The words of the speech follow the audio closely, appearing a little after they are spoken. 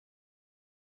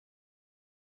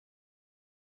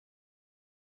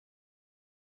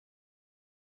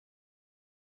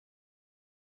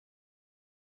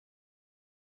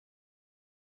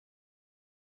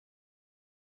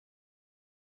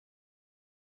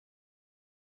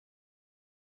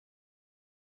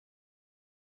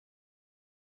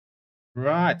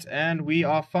Right, and we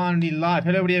are finally live.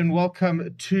 Hello, everybody, and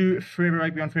welcome to Forever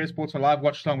Rugby on Fair Sports, a live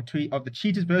watch along of the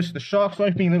Cheetahs versus the Sharks.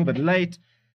 Sorry for being a little bit late.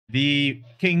 The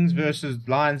Kings versus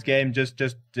Lions game just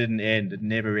didn't end. It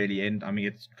never really ended. I mean,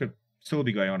 it could still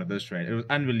be going on at this rate. It was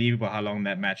unbelievable how long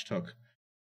that match took.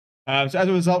 So as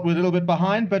a result, we're a little bit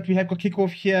behind, but we have got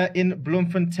kickoff here in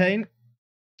Bloemfontein.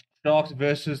 Sharks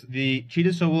versus the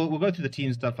Cheetahs. So we'll go through the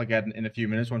team stuff like that in a few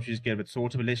minutes once we just get a bit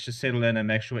sorted. But let's just settle in and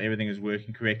make sure everything is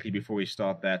working correctly before we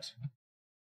start that.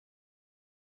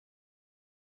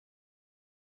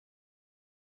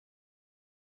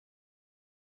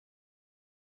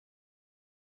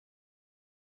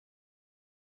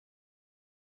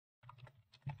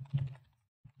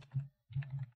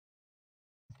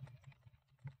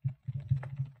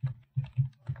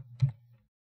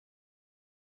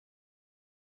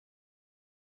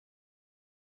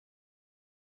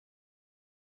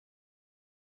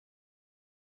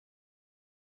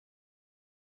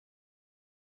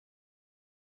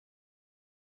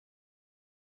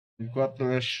 We've got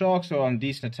the Sharks are on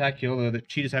decent attack here, although the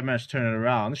Cheetahs have managed to turn it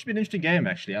around. This should be an interesting game,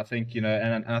 actually. I think,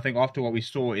 and I think after what we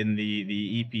saw in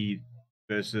the EP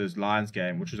versus Lions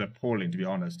game, which was appalling, to be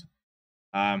honest,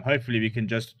 hopefully we can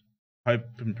just hope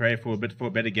and pray for a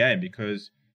better game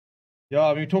because, yeah,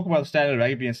 I mean, we talk about the standard of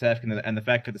rugby in South Africa and the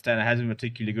fact that the standard hasn't been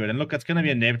particularly good. And look, it's going to be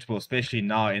inevitable, especially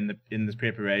now in this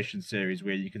preparation series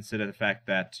where you consider the fact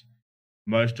that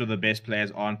most of the best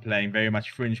players aren't playing, very much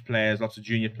fringe players, lots of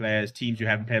junior players, teams who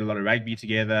haven't played a lot of rugby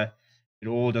together. It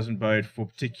all doesn't bode for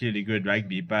particularly good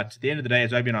rugby. But at the end of the day,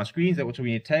 it's rugby on our screens. That's what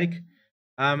we need to take.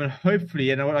 And hopefully,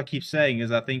 and what I keep saying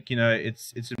is I think,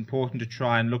 it's important to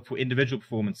try and look for individual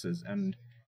performances. And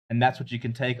that's what you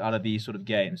can take out of these sort of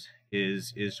games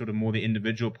is sort of more the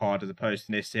individual part as opposed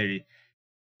to necessarily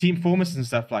team performances and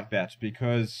stuff like that.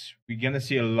 Because we're going to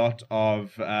see a lot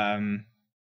of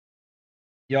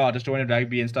disjointed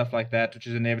rugby and stuff like that, which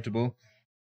is inevitable.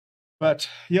 But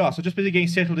yeah, so just busy getting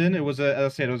settled in. It was, as I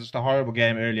said, it was just a horrible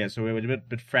game earlier, so we were a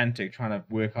bit frantic trying to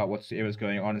work out whatever's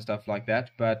going on and stuff like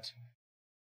that. But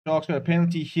Sharks got a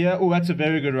penalty here. Oh, that's a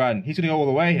very good run. He's going to go all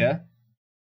the way here.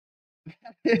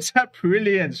 It's a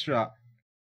brilliant shot.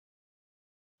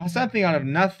 Something out of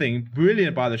nothing.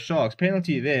 Brilliant by the Sharks.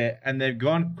 Penalty there, and they've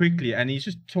gone quickly, and he's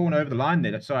just torn over the line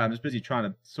there. Sorry, I'm just busy trying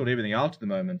to sort everything out at the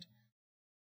moment.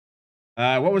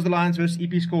 What was the Lions versus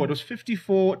EP score? It was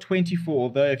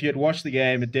 54-24, though if you had watched the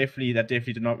game, that definitely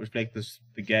did not reflect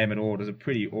the game at all. It was a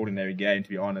pretty ordinary game, to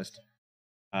be honest.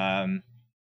 I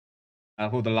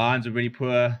thought the Lions were really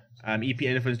poor. EP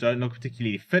Elephants don't look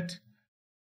particularly fit.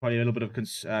 Probably a little bit of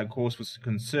cause for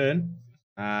concern.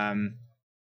 But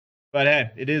hey,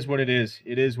 it is what it is.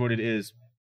 It is what it is.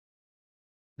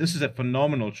 This is a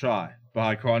phenomenal try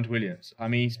by Grant Williams. I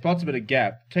mean, he spots a bit of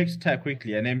gap, takes a tap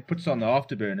quickly, and then puts on the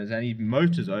afterburners, and he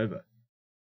motors over.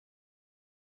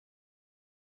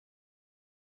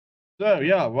 So,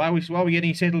 yeah, while we're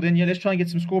getting settled in here, let's try and get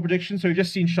some score predictions. So we've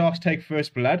just seen Sharks take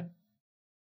first blood.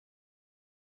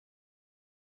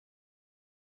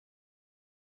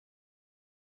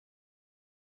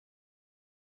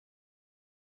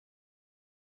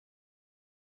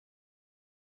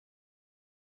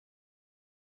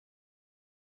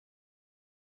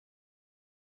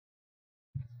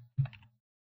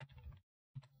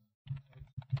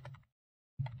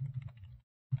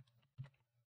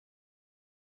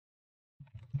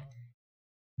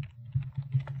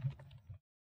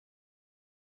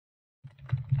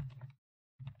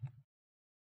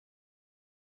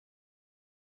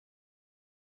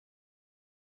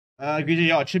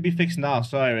 Yeah, it should be fixed now.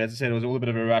 Sorry, as I said, it was all a bit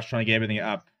of a rush trying to get everything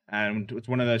up. And it's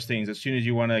one of those things, as soon as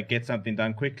you want to get something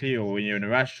done quickly or when you're in a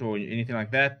rush or anything like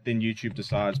that, then YouTube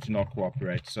decides to not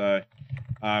cooperate. So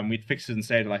we'd fixed it and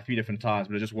saved it like 3 different times,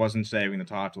 but it just wasn't saving the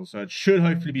title. So it should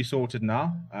hopefully be sorted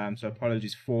now. So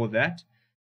apologies for that.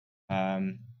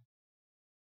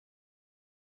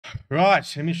 Right,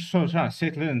 let me sort of try to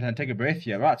settle in and take a breath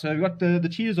here. Right, so we've got the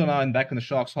Cheetahs on our back in the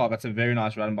Sharks' half. That's a very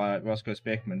nice run by Roscoe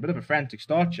Speckman. Bit of a frantic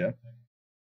start here.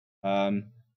 So,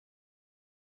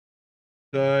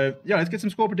 yeah, let's get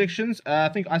some score predictions. I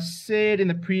think I said in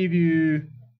the preview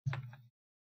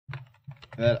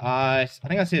that I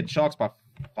think I said Sharks by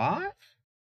 5?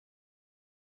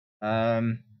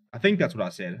 I think that's what I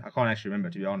said. I can't actually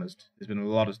remember, to be honest. There's been a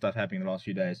lot of stuff happening in the last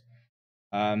few days.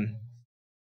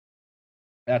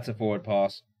 That's a forward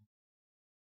pass.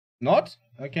 Not?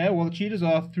 Okay, well, the Cheetahs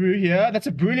are through here. That's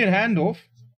a brilliant handoff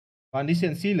by Ndisi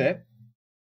and Sile.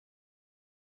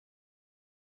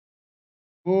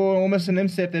 Oh, almost an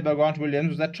intercept there by Grant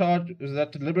Williams. Was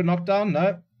that deliberate knockdown?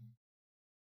 No.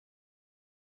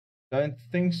 Don't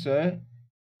think so.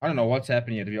 I don't know what's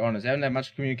happening here, to be honest. I haven't had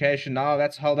much communication now.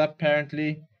 That's held up,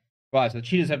 apparently. Right, so the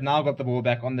Cheetahs have now got the ball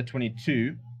back on the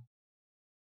 22.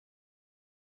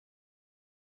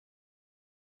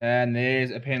 And there's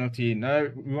a penalty.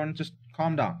 No, we want to just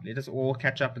calm down. Let us all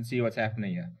catch up and see what's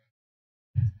happening here.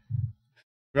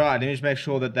 Right, let me just make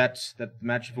sure that that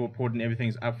match report and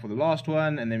everything's up for the last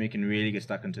one, and then we can really get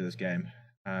stuck into this game.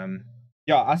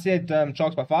 Yeah, I said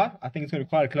Sharks by 5. I think it's going to be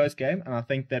quite a close game, and I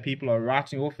think that people are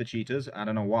writing off the Cheetahs. I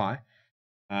don't know why.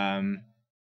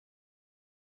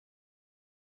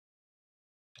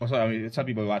 Also, I mean, some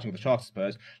people are writing off the Sharks, I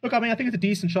suppose. Look, I mean, I think it's a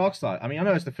decent Sharks side. I mean, I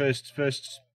know it's the first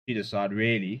Cheetahs side,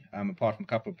 really, apart from a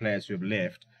couple of players who have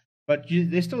left. But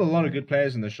there's still a lot of good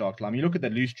players in the Sharks. I mean, you look at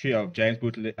that loose trio of James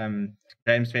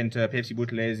Venter, Pepsi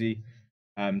Buthelezi,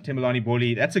 Timbalani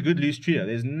Boli. That's a good loose trio.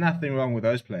 There's nothing wrong with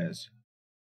those players.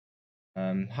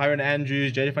 Hiron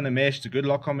Andrews, JJ van der Mesh, it's a good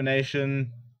lock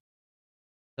combination.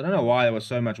 I don't know why there was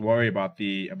so much worry about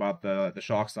the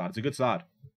Sharks side. It's a good side.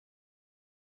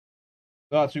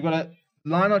 Right, so we've got a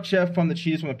line out here from the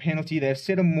Cheetahs from a penalty. They've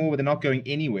set them more, but they're not going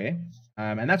anywhere.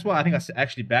 And that's why I think I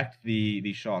actually backed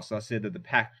the Sharks. So I said that the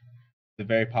pack is a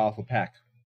very powerful pack.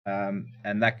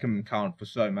 And that can count for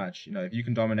so much. You know, if you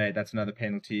can dominate, that's another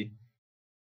penalty.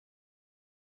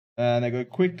 And they go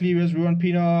quickly with Ruan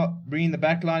Pienaar, bringing the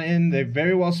back line in. They're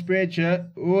very well spread here.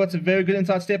 Oh, it's a very good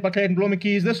inside step by Clayton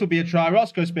Blommetjies. This will be a try.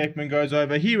 Roscoe Speckman goes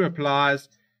over. He replies.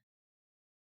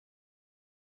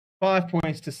 5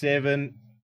 points to 7.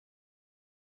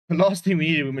 The last thing we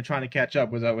needed when we were trying to catch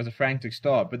up was a frantic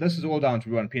start. But this is all down to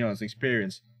Ruan Pienaar's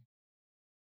experience.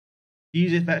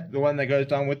 He's in fact the one that goes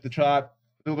down with the try. A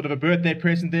little bit of a birthday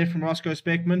present there from Roscoe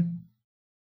Speckman.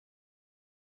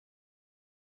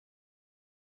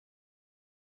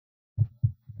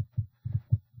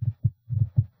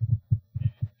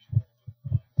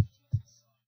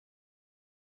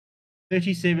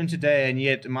 .37 today, and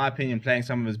yet, in my opinion, playing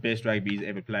some of his best rugby he's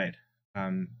ever played.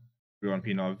 Ruan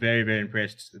Pienaar, very, very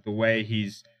impressed with the way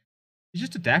he's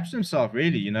just adapted himself,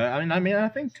 really. You know, I mean, I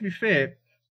think to be fair,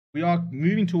 we are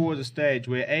moving towards a stage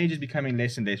where age is becoming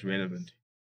less and less relevant.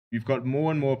 You've got more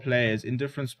and more players in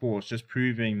different sports just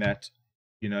proving that,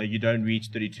 you know, you don't reach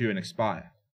 32 and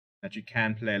expire, that you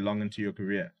can play long into your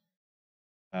career.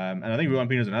 And I think Ruan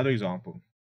Pienaar is another example.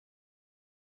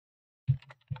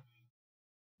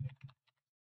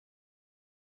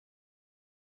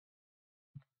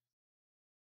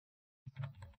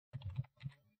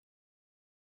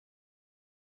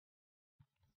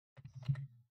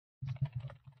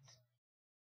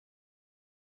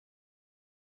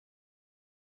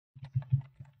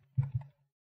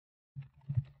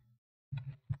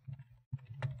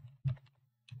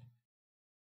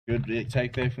 Good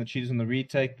take there from the Cheetahs on the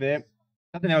retake there.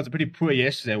 Something that was pretty poor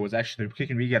yesterday was actually the kick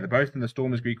and regather, both in the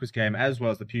Stormers Griquas game as well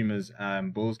as the Pumas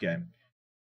Bulls game.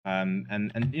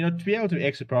 And you know, to be able to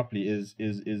exit properly is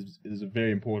a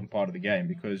very important part of the game,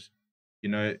 because you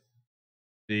know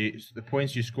the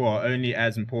points you score are only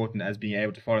as important as being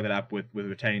able to follow that up with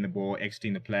retaining the ball,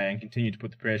 exiting the play, and continue to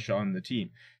put the pressure on the team.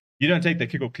 You don't take the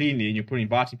kick off cleanly and you're putting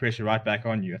biting pressure right back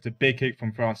on you. It's a big kick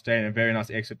from France Day and a very nice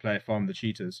exit play from the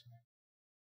Cheetahs.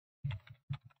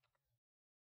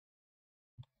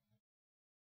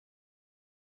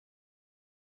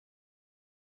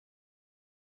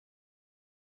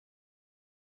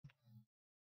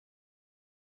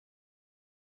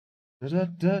 Right,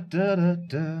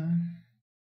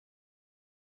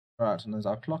 and there's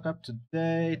our clock up to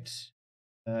date.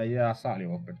 Yeah, slightly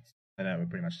off, but I know we're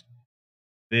pretty much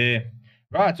there.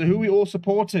 Right, so who are we all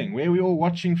supporting? Where are we all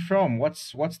watching from?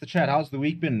 What's the chat? How's the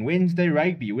week been? Wednesday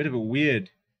rugby, a bit of a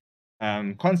weird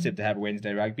concept to have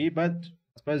Wednesday rugby, but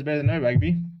I suppose better than no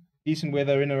rugby. Decent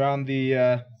weather in around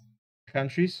the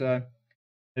country, so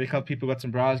maybe a couple people got some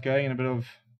bras going and a bit of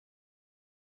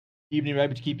evening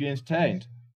rugby to keep you entertained.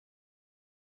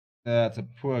 That's a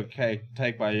poor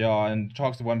take by Yar, and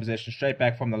Sharks have one possession straight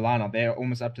back from the line-out. They're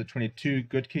almost up to 22.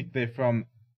 Good kick there from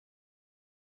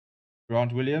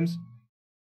Grant Williams.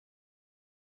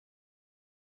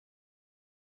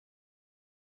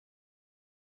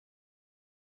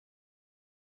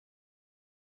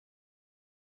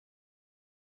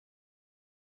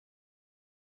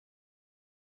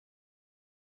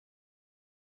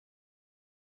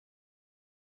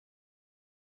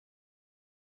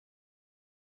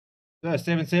 So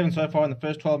 7-7 so far in the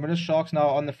first 12 minutes. Sharks now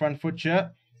on the front foot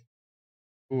here.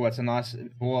 Oh, that's a nice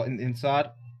ball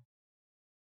inside.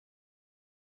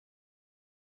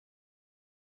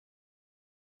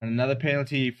 And another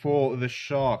penalty for the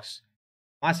Sharks.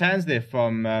 Nice hands there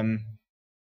from, I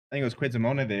think it was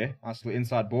Quedzamona there. Nice little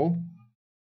inside ball.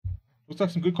 Looks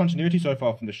like some good continuity so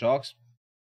far from the Sharks.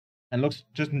 And looks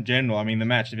just in general, I mean, the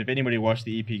match, if anybody watched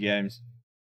the EP games,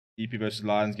 EP versus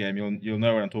Lions game, you'll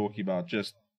know what I'm talking about.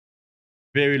 Just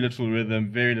very little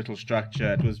rhythm, very little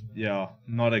structure. It was, yeah,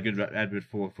 not a good advert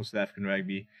for South African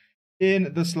rugby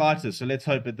in the slightest. So let's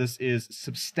hope that this is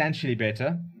substantially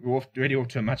better. We're already off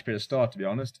to a much better start, to be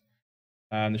honest.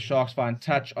 The Sharks find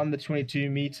touch on the 22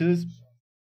 meters.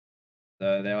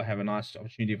 So they'll have a nice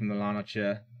opportunity from the line-out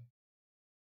here.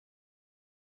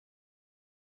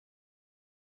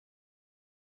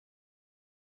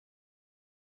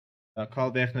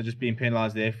 Carl Beffner just being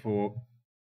penalised there for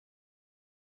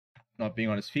not being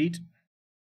on his feet.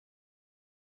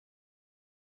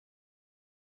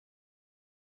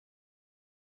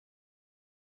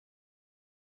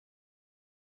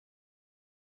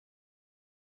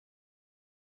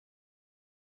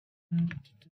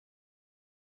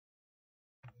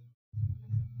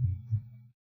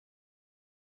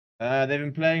 They've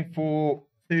been playing for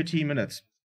 13 minutes.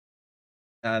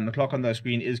 And the clock on the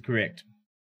screen is correct.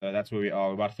 So that's where we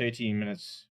are, about 13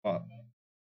 minutes. Well,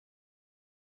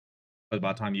 by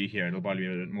the time you hear it, it'll probably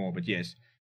be a bit more, but yes.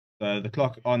 So the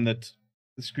clock on the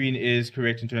screen is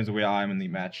correct in terms of where I am in the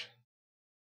match.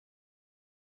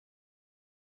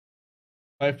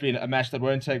 Hopefully a match that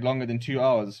won't take longer than 2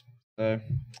 hours. So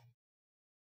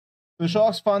the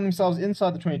Sharks find themselves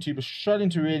inside the 22, but struggling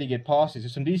to really get past it.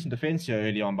 There's some decent defense here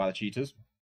early on by the Cheetahs.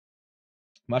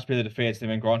 Much better defense than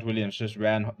when Grant Williams just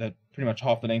ran pretty much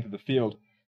half the length of the field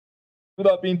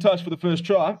without being touched for the first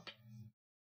try.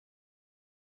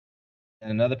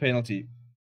 And another penalty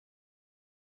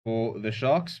for the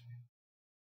Sharks.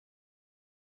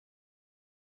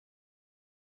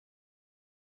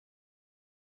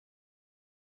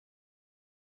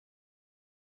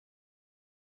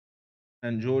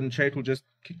 And Jordan Chait will just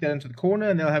kick that into the corner,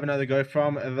 and they'll have another go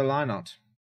from the line-out.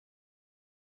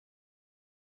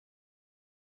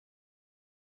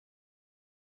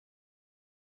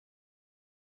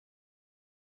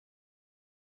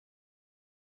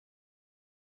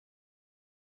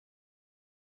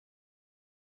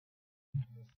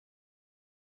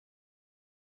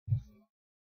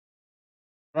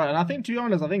 Right, and I think, to be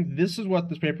honest, I think this is what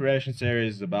this preparation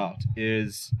series is about.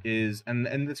 And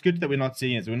it's good that we're not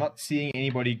seeing it. So we're not seeing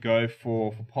anybody go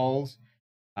for polls.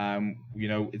 You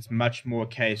know, it's much more a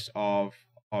case of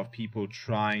people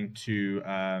trying to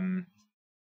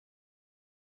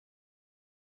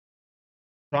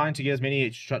get as many,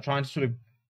 trying to sort of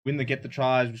get the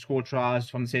tries, score tries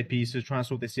from the set pieces, trying to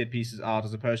sort their set pieces out,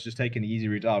 as opposed to just taking the easy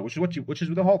route out, which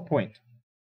is the whole point.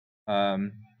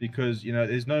 Because, you know,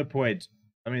 there's no point.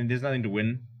 I mean, there's nothing to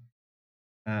win.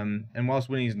 And whilst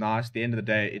winning is nice, at the end of the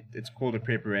day, it's called a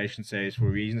preparation series for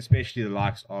a reason, especially the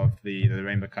likes of the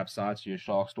Rainbow Cup sides, your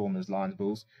Sharks, Stormers, Lions,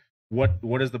 Bulls.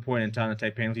 What is the point in trying to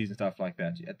take penalties and stuff like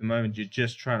that? At the moment, you're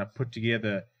just trying to put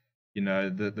together, you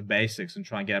know, the basics and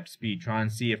try and get up to speed. Try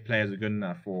and see if players are good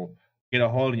enough, or get a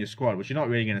hold in your squad, which you're not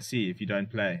really going to see if you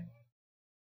don't play.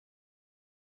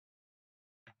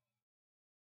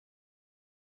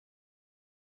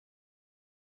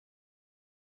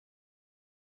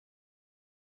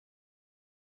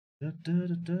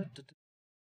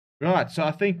 Right, so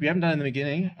I think we haven't done it in the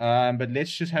beginning, but let's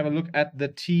just have a look at the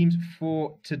teams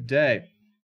for today.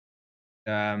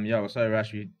 Yeah, we're so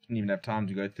rushed we didn't even have time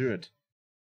to go through it.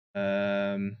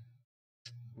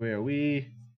 Where are we?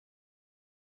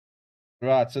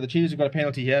 Right, so the Cheetahs have got a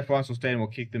penalty here. France will stay and we'll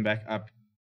kick them back up.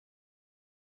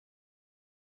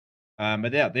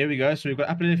 But yeah, there we go. So we've got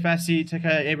Upland Fassi,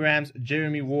 Teka Abrahams,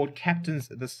 Jeremy Ward captains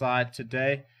the side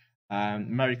today.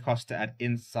 Murray Costa at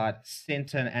inside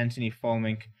centre, and Anthony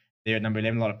Folmink there at number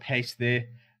 11. A lot of pace there.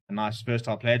 A nice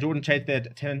versatile player. Jordan Chait there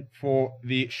at 10 for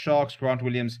the Sharks. Grant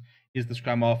Williams is the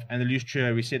scrum off. And the loose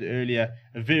trio, we said earlier,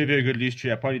 a very, very good loose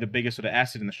trio. Probably the biggest sort of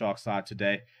asset in the Sharks side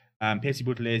today. Percy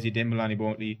Buthelezi, Dembelani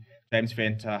Bontley, James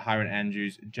Venter, Hiron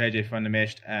Andrews, JJ van der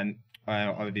Mesht, and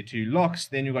are the two locks.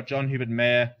 Then you've got John Hubert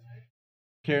Mayer,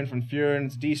 Kieran van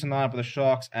Vuren's decent line for the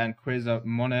Sharks, and Kweza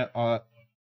Mone are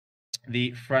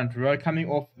the front row. Coming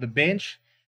off the bench,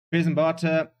 Kweza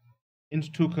Mbata,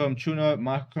 Intutuko Mchuno,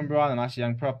 Michael Kumbran, a nice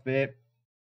young prop there.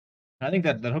 I think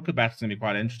that hooker battle is going to be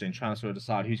quite interesting, trying to sort of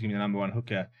decide who's going to be the number one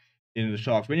hooker in the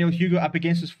Sharks. Reniel Hugo up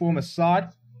against his former side.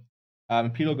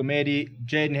 Pilo Gomedi,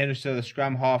 Jaden Henderson, the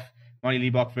scrum half,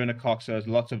 Monty Liebach, Werner Cox. So there's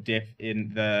lots of depth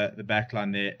in the back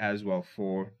line there as well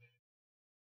for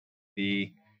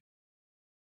the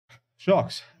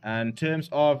Sharks. And in terms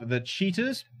of the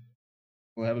Cheetahs,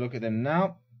 we'll have a look at them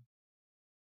now.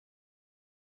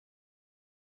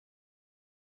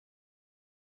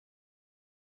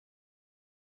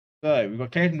 So we've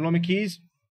got Clayton Blomikis,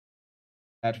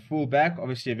 At fullback,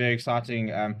 obviously a very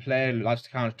exciting player. Loves to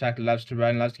counter attack, loves to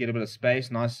run, loves to get a bit of space.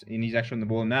 Nice, and he's actually on the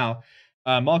ball now.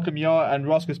 Malcolm Yar and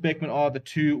Roscoe Speckman are the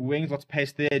two wings. Lots of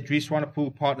pace there. Dries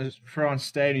Swanepoel partners France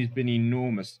Steyn, who's been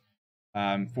enormous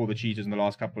for the Cheetahs in the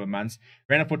last couple of months.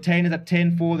 Renan Fortain is at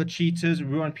 10 for the Cheetahs.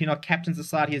 Ruan Pienaar captains the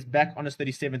side. He is back on his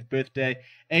 37th birthday.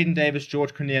 Aiden Davis,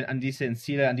 George Cornelius, and Andisa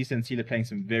Nsila. Andisa Nsila playing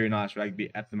some very nice rugby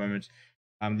at the moment.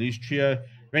 The loose trio.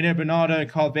 Rene Bernardo and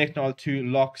Carl Vector are the two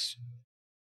locks.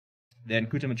 Then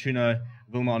Kuta Machuno,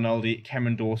 Vilma Arnoldi,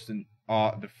 Cameron Dawson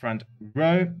are the front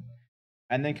row.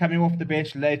 And then coming off the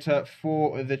bench later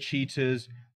for the Cheetahs,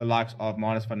 the likes of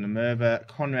Marnus van der Merwe,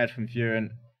 Conrad van Vuren,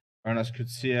 Ernest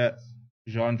Kutsia,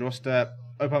 Jean Droster,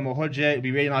 Opa Mohoje. It would be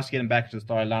really nice to get him back to the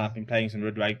starting lineup. Been playing some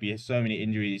red rugby. He has so many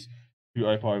injuries to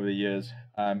Opa over the years.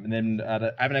 And then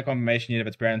I haven't had confirmation yet if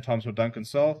it's Brandon Thompson or Duncan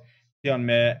Sol, Theon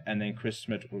Mayer, and then Chris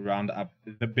Smith will round up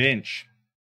the bench.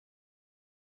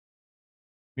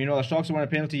 Meanwhile, the Sharks won a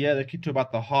penalty here. They kicked to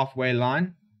about the halfway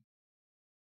line.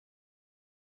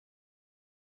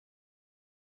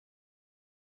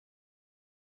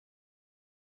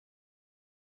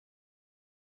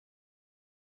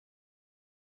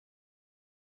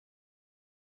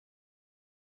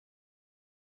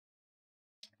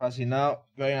 I see now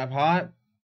going up high.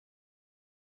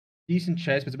 Decent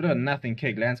chase, but it's a bit of a nothing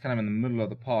kick. Lands kind of in the middle of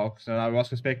the park. So now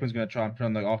Roscoe Speckman's going to try and put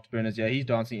on the afterburners. Yeah, he's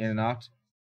dancing in and out.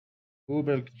 Ooh,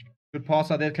 but good pass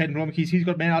out there. Clayton Blomkeys, he's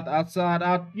got men outside.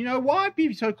 You know, why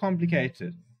be so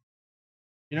complicated?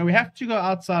 You know, we have to go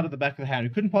outside of the back of the hand.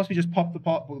 We couldn't possibly just pop the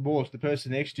ball to the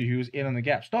person next to you who was in on the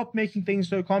gap. Stop making things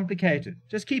so complicated.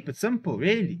 Just keep it simple,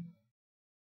 really.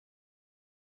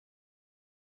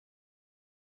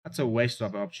 That's a waste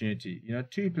of an opportunity. You know,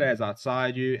 two players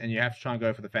outside you, and you have to try and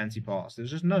go for the fancy pass.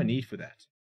 There's just no need for that.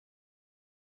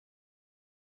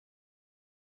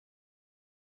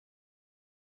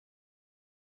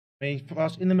 I mean,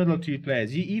 pass in the middle of two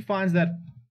players. He finds that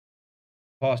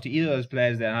pass to either of those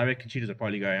players there, and I reckon Cheetahs are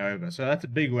probably going over. So that's a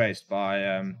big waste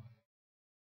by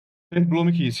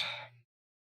Blomkeys.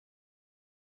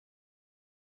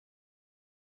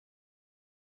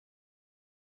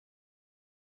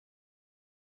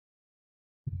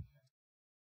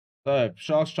 So,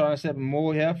 Sharks trying to set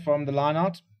more here from the line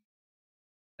out.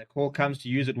 The call comes to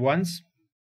use it once.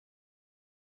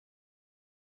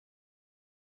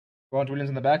 Grant Williams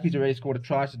in the back. He's already scored a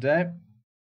try today.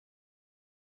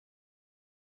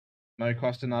 Mo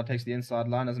Costa now takes the inside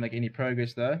line. Doesn't make any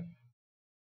progress, though.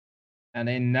 And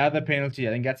another penalty.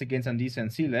 I think that's against Andisa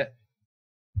Nsila.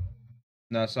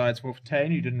 No, sorry, it's for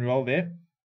Fortain, who didn't roll there.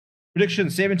 Prediction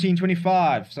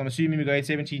 17-25. So I'm assuming we're going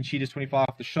 17 Cheetahs, 25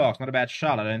 for the Sharks. Not a bad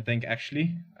shot, I don't think,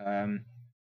 actually.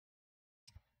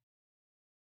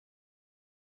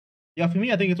 Yeah, for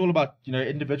me, I think it's all about, you know,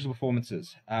 individual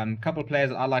performances. A couple of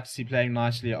players that I'd like to see playing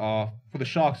nicely are, for the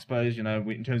Sharks, I suppose, you know,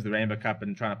 in terms of the Rainbow Cup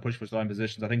and trying to push for starting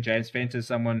positions. I think James Fenter is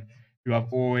someone who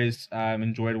I've always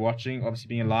enjoyed watching. Obviously,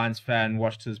 being a Lions fan,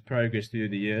 watched his progress through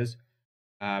the years.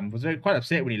 Was quite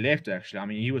upset when he left, actually. I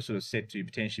mean, he was sort of set to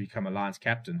potentially become a Lions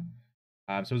captain.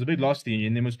 So it was a big loss to the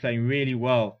Union. Then was playing really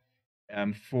well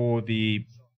for the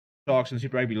Sharks in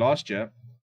Super Rugby last year.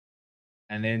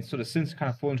 And then sort of since kind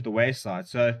of fallen to the wayside.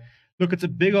 So, look, it's a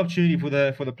big opportunity for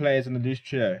the players in the loose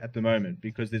trio at the moment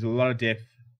because there's a lot of depth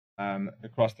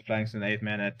across the flanks and the 8th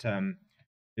man at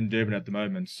in Durban at the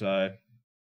moment. So,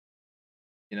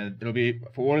 you know, it'll be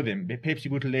for all of them.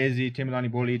 Pepsi Buthelezi, Timolani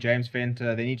Boli, James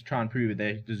Fenter, they need to try and prove that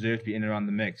they deserve to be in and around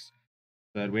the mix.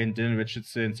 So that when Dylan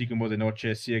Richardson, Sikumbo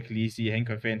Zenoche, Sia Khaleesi,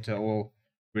 Henko Fenter all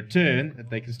return, that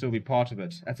they can still be part of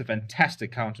it. That's a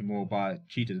fantastic counter maul by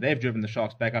Cheetahs. They've driven the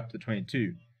Sharks back up to the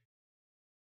 22.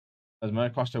 As Mo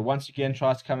Costa once again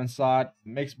tries to come inside,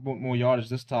 makes more yardage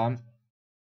this time.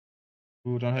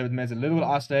 Ooh, John Herbert Mez a little bit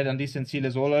isolated, and Decent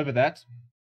Sealer's all over that.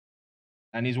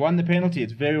 And he's won the penalty.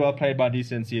 It's very well played by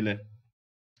Decent Sealer.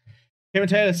 Kevin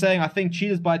Taylor saying, I think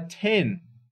Cheetahs by 10.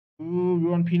 Ooh,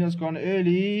 Ruan Pienaar's gone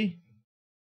early.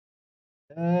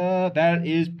 That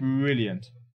is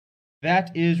brilliant.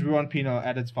 That is Ruan Pienaar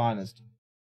at its finest.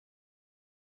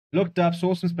 Looked up,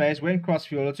 saw some space, went cross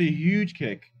field. It's a huge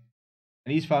kick.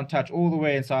 And he's found touch all the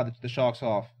way inside the Sharks'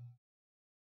 half.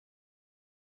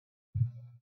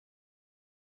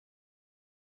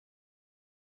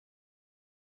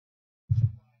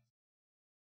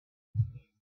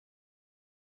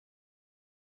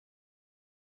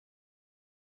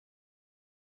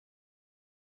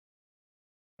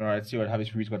 All right, let's see what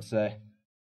Javi Ruiz got to say.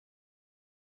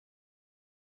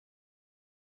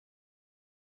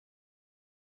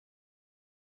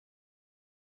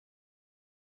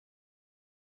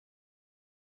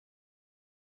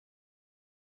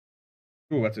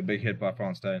 Oh, that's a big hit by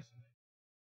France Steyn.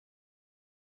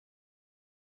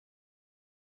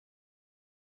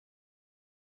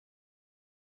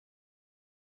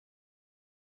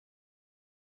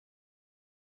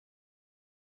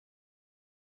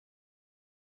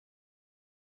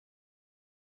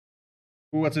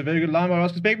 Oh, that's a very good line by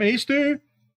Oscar Beckman. He's through.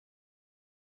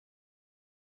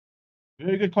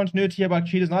 Very good continuity here by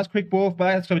Cheetahs. Nice quick ball, but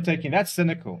that's got to be taken. That's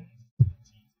cynical.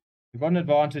 We've got an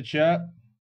advantage here.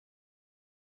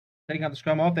 Taking out the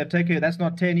scrum off. They've taken it. That's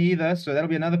not 10 either, so that'll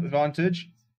be another advantage.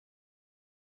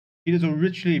 Cheetahs are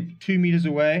literally 2 meters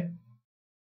away.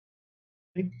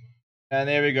 And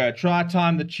there we go. Try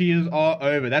time. The Cheetahs are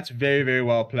over. That's very, very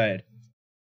well played.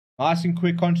 Nice and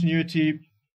quick continuity.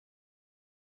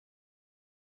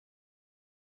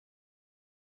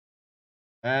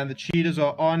 And the Cheetahs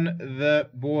are on the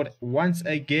board once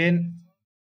again.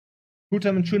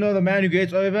 Kutamanchuno, the man who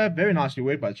gets over. Very nicely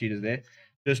worked by the Cheetahs there.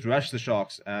 Just rushed the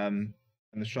Sharks. And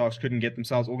the Sharks couldn't get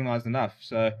themselves organized enough.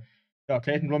 So, yeah,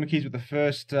 Clayton Blommekeys with the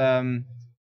first tap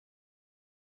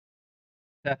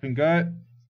and go.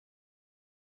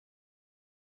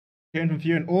 Kieran van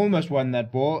Vuuren almost won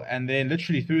that ball. And then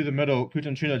literally through the middle,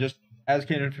 Kutamanchuno just, as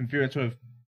Kieran van Vuuren sort of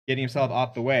getting himself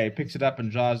out the way, picks it up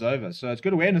and drives over. So it's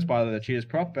good awareness by the Cheetahs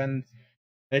prop, and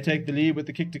they take the lead with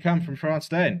the kick to come from France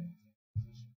Dane.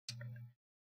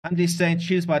 Andy's saying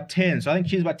Cheetahs by 10. So I think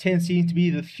Cheetahs by 10 seems to be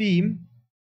the theme.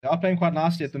 They are playing quite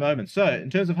nicely at the moment. So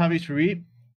in terms of Hafiz Farid,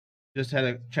 just had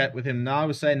a chat with him now. He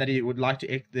was saying that he would like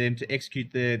them to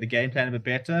execute the game plan a bit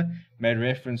better. Made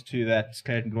reference to that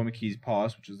Clayton Blommekeys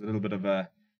pass, which was a little bit of a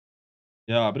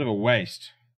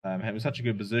waste. It was such a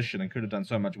good position and could have done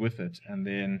so much with it, and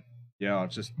then it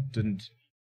just didn't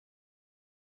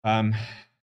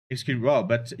execute well.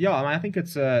 But yeah, I think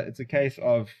it's a case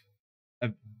of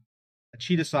a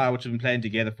Cheetah side which have been playing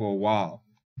together for a while.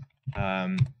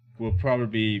 Will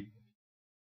probably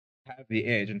have the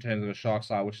edge in terms of a Shark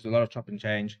side, which is a lot of chop and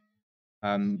change.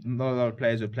 Not a lot of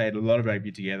players who have played a lot of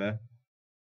rugby together,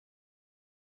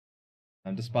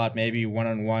 and despite maybe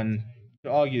one-on-one, you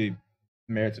could argue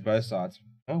the merits of both sides.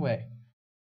 No way.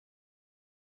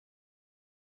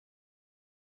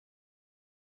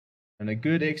 And a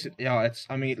good exit. Yeah,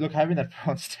 look, having that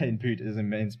France Dane boot is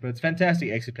immense, but it's fantastic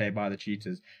exit play by the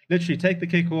Cheetahs. Literally take the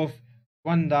kick off,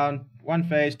 one down, one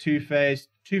phase, two France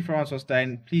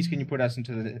Dane. Please, can you put us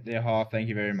into their half? Thank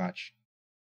you very much.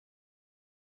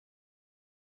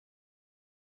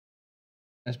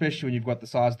 Especially when you've got the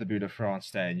size of the boot of France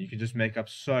Dane, you can just make up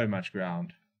so much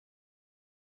ground.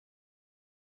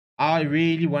 I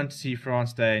really want to see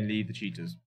France Dane lead the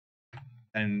Cheetahs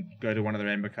and go to one of the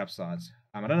Rainbow Cup sides.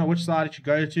 I don't know which side it should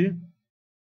go to.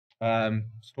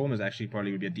 Stormers actually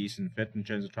probably would be a decent fit in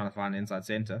terms of trying to find an inside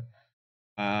center.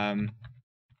 But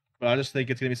I just think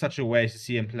it's going to be such a waste to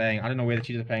see him playing. I don't know where the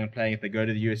Cheetahs are playing if they go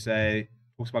to the USA.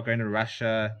 Talks about going to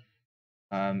Russia.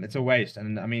 It's a waste.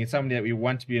 And I mean, somebody that we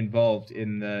want to be involved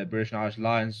in the British and Irish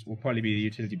Lions will probably be the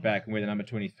utility back and we're the number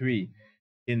 23.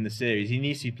 In the series. He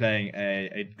needs to be playing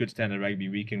a good standard rugby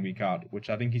week in, week out, which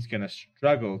I think he's going to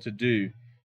struggle to do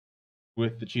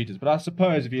with the Cheetahs. But I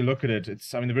suppose if you look at it,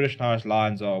 the British and Irish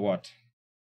Lions are what?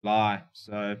 Lie.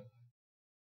 So,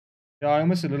 yeah, I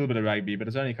miss a little bit of rugby, but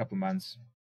it's only a couple of months.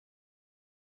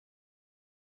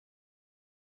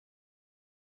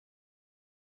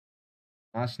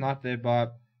 Nice snipe there,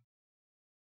 but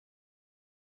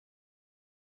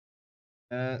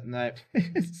no.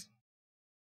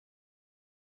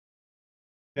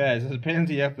 Okay, so there's a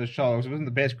penalty here for the Sharks. It wasn't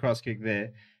the best cross kick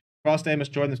there. Cross Day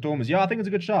must join the Stormers. Yeah, I think it's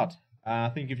a good shot. I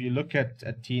think if you look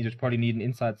at teams which probably need an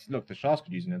inside... Look, the Sharks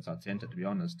could use an inside centre, to be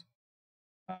honest.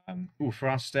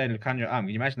 France Day and Lucanio. Can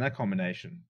you imagine that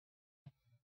combination?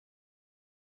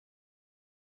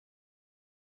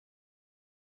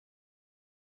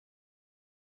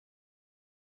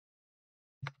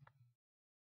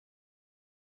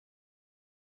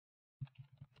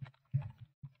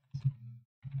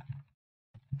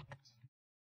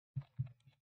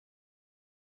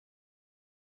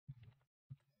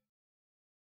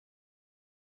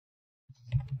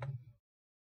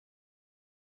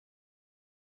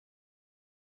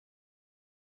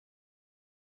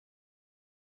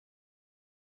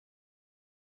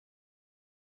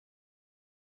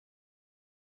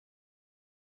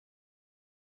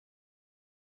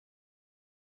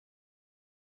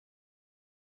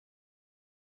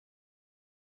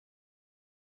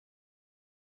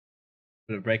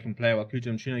 Bit of break and play while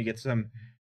Kutamanchuno gets some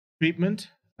treatment.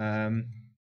 So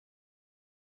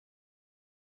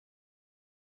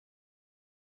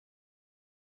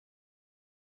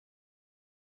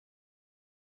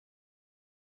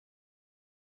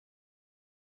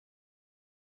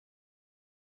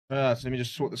let me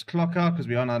just sort this clock out because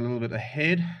we are now a little bit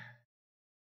ahead.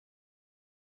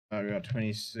 We are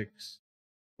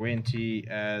 26:20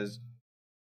 as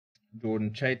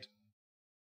Jordan Chait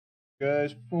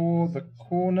goes for the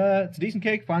corner. It's a decent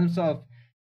kick. Finds himself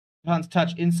Chance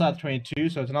touch inside 22,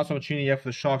 so it's a nice opportunity here for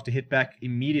the Sharks to hit back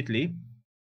immediately.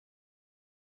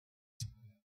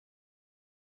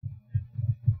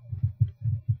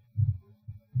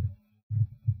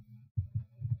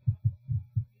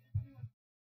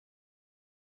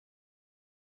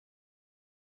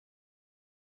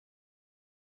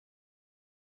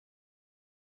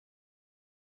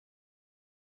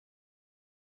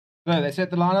 So they set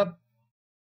the lineup,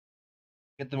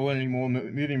 get the ball more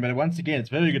moving, but once again, it's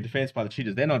very good defense by the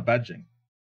Cheetahs. They're not budging.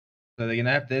 So they're going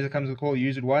to have, there comes the call,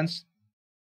 use it once.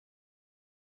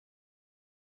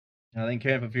 I think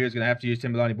Kevin Fafir is going to have to use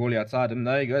Timberlani Bawley outside him.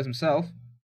 No, he goes himself.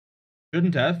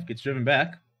 Shouldn't have, gets driven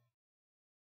back.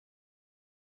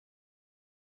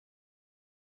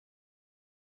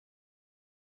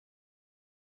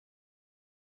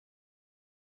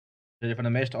 Van der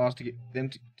Mesh to ask to get them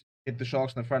to get the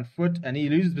Sharks on the front foot, and he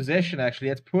loses possession actually.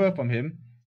 That's poor from him.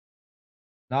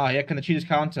 Now here can the Cheetahs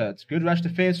counter. It's good rush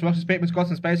defense. Roxas Bateman's got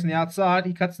some space on the outside.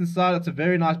 He cuts inside. That's a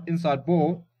very nice inside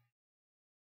ball.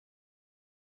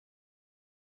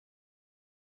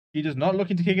 Cheetahs not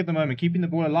looking to kick at the moment, keeping the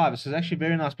ball alive. This is actually a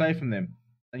very nice play from them.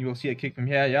 And you will see a kick from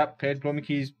here. Yep, Clayton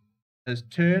Blommekeys has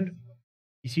turned.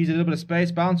 He sees a little bit of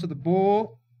space, bounce with the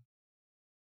ball.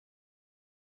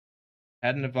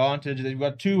 Had an advantage. They've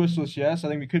got 2 whistles here, so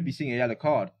I think we could be seeing a yellow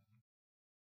card.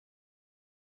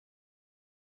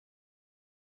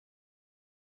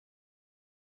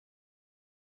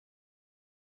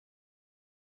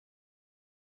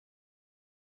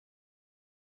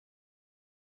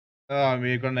 Oh,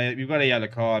 we've got a yellow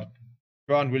card.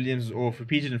 Grant Williams is off.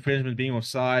 Repeated infringement, being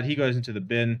offside. He goes into the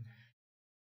bin.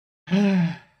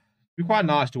 It'd be quite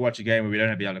nice to watch a game where we don't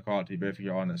have a yellow card, to be perfectly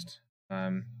honest.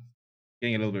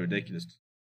 Getting a little bit ridiculous.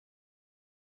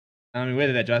 I mean,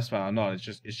 whether they're justified or not, it's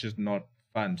just not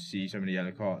fun to see so many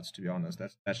yellow cards, to be honest.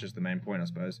 That's just the main point, I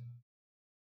suppose.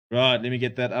 Right, let me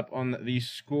get that up on the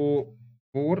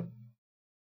scoreboard.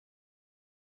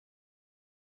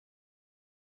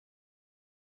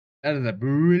 That is a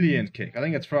brilliant kick. I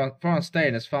think it's France stay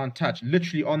and it's found touch,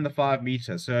 literally on the 5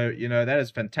 meter. So, you know, that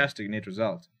is fantastic net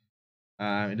result.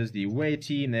 It is the away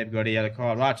team. They've got a yellow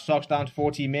card. Right, Sharks down to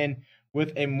 40 men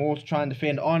with a more to try and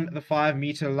defend on the 5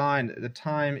 meter line. The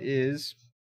time is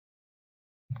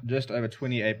just over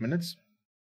 28 minutes.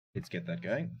 Let's get that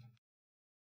going.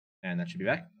 And that should be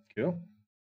back. Cool.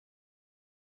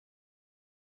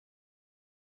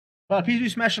 Right, please do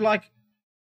smash a like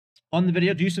on the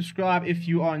video. Do subscribe if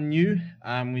you are new.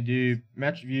 We do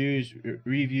match reviews,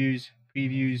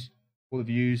 previews, all the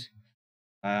views.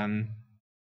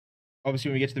 Obviously,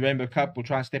 when we get to the Rainbow Cup, we'll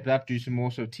try and step it up, do some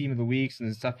more sort of team of the weeks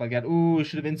and stuff like that. Ooh,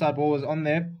 should have inside ball was on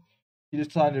there. He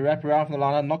just decided to wrap around from the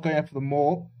lineup, not going up for the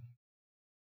maul.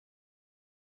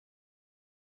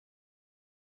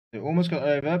 They almost got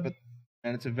over,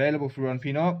 and it's available for Ron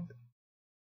Pienaar.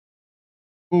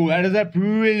 Ooh, that is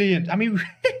brilliant. I mean,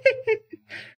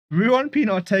 Ruan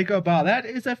Pienaar take a bow. That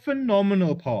is a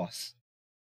phenomenal pass.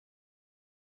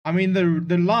 I mean,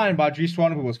 the line by Dries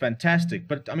Swanepoel was fantastic,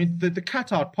 but I mean, the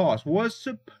cutout pass was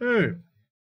superb.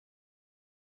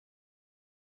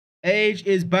 Age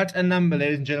is but a number,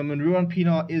 ladies and gentlemen. Ruan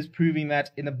Pienaar is proving that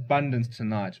in abundance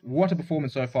tonight. What a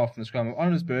performance so far from the scrum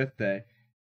on his birthday.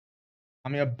 I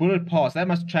mean, a bullet pass. That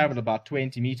must have traveled about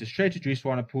 20 meters straight to Dries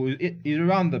Swanepoel. He's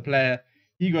around the player.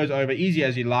 He goes over easy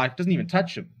as you like. Doesn't even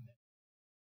touch him.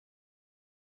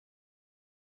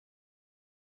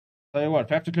 Tell you what,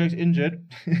 if After Clerk's injured,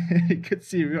 you could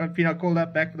see Ruan Pienaar called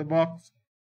up back for the box.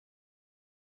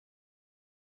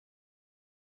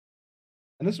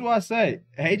 And this is what I say.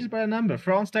 Age is but a number.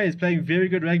 France Day is playing very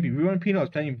good rugby. Ruan Pienaar is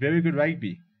playing very good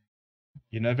rugby.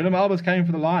 You know, Willem Albert's coming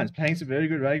for the Lions, playing some very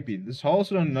good rugby. This whole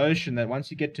sort of notion that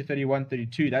once you get to 31,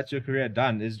 32, that's your career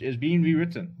done is being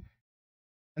rewritten.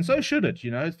 And so should it,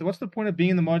 you know. What's the point of being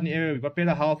in the modern era? We've got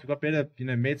better health, we've got better, you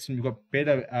know, medicine, we've got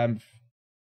better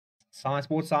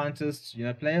sports scientists. You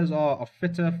know, players are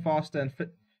fitter, faster, and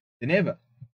fit than ever.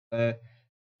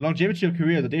 Longevity of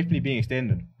careers are definitely being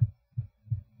extended.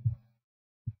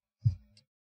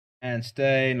 And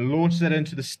Steyn launches it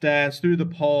into the stands, through the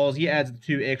poles. He adds the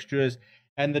 2 extras.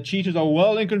 And the Cheetahs are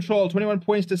well in control. 21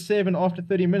 points to 7 after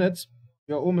 30 minutes.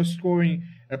 They're almost scoring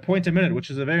a point a minute, which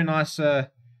is a very nice... I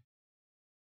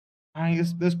mean,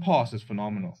 this pass is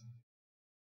phenomenal.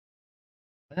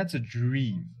 That's a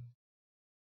dream.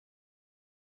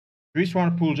 Dries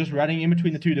Swanepoel just running in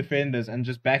between the 2 defenders and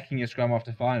just backing a scrum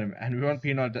after finding him. And Ruan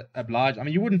Pienaar obliged. I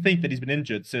mean, you wouldn't think that he's been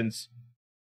injured since,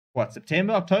 what,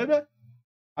 September, October?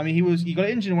 I mean, he got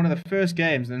injured in one of the first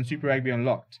games in Super Rugby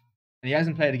Unlocked. And he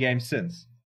hasn't played a game since.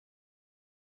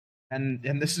 And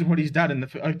this is what he's done in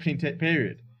the opening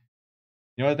period.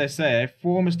 You know what they say,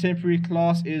 form is temporary,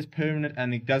 class is permanent,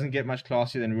 and it doesn't get much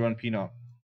classier than Ruan Pienaar.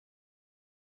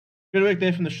 Good work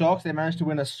there from the Sharks. They managed to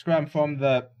win a scrum from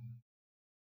the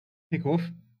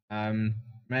kickoff.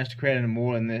 Managed to create a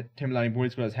maul, and the Timberline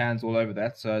boys got his hands all over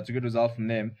that, so it's a good result from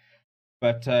them.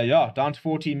 But yeah, down to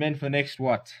 14 men for the next,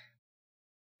 what,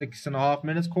 6.5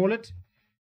 minutes, call it.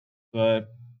 So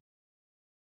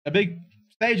a big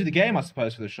stage of the game, I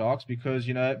suppose, for the Sharks, because,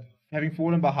 you know, having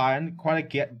fallen behind,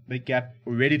 quite a big gap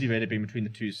already developing between the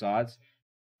two sides.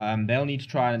 They'll need to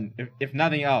try and, if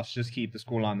nothing else, just keep the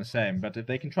scoreline the same. But if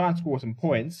they can try and score some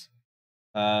points,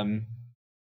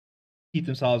 keep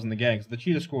themselves in the game. Because the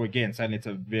Cheetahs score again, suddenly it's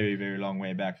a very, very long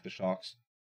way back for the Sharks.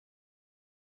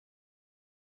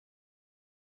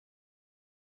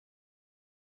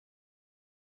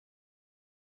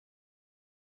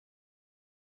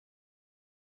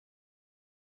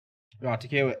 Right,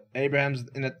 Takeo Abrahams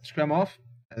in the scrum off,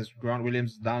 as Grant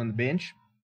Williams down on the bench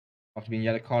after being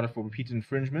yellow carded for repeated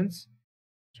infringements.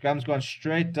 Scrum's gone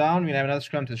straight down. We're going to have another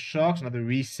scrum to the Sharks, another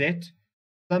reset.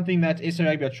 Something that SA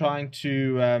Rugby are trying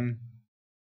to,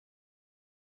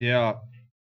 yeah.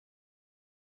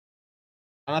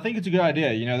 And I think it's a good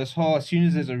idea, you know, this whole, as soon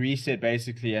as there's a reset,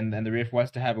 basically, and the ref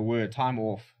wants to have a word, time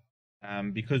off.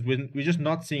 Because we're just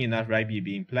not seeing enough rugby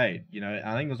being played. You know,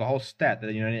 I think there's a whole stat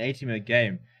that, you know, in an 80-minute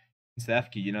game in South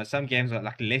Africa, you know, some games are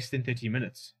like less than 30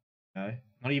 minutes. You know,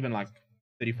 not even like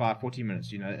 35, 40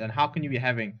 minutes, you know. And how can you be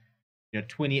having, you know,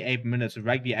 28 minutes of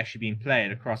rugby actually being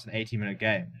played across an 80-minute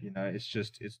game? You know,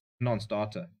 it's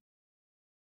non-starter.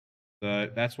 So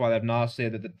that's why they've now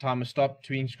said that the timer stopped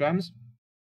between scrums.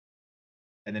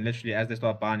 And then literally as they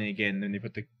start binding again, then they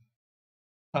put the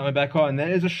timer back on.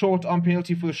 There is a short on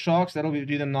penalty for the Sharks. That'll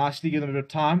do them nicely, give them a bit of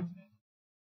time.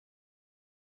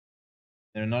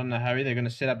 They're not in a hurry. They're going to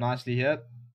set up nicely here.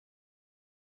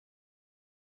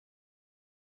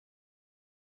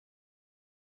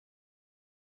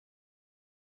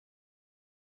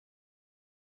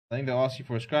 I think they'll ask you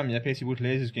for a scrum. Yeah, Pacey Butler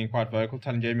is getting quite vocal,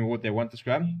 telling Jamie Ward they want the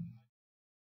scrum.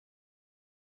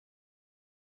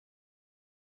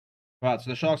 Right, so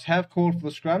the Sharks have called for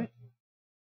the scrum.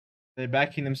 They're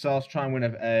backing themselves to try and win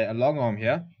a long arm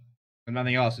here. And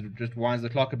nothing else. It just winds the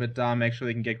clock a bit down, make sure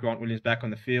they can get Grant Williams back on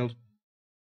the field.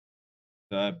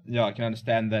 So, yeah, I can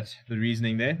understand that, the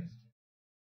reasoning there.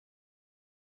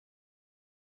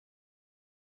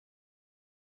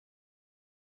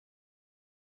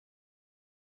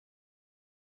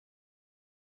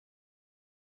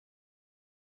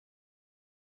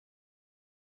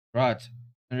 Right.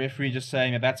 The referee just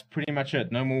saying that that's pretty much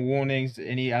it. No more warnings,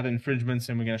 any other infringements,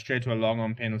 and we're going to straight to a long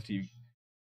on penalty.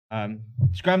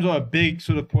 Scrums are a big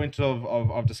sort of point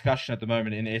of discussion at the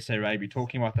moment in SA Rugby,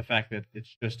 talking about the fact that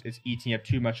it's eating up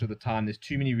too much of the time. There's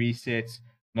too many resets,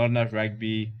 not enough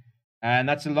rugby. And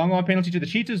that's a long on penalty to the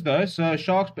Cheetahs, though. So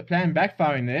Sharks plan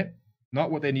backfiring there. Not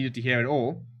what they needed to hear at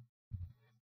all.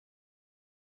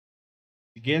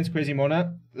 Against Kwesi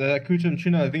Mona, Kuta and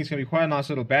Tuna, I think it's going to be quite a nice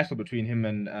little battle between him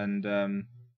and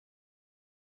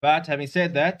but having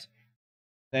said that,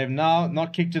 they've now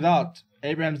not kicked it out.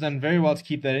 Abraham's done very well to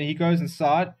keep that in. He goes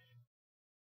inside.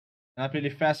 Not really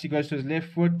fast. He goes to his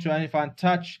left foot, trying to find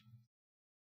touch.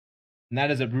 And that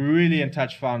is a brilliant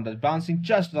touch found. Bouncing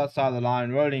just outside the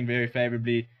line, rolling very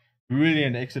favorably.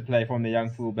 Brilliant exit play from the young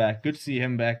fullback. Good to see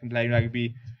him back and playing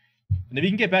rugby. And if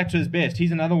he can get back to his best,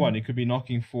 he's another one who could be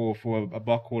knocking for a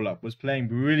block call-up. Was playing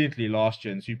brilliantly last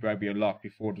year in Super Rugby a lot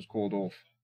before it was called off.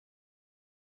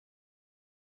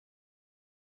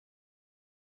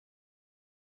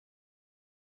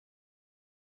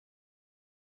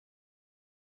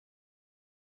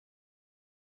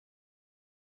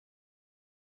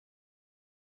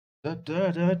 Right,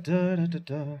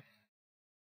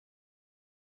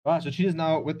 so Cheetahs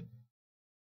now with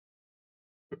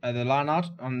the line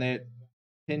out on their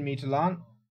 10-meter line.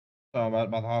 So about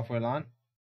the halfway line.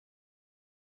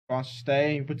 Wants to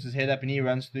stay, he puts his head up and he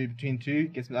runs through between two,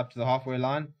 gets up to the halfway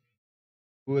line.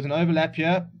 With an overlap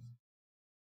here.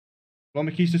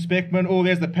 Lomakisa Speckman, oh,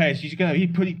 there's the pace. He's gonna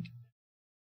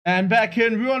and back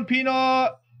in Ruan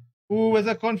Pienaar. Oh, is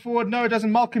that gone forward? No, it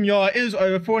doesn't. Malcolm Yar is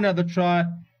over for another try.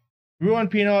 Ruan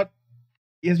Pienaar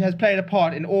has played a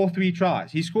part in all 3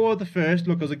 tries. He scored the first,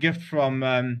 look, it was a gift from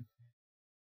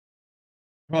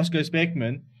Roscoe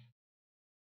Speckman.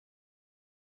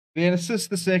 Then assists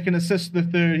the second, assists the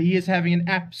third. He is having an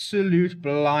absolute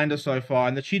blinder so far.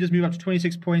 And the Cheetahs move up to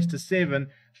 26 points to 7.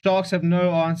 Sharks have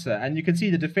no answer. And you can see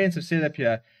the defensive setup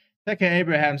here. Take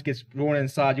Abrahams gets drawn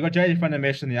inside. You've got JD Van der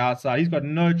Mesh on the outside. He's got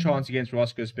no chance against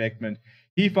Roscoe Speckman.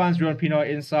 He finds Ruan Pienaar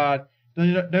inside. No,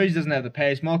 he doesn't have the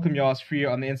pace. Malcolm Yar's free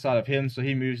on the inside of him, so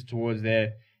he moves towards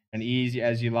there. and easy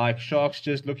as you like. Sharks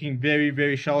just looking very,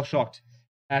 very shell-shocked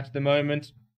at the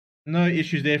moment. No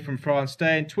issues there from France.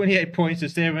 Staying 28 points to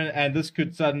 7, and this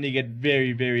could suddenly get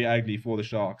very, very ugly for the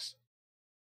Sharks.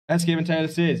 As Kevin Taylor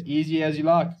says, easy as you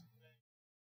like.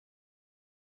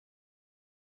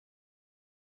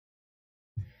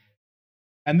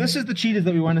 And this is the cheetahs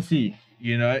that we want to see.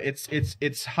 You know,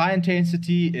 it's high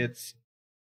intensity, it's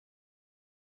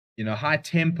high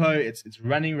tempo, it's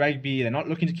running rugby. They're not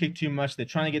looking to kick too much. They're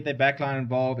trying to get their backline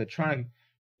involved. They're trying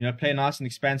to, play nice and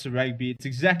expansive rugby. It's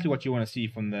exactly what you want to see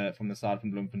from the side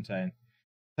from Bloemfontein.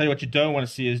 Tell you what you don't want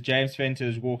to see is James Venter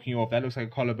is walking off. That looks like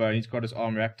a collarbone. He's got his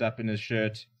arm wrapped up in his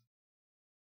shirt.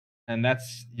 And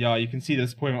that's, you can see the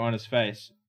disappointment on his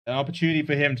face. An opportunity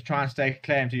for him to try and stake a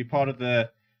claim to be part of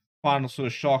the final sort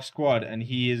of Shark squad. And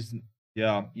he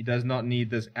does not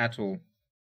need this at all.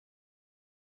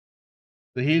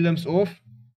 The heel limps off,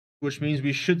 which means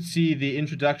we should see the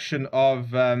introduction of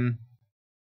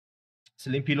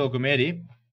Selimpilo Gomedi,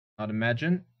 I'd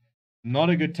imagine.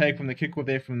 Not a good take from the kickoff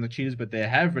there from the Cheetahs, but they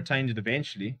have retained it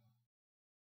eventually.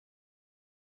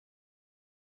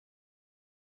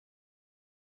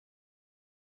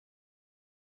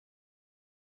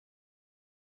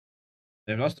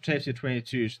 They've lost the chase to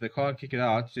 22, so they can't kick it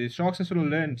out. So the Sharks have sort of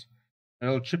learned a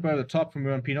little chip over the top from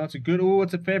Ruampino. It's a good,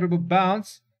 it's a favorable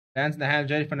bounce. Lands in the hand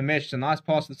of JD van der Mesh. It's a nice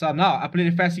pass to the side. Now,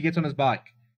 Apelele Fassi gets on his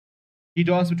bike. He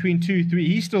dances between 2, 3.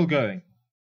 He's still going.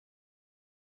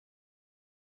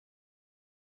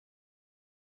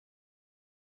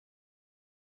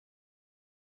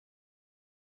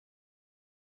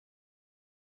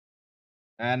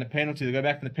 And the penalty. They go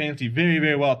back from the penalty. Very,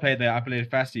 very well played there, Apelele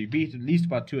Fassi. Beat at least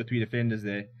about 2 or 3 defenders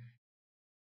there.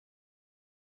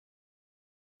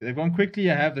 They've gone quickly.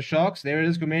 I have the Sharks. There it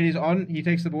is. Gomedi's on. He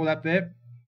takes the ball up there.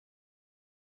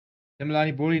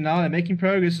 Demilani Bully now. They're making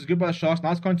progress. It's good by the Sharks.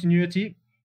 Nice continuity.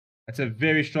 That's a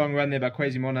very strong run there by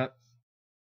Kwezimona.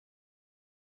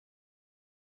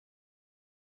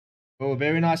 Oh,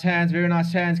 very nice hands. Very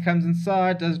nice hands. Comes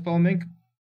inside. Does Volmink.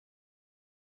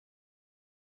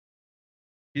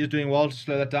 He's doing well to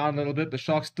slow that down a little bit. The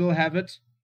Sharks still have it.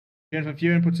 Kieran van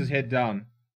Vuuren puts his head down.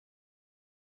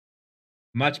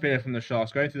 Much better from the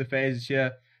Sharks. Going through the phases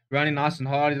here. Running nice and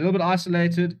hard. He's a little bit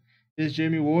isolated. There's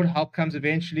Jeremy Ward. Help comes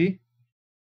eventually.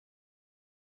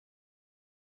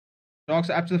 Sharks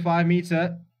are up to the 5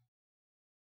 meter.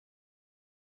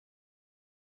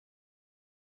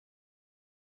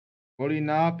 Bully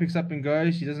now picks up and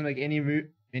goes. He doesn't make any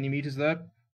meters though.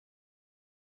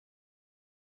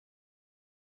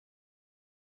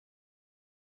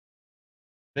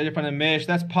 JD van der Mesh,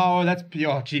 that's power. That's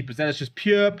pure cheapers. That is just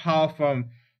pure power from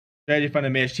JD van der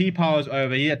Mesh. He powers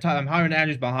over. He had Hiron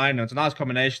Andrews behind him. It's a nice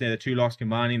combination there. The two locks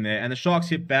combining there. And the Sharks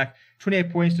hit back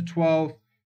 28 points to 12.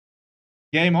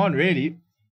 Game on, really.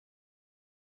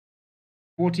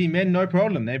 14 men, no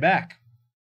problem. They're back.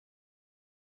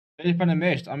 JD van der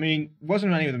Mesh, I mean,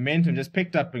 wasn't running with momentum, just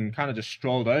picked up and kind of just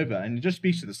strolled over. And it just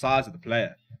speaks to the size of the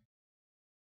player.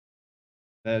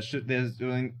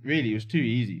 Really, it was too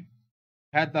easy.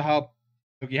 Had the help.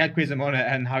 Look, he had Kwezimona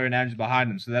and Hiron Andrews behind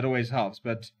him, so that always helps.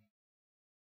 But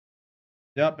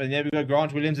yep, and there we go.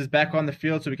 Grant Williams is back on the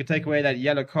field, so we can take away that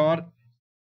yellow card.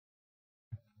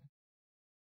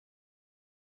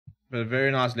 But a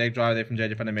very nice leg drive there from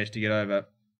JD van der Mesh to get over.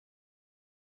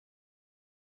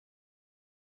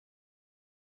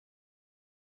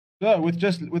 So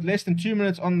with less than 2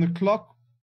 minutes on the clock,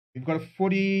 we've got a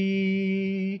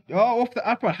 40. Oh, off the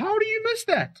upright. How do you miss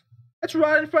that? That's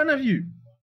right in front of you.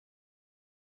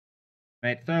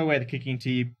 Mate, throw away the kicking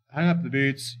tee, hung up the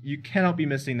boots. You cannot be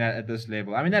missing that at this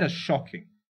level. I mean, that is shocking.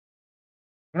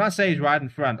 When I say he's right in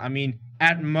front, I mean,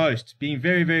 at most, being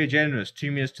very, very generous,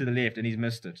 2 meters to the left, and he's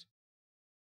missed it.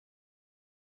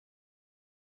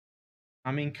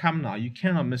 I mean, come now. You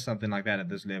cannot miss something like that at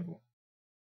this level.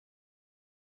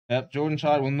 Yep, Jordan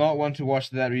Child will not want to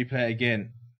watch that replay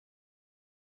again.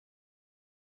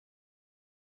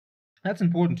 That's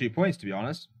important 2 points, to be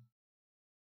honest.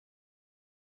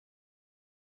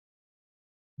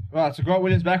 Right, so Grant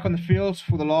Williams back on the field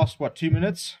for the last, 2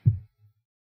 minutes?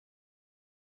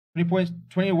 20 points,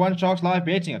 21 Sharks live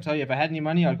betting. I'll tell you, if I had any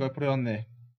money, I'd go put it on there.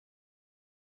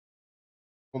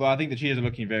 Although I think the Cheetahs are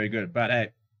looking very good, but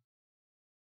hey.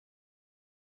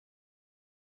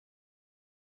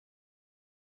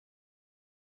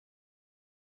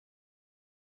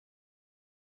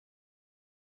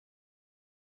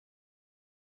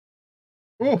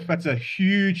 Oof, that's a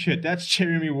huge hit. That's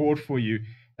Jeremy Ward for you.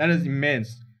 That is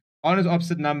immense. On his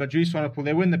opposite number, Dries van der Poel,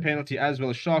 they win the penalty as well.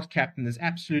 The Sharks captain has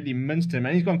absolutely minced him,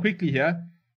 and he's gone quickly here.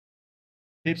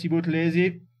 Pepsi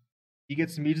Buthelezi, he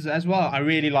gets some meters as well. I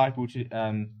really like Plessis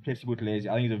Buthelezi.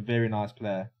 I think he's a very nice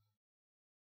player.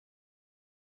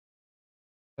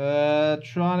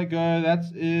 Trying to go. That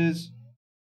is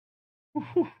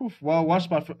well watched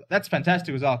by. That's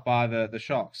fantastic result by the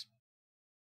Sharks.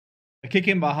 A kick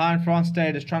in behind. France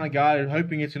State is trying to guide it,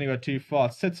 hoping it's going to go too far.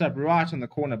 It sits up right on the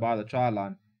corner by the try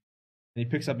line, and he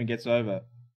picks up and gets over.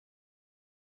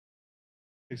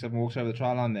 Picks up and walks over the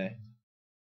try line there.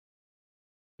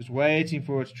 Just waiting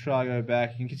for it to try to go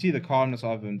back. You can see the calmness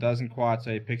of him. Doesn't quite,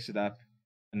 so he picks it up,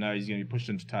 and now he's going to be pushed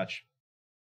into touch.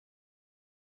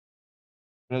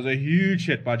 It was a huge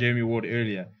hit by Jeremy Ward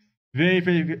earlier. Very,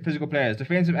 very physical players.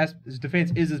 His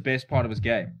defense is his best part of his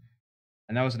game.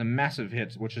 And that was a massive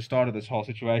hit, which has started this whole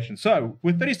situation. So,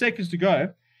 with 30 seconds to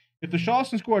go, if the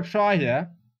Sharks can score a try here,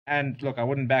 and look, I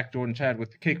wouldn't back Jordan Chad with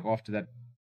the kick after that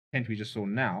attempt we just saw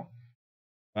now.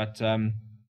 But,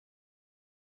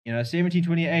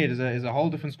 17-28 is a whole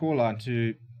different scoreline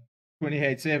to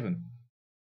 28-7.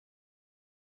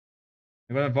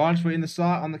 We've got an advantage for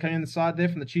coming in the side there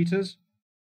from the Cheetahs.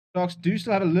 Sharks do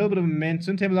still have a little bit of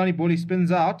momentum. Tembelani Boli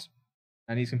spins out,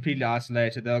 and he's completely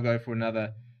isolated. They'll go for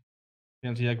another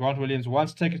penalty here. Grant Williams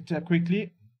wants to take a tap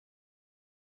quickly.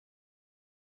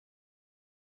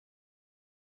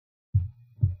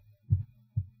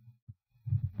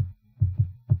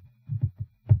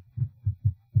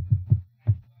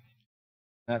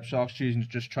 Sharks choosing to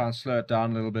just try and slow it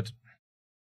down a little bit.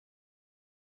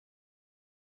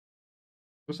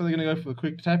 Also, they're going to go for the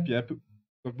quick tap here.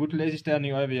 Got Buthelezi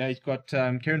standing over here. He's got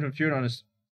Kieran van Vuuren on his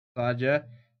side here.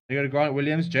 They go to Grant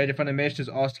Williams. JJ van der Mesh is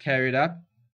asked to carry it up.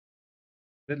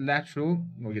 A bit lateral.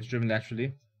 Or gets driven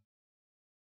laterally.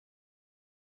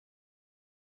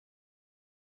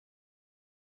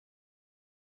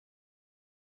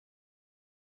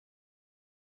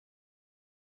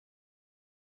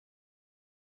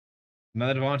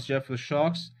 Another advantage here for the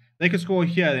Sharks. They could score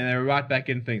here, then they're right back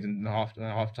in things in half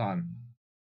time.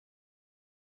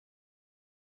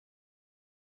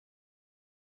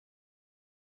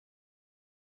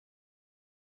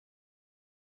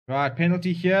 Right,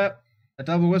 penalty here. A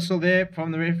double whistle there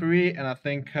from the referee, and I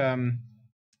think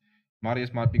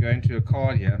Marius might be going to a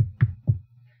card here.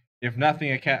 If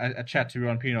nothing, a chat to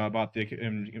Ron Pino about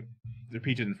the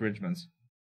repeated infringements.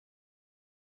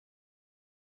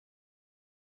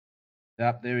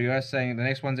 Yep, there we go, saying the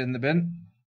next one's in the bin.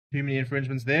 Too many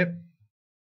infringements there.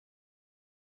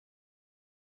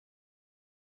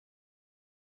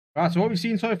 Right, so what we've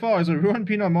seen so far is a Ruan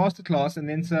Pino masterclass and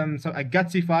then a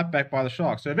gutsy fight back by the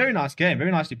Sharks. So a very nice game, very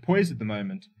nicely poised at the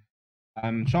moment.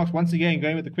 Sharks once again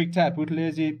going with the quick tap.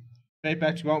 Buthelezi straight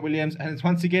back to Grant Williams, and it's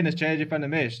once again it's JJ van der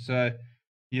Mesh. So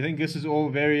you think this is all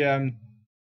very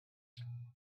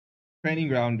training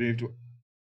ground moved.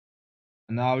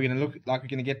 And now we're going to look like we're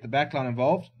going to get the backline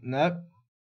involved. No.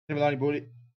 Tembelani Boli,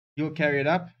 he'll carry it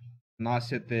up. Nice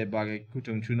hit there by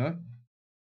Kutung Chuno.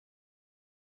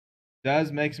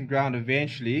 Does make some ground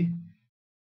eventually.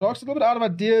 Sharks a little bit out of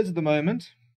ideas at the moment.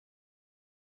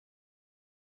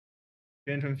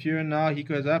 Kieran van Vuuren now, he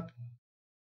goes up.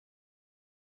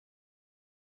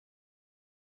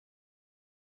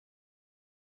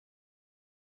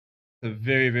 A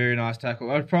very, very nice tackle.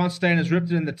 Oh, France Stain has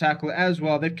ripped it in the tackle as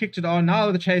well. They've kicked it on.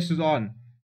 Now the chase is on.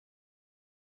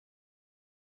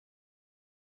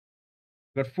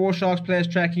 We've got 4 Sharks players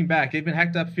tracking back. They've been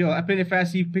hacked upfield. Apele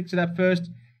Fassi picks it up first.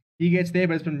 He gets there,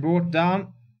 but it's been brought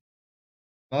down.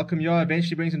 Malcolm Yeo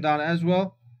eventually brings him down as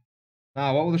well.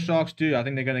 Now, what will the Sharks do? I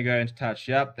think they're going to go into touch.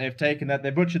 Yep, they've taken that.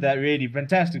 They butchered that really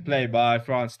fantastic play by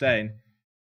France Stain.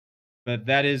 But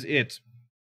that is it.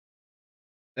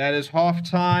 That is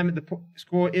half-time. The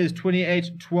score is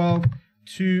 28-12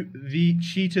 to the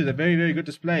Cheetahs. A very, very good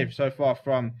display so far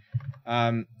from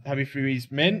Happy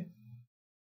Free's men.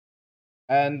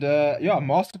 And, yeah,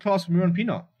 masterclass from Ruan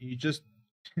Pino. He just,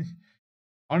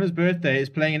 on his birthday, is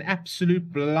playing an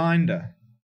absolute blinder.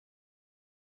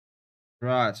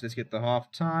 Right, so let's get the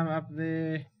half-time up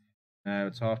there. No,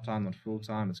 it's half-time, not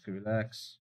full-time. Let's go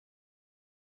relax.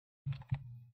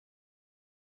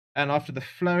 And after the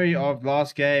flurry of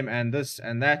last game and this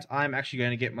and that, I'm actually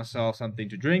going to get myself something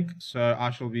to drink. So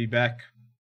I shall be back.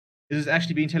 This is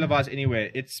actually being televised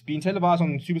anywhere. It's been televised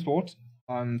on SuperSport,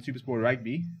 on SuperSport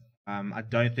Rugby. I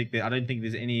don't think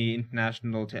there's any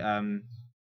international screening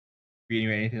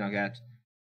or anything like that.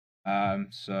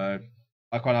 So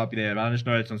I can't help you there. But I just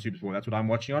know it's on SuperSport. That's what I'm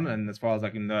watching on, and as far as I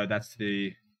can know, that's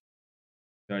the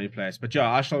only place. But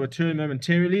yeah, I shall return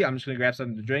momentarily. I'm just going to grab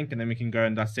something to drink, and then we can go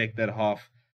and dissect that half.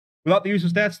 Without the use of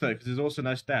stats, though, because there's also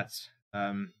no stats.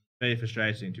 Very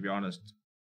frustrating, to be honest.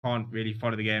 Can't really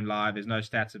follow the game live. There's no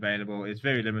stats available. It's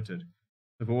very limited.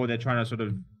 So for all they're trying to sort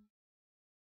of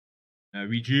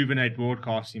rejuvenate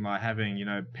broadcasting by having,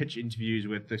 pitch interviews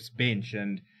with this bench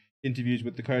and interviews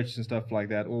with the coaches and stuff like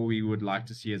that. All we would like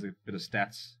to see is a bit of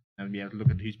stats and be able to look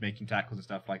at who's making tackles and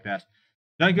stuff like that.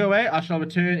 Don't go away. I shall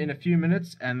return in a few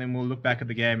minutes, and then we'll look back at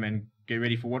the game and get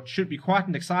ready for what should be quite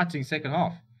an exciting second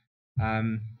half.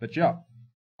 But yeah,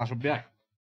 I shall be back.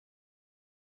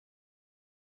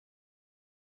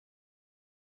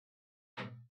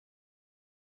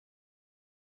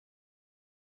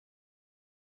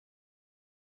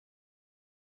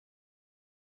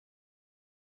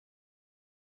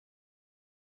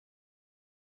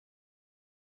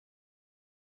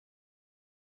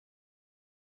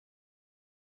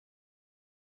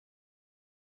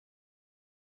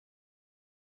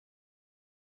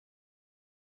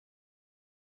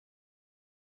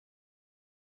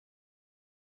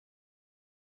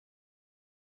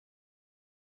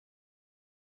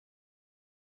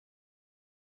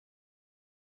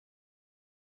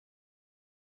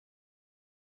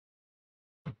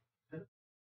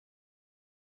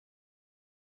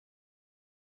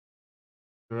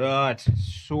 Right,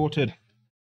 sorted.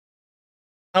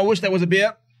 I wish that was a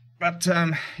beer, but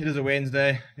it is a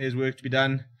Wednesday. There's work to be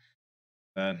done.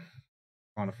 Can't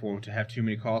afford to have too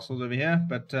many castles over here,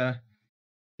 but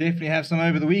definitely have some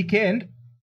over the weekend.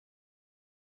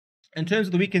 In terms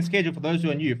of the weekend schedule, for those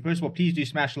who are new, first of all, please do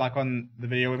smash like on the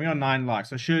video. We're on 9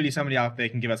 likes, so surely somebody out there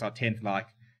can give us our 10th like.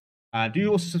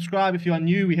 Do also subscribe if you are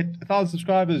new. We hit 1,000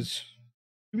 subscribers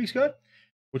 2 weeks ago,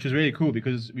 which was really cool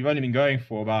because we've only been going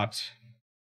for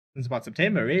since about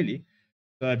September, really.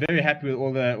 So very happy with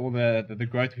all the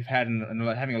growth we've had and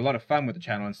having a lot of fun with the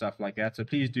channel and stuff like that. So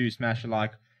please do smash a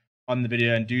like on the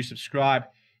video and do subscribe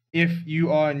if you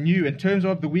are new. In terms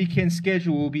of the weekend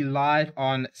schedule, we'll be live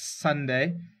on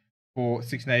Sunday for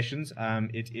Six Nations.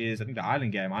 It is, I think, the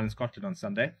Ireland game, Ireland-Scotland on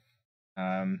Sunday.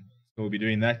 So we'll be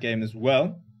doing that game as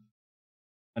well.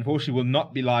 Unfortunately, we'll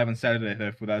not be live on Saturday,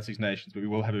 though, for that Six Nations, but we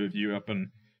will have a review up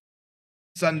on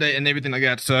Sunday and everything like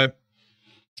that. So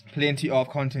plenty of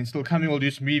content still coming. We'll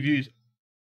do some reviews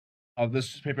of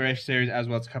this preparation series as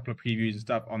well as a couple of previews and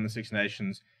stuff on the Six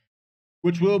Nations,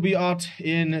 which will be out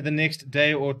in the next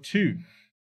day or two.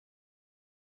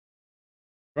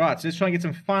 Right, so let's try and get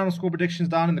some final score predictions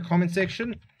down in the comment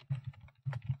section.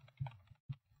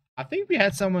 I think we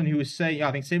had someone who was saying,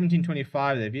 I think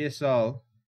 1725 there, VSL.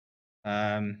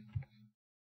 I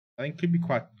think could be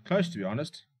quite close, to be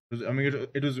honest.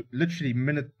 It was literally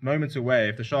moments away.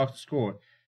 If the Sharks scored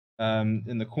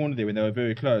in the corner there when they were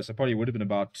very close, it probably would have been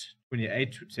about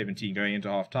 28-17 going into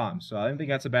half time. So I don't think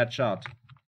that's a bad shot.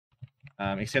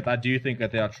 Except I do think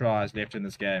that there are tries left in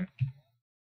this game.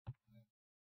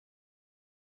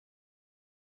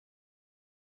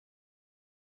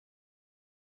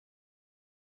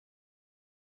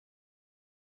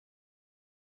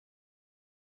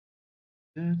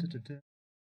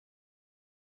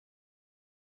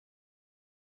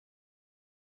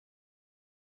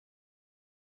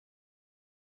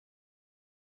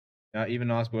 Even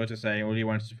Asperger saying all he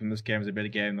wants from this game is a better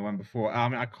game than the one before. I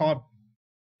mean, I can't.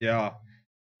 Yeah,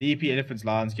 the EP Elephants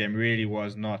Lions game really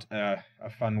was not a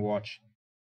fun watch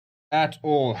at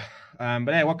all.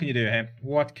 But hey, what can you do, hey?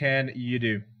 What can you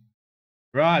do?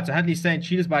 Right, so Hadley's saying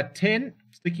Cheetahs by 10.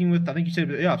 Sticking with, I think you said,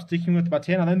 yeah, sticking with by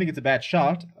 10. I don't think it's a bad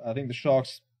shot. I think the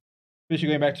Sharks, especially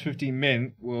going back to 15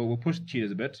 men, will push the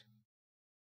Cheetahs a bit.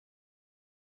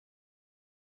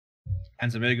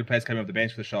 And some very good players coming off the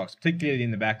bench for the Sharks, particularly in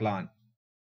the back line.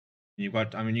 You've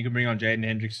got, I mean, you can bring on Jaden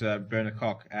Hendricks, Bernard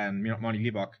Koch, and Monty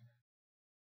Liebach.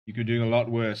 You could be doing a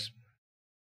lot worse.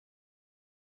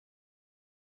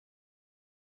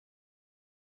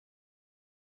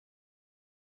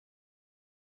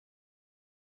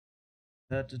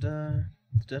 Also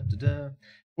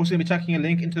going to be chucking a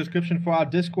link into the description for our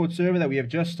Discord server that we have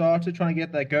just started, trying to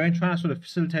get that going, trying to sort of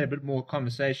facilitate a bit more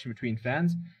conversation between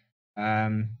fans.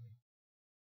 Yeah,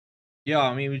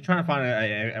 I mean, we're trying to find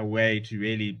a way to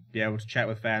really be able to chat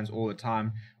with fans all the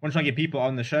time. I want to try and get people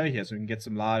on the show here so we can get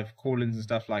some live call-ins and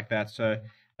stuff like that. So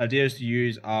the idea is to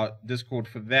use our Discord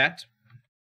for that.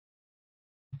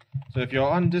 So if you're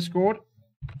on Discord,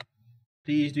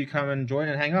 please do come and join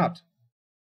and hang out.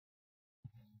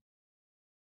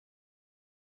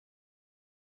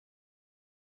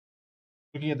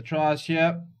 Looking at the tries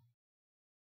here,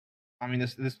 I mean,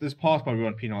 this pass by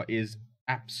Ruan Pienaar is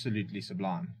absolutely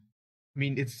sublime. I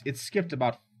mean, it's skipped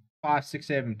about 5, 6,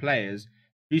 7 players.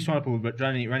 Reece Swanepoel but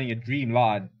running a dream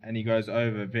line, and he goes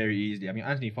over very easily. I mean,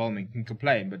 Anthony Folman can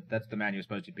complain, but that's the man you're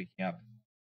supposed to be picking up.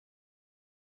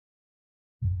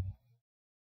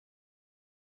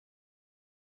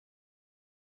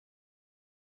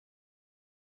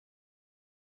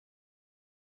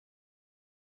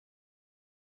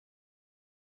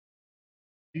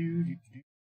 Yeah,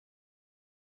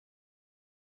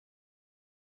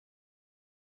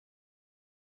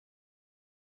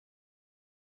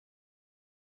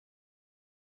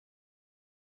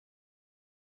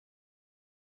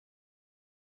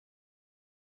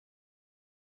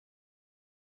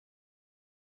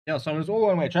 so it was all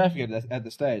one-way traffic at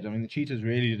the stage. I mean, the Cheetahs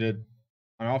really did.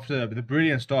 And after the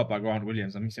brilliant start by Grant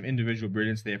Williams, I mean, some individual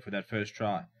brilliance there for that first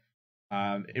try.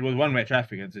 It was one-way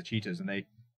traffic against the Cheetahs, and they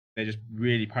just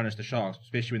really punished the Sharks,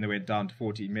 especially when they went down to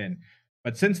 14 men.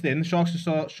 But since then, the Sharks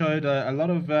just showed a lot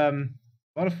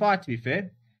of fight. To be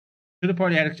fair, should have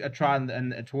probably had a try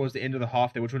and towards the end of the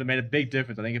half there, which would have made a big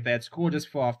difference. I think if they had scored just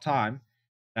for half time,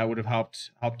 that would have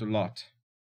helped a lot.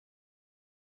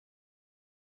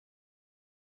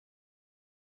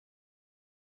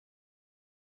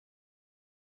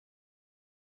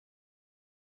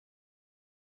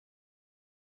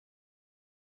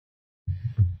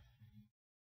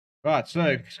 Right, so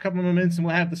a couple of minutes and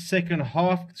we'll have the second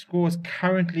half. The score is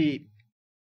currently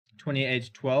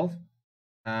 28-12.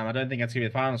 I don't think that's going to be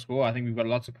the final score. I think we've got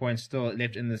lots of points still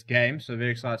left in this game, so very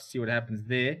excited to see what happens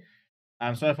there.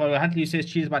 So far, Huntley says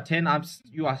Cheetahs by 10. I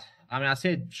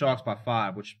said Sharks by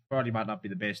 5, which probably might not be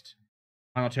the best.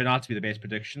 Might not turn out to be the best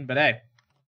prediction, but hey,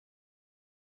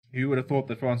 who would have thought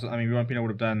that France? I mean, Ruan Pino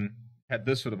would have had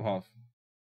this sort of half.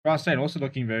 France also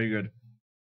looking very good.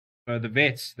 So the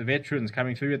veterans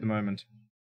coming through at the moment.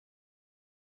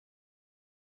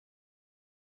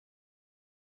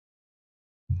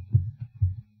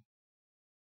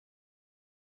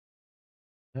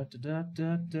 Da, da,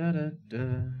 da, da, da, da.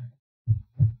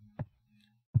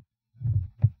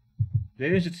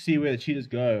 Very interested to see where the Cheetahs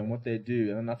go and what they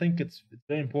do. And I think it's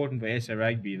very important for SA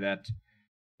Rugby that,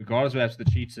 regardless of the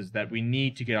Cheetahs, that we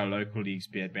need to get our local leagues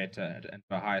better and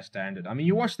to a higher standard. I mean,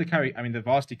 you watch the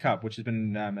Varsity Cup, which has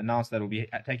been announced that will be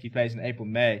taking place in April,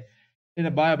 May, in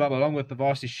a bio bubble along with the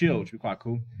Varsity Shield, which would be quite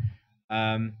cool.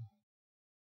 And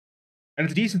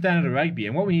it's a decent standard of rugby.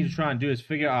 And what we need to try and do is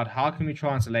figure out how can we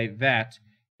translate that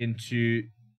into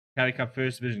Currie Cup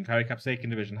First Division, Currie Cup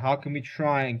Second Division. How can we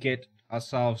try and get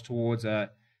ourselves towards a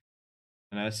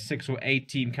 6 or 8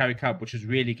 team Currie Cup, which is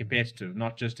really competitive,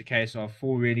 not just a case of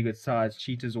 4 really good sides,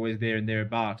 Cheetahs always there and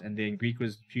thereabout, and then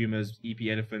Griquas, Pumas, EP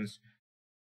Elephants,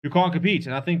 who can't compete.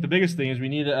 And I think the biggest thing is we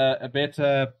need a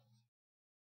better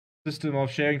system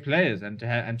of sharing players and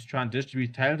to try and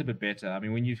distribute talent a bit better. I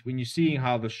mean, when you're seeing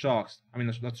how the Sharks,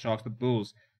 not the Sharks, the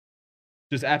Bulls,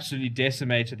 just absolutely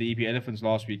decimated the EP Elephants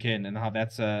last weekend, and how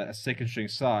that's a second string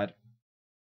side.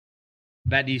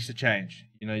 That needs to change.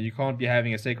 You can't be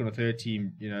having a second or third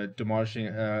team, demolishing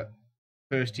a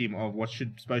first team of what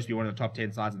should supposed to be one of the top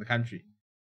 10 sides in the country.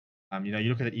 You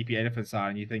look at the EP Elephant side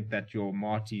and you think that your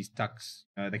Marties, Tucks,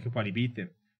 they could probably beat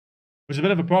them, which is a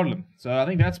bit of a problem. So I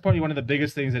think that's probably one of the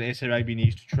biggest things that SA Rugby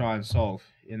needs to try and solve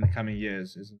in the coming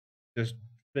years, is just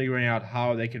figuring out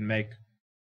how they can make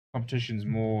competitions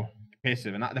more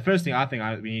competitive. And the first thing I think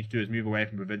we need to do is move away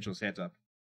from provincial setup.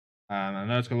 I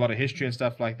know it's got a lot of history and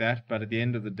stuff like that, but at the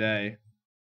end of the day,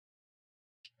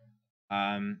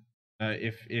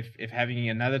 if having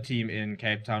another team in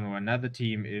Cape Town or another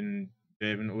team in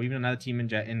Durban or even another team in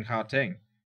Gauteng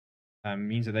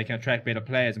means that they can attract better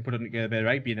players and put together better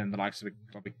rugby than the likes of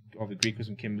the Griquas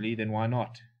and Kimberley, then why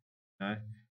not?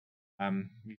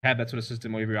 We've had that sort of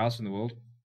system everywhere else in the world.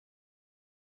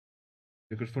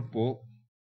 Look at football.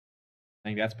 I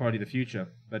think that's probably the future.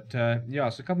 But yeah,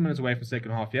 so a couple minutes away from the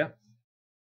second half, yeah.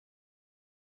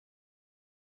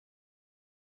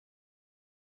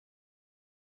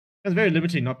 It's very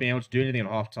limiting not being able to do anything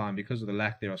at half time because of the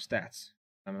lack there of stats.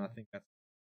 I mean, I think that's...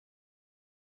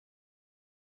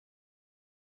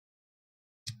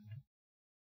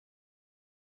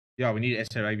 Yeah, we need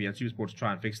SA Rugby and Supersport to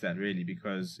try and fix that, really,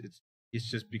 because it's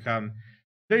just become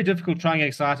very difficult trying to get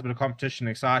excited about a competition,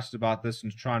 excited about this,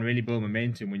 and to try and really build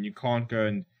momentum when you can't go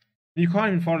and you can't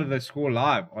even follow the score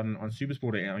live on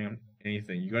Supersport or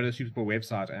anything. You go to the Supersport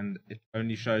website and it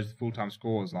only shows the full-time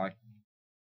scores like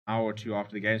an hour or two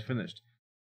after the game's finished.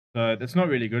 So that's not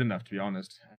really good enough, to be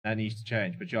honest. That needs to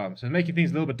change. But yeah, so making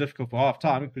things a little bit difficult for half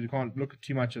time because we can't look at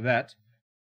too much of that.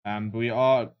 But we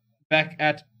are back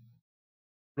at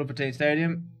Preperation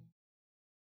Stadium,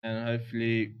 and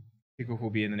hopefully kickoff will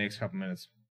be in the next couple of minutes.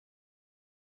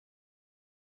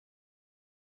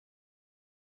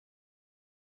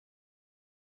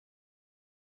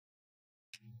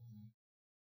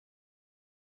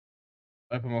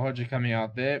 Open Mahoja coming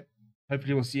out there.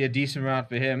 Hopefully we'll see a decent round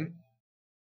for him.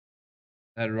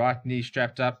 That right knee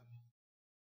strapped up.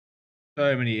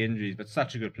 So many injuries, but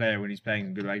such a good player when he's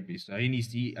playing good rugby. So he needs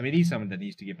to, he's someone that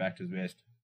needs to get back to his best.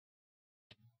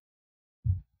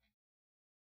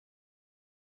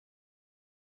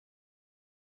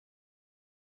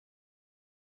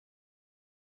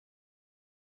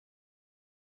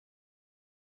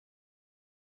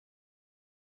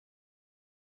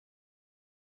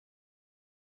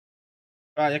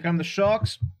 Right, here come the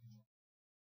Sharks.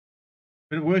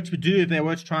 Bit of work to do if they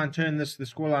were to try and turn the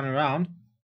scoreline around.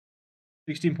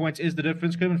 16 points is the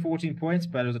difference. Could have been 14 points,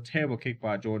 but it was a terrible kick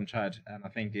by Jordan Chudd. And I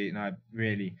think,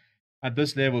 really, at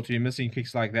this level, to be missing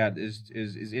kicks like that is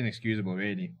inexcusable,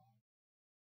 really.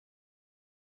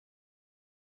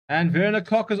 And Werner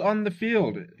Kok is on the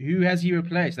field. Who has he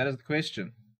replaced? That is the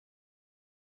question.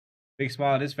 Big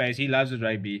smile on his face. He loves his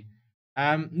rugby.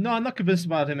 No, I'm not convinced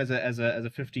about him as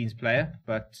a 15s player,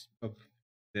 but look,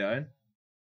 their own.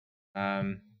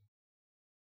 I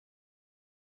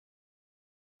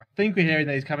think we're hearing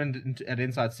that he's coming at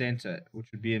inside centre, which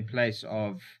would be in place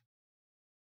of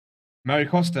Murray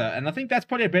Costa, and I think that's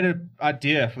probably a better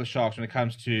idea for the Sharks when it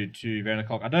comes to Werner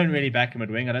Kok. I don't really back him at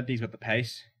wing. I don't think he's got the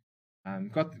pace.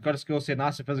 Got a skill set,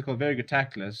 nice and physical, very good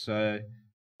tackler. So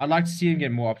I'd like to see him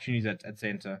get more opportunities at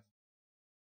centre.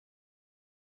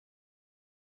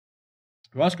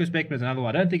 Roscoe Speckman is another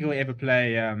one. I don't think he'll ever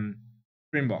play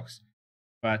Springboks,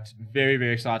 but very,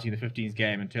 very exciting in the 15s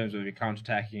game in terms of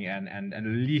counter-attacking and a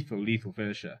lethal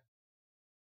finisher.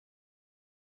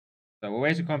 So we'll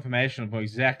wait for confirmation for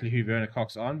exactly who Werner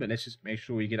Kok's on, but let's just make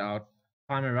sure we get our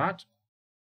timer right.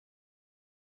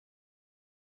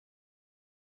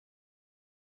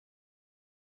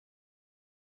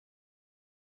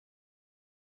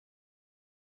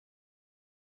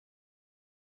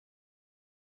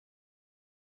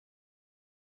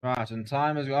 Right, and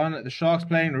time is on. The Sharks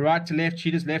playing right to left,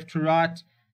 Cheetahs left to right.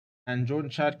 And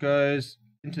Jordan Chudd goes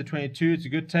into the 22. It's a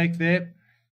good take there.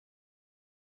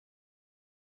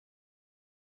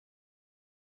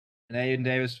 And Aiden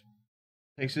Davis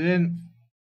takes it in.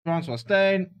 Francois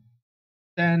Steyn.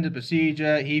 Standard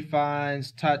procedure. He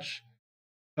finds touch.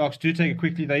 Sharks do take it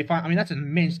quickly though. That's an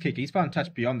immense kick. He's found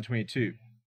touch beyond the 22.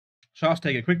 Sharks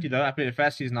take it quickly though. I believe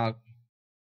Fassie's now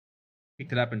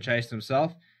picked it up and chased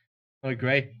himself. What a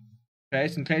great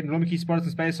chase. And Clayton Blomeke spotted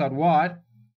some space out wide.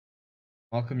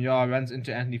 Malcolm Yar runs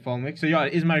into Anthony Folmick. So yeah,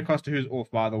 it is Murray Costa who's off,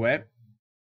 by the way.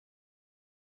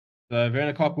 So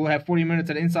Werner Kok will have 40 minutes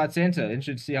at inside centre.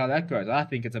 Interested to see how that goes. I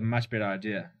think it's a much better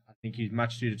idea. I think he's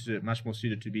much more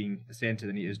suited to being a centre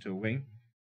than he is to a wing.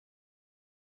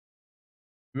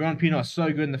 Ruan Pienaar so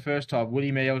good in the first half. Will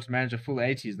he be able to manage a full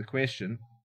 80 is the question.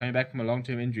 Coming back from a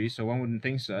long-term injury, so one wouldn't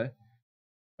think so.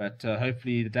 But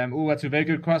hopefully the damn... Oh, that's a very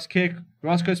good cross kick.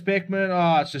 Roscoe Speckman.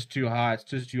 Oh, it's just too high. It's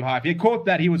just too high. If he had caught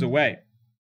that, he was away.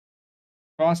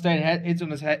 Steyn had hands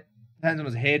on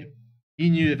his head. He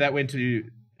knew if that went to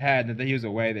pad that he was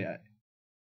away there.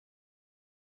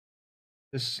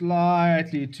 Just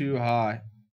slightly too high.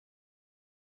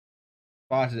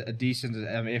 But a decent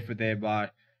effort there by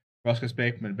Roscoe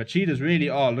Speckman. But Cheetahs really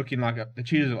are looking like the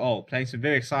Cheetahs of old, playing some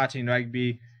very exciting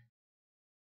rugby.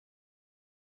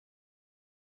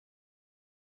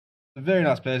 A very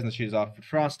nice players in the Cheetahs are.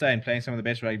 Francois Steyn playing some of the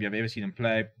best rugby I've ever seen him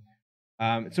play.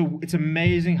 It's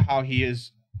amazing how he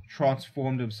has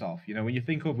transformed himself. You know, when you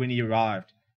think of when he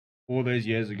arrived all those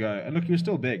years ago, and look, he was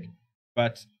still big,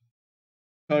 but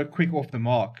so quick off the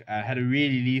mark, had a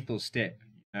really lethal step,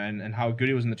 and how good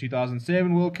he was in the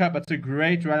 2007 World Cup. That's a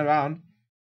great run around.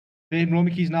 Ben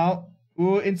Blommeke's now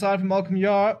inside from Malcolm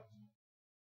Yar.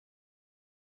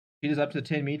 He is up to the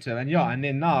 10 meter, and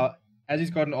then now as he's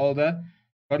gotten older,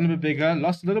 gotten a bit bigger,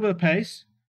 lost a little bit of pace,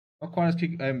 not quite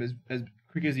as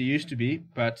quick as he used to be,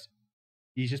 but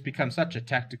he's just become such a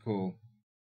tactical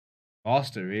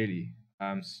master, really.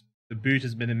 The boot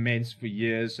has been immense for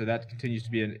years, so that continues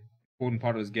to be an important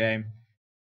part of his game.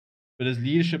 But his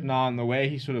leadership now and the way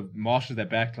he sort of marshals that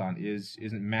backline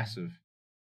isn't massive.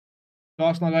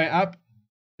 Sharks now going up.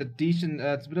 It's a decent,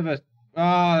 it's a bit of a...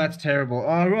 Oh, that's terrible.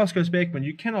 Oh, Roscoe Speckman,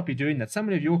 you cannot be doing that.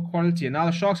 Somebody of your quality. And now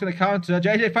the Sharks going to counter.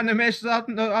 JJ Van der Mesh is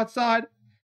outside.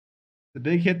 The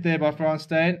big hit there by Francois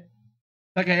Steyn.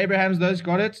 Tucker Abrahams, those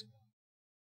got it.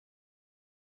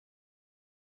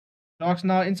 Sharks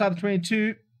now inside the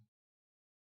 22.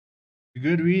 A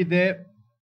good read there.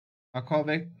 Carl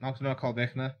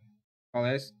Beckner. Carl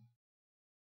Ace.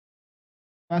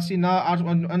 Fassi now out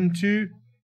on 2.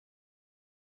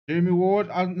 Jeremy Ward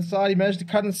out on the side. He managed to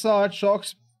cut inside.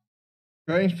 Sharks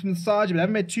going from the side, but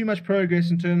haven't made too much progress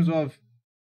in terms of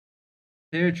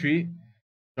territory.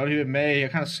 Johnny May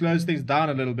kind of slows things down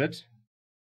a little bit.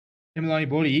 Himilani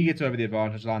Bawley, he gets over the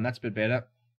advantage line. That's a bit better.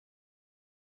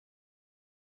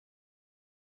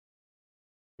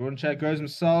 Jordan Chudd goes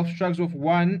himself, shrugs off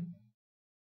one.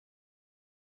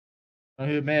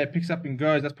 Who May picks up and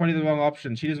goes. That's probably the wrong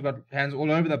option. Cheetahs have got hands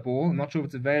all over that ball. I'm not sure if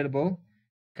it's available.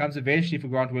 Comes eventually for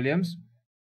Grant Williams.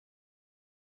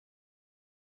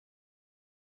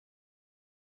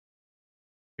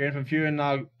 Kieran van Vuren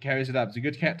now carries it up. It's a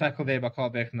good tackle there by Carl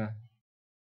Beckner.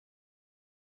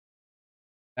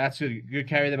 That's good. Good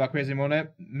carry there by Quesimone.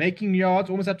 Making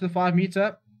yards almost up to the 5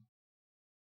 meter.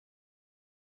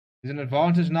 There's an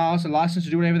advantage now, so license to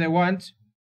do whatever they want.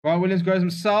 Grant Williams goes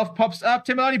himself, pops up.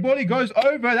 Temelani Boli goes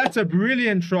over. That's a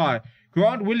brilliant try.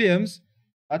 Grant Williams,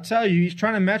 I tell you, he's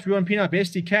trying to match Ruan Pienaar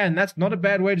best he can. That's not a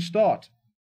bad way to start.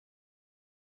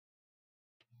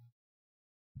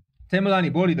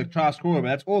 Temelani Boli, the try scorer, but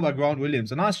that's all by Grant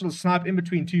Williams. A nice little snipe in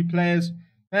between 2 players.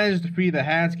 Manages to free their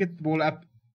hands, get the ball up,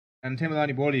 and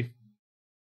Temelani Boli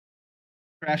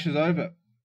crashes over.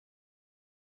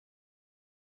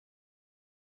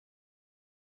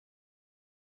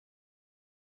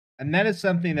 And that is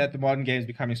something that the modern game is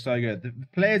becoming so good. The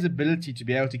player's ability to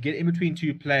be able to get in between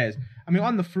 2 players. I mean,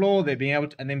 on the floor, they're being able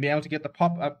to, and then being able to get the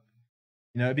pop up.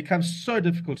 You know, it becomes so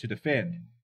difficult to defend.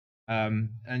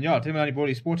 And yeah, Temelani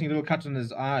Boli sporting a little cut on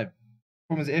his eye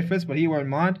from his efforts, but he won't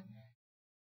mind.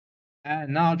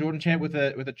 And now Jordan Champ with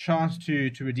a chance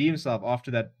to redeem himself after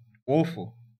that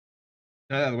awful,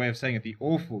 no other way of saying it, the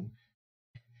awful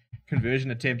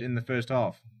conversion attempt in the first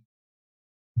half.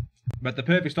 But the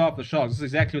perfect start for the Sharks. This is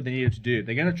exactly what they needed to do. If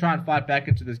they're going to try and fight back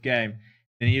into this game,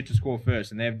 they needed to score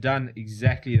first, and they've done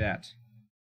exactly that.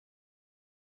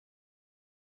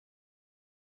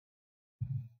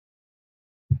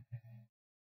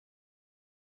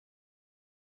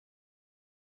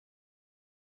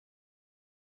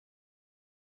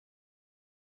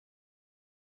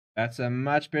 That's a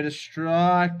much better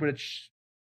strike, but it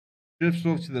drifts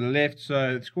off to the left,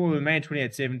 so the score remained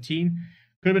 28-17.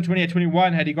 Could have been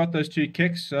 28-21 had he got those 2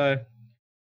 kicks, so...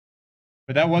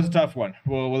 But that was a tough one.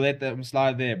 We'll let them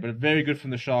slide there, but very good from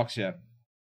the Sharks here.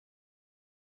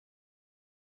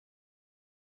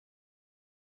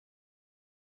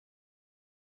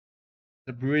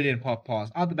 A brilliant pop pass.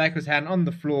 Out the back of his hand, on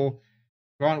the floor.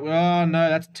 Grant, oh no,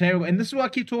 that's terrible. And this is what I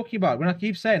keep talking about. When I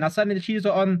keep saying, now suddenly the Cheetahs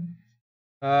are on...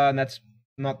 and that's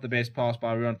not the best pass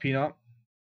by Ruan Pienaar.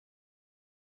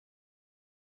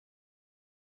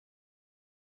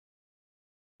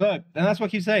 So, and that's what I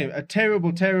keep saying. A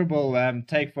terrible, terrible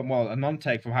take from, well, a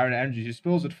non-take from Harry Andrews, who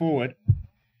spills it forward.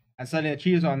 And suddenly the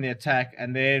Cheetahs are on the attack.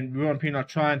 And then Ruan Pienaar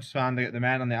trying to find the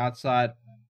man on the outside.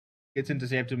 Gets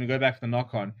intercepted and we go back for the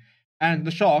knock-on. And the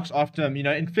Sharks, after, you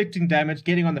know, inflicting damage,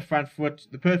 getting on the front foot,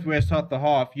 the perfect way to start the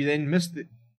half, you then miss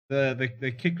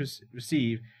the kick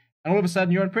receive. And all of a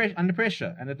sudden you're under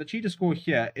pressure. And if the Cheetahs score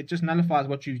here, it just nullifies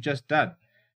what you've just done.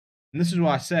 And this is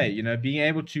why I say, you know, being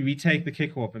able to retake the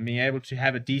kickoff and being able to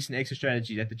have a decent exit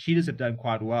strategy that the Cheetahs have done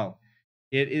quite well.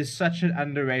 It is such an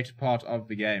underrated part of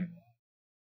the game.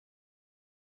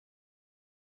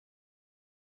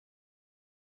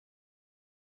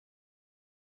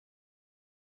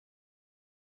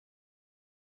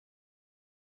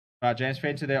 Right, James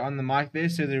Fenter there on the mic there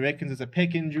says he reckons it's a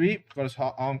pec injury. Got his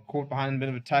arm caught behind a bit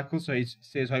of a tackle, so he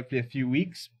says hopefully a few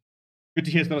weeks. Good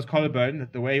to hear it's not his collarbone,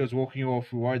 that the way he was walking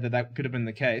off, we were worried that that could have been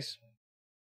the case.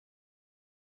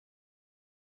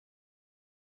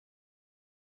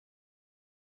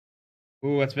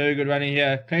 Oh, that's very good running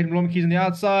here. Clayton Blommetjies on the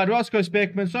outside. Roscoe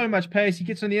Speckman, so much pace. He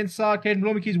gets on the inside. Clayton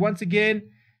Blommetjies once again.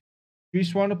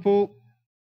 Dries Swanepoel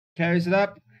carries it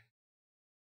up.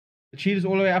 The Cheetahs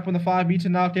all the way up on the 5 meter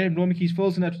now. Clayton Blommetjies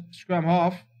fills in at scrum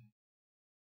half.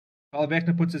 Carl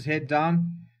Beckner puts his head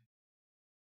down.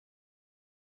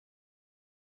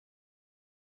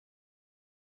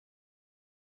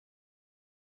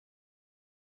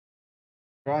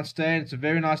 Grant Stain, it's a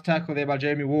very nice tackle there by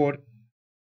Jamie Ward.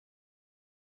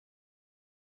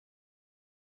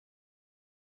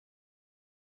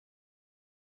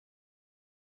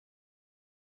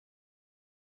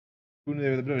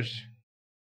 There with a bit of a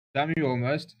dummy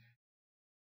almost.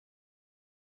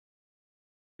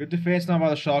 Good defense now by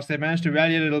the Sharks. They managed to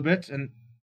rally a little bit, and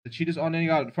the Cheetahs on ending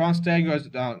out. France Stain goes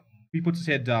down. He puts his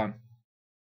head down.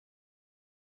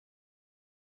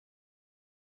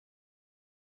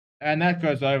 And that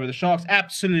goes over. The Sharks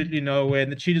absolutely nowhere,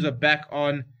 and the Cheetahs are back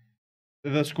on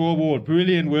the scoreboard.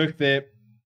 Brilliant work there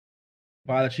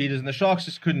by the Cheetahs, and the Sharks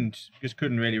just couldn't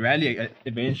really rally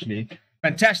eventually.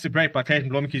 Fantastic break by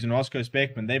Clayton Blommetjies and Roscoe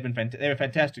Speckman. They're a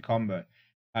fantastic combo.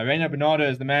 Reino Bernardo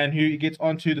is the man who gets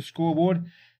onto the scoreboard.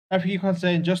 Africa Econ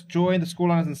saying just joined. The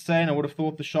scoreline is insane. I would have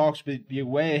thought the Sharks would be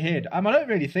way ahead. I don't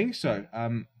really think so. I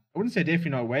wouldn't say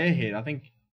definitely not way ahead. I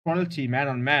think quality man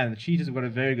on man. The Cheetahs have got a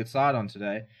very good side on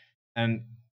today, and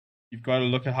you've got to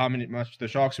look at how much the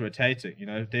Sharks are rotating. You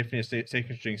know, definitely a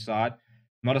second string side.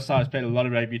 Not a side that's played a lot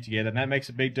of rugby together, and that makes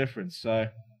a big difference. So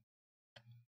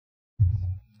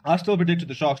I still predicted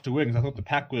the Sharks to win because I thought the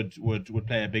pack would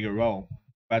play a bigger role.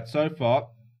 But so far,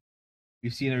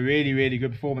 we've seen a really, really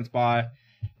good performance by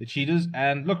the Cheetahs.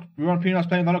 And look, Ruan Pienaar's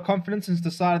playing with a lot of confidence and has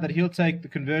decided that he'll take the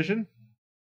conversion.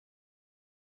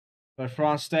 But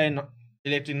France staying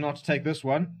electing not to take this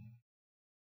one.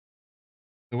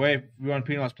 The way Ruan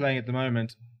Pienaar is playing at the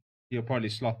moment, he'll probably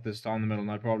slot this down the middle,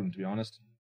 no problem, to be honest.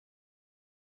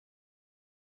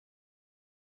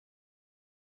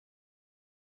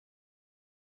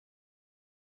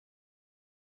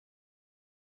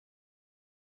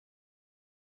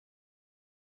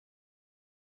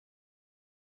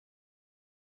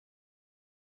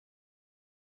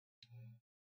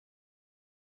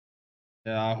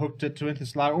 Yeah, hooked it to into the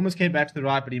slide. Almost came back to the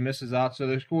right, but he misses out. So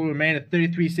the score will remain at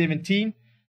 33-17.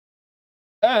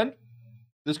 And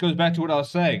this goes back to what I was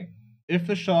saying. If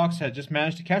the Sharks had just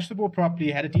managed to catch the ball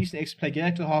properly, had a decent extra play, get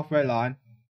it to the halfway line,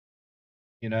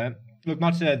 you know, look,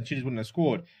 not to say that the Cheetahs wouldn't have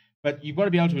scored, but you've got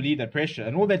to be able to relieve that pressure.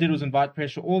 And all they did was invite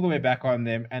pressure all the way back on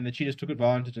them, and the Cheetahs took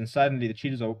advantage, and suddenly the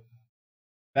Cheetahs are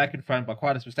back in front by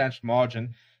quite a substantial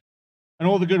margin. And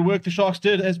all the good work the Sharks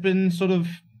did has been sort of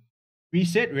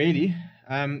reset, really.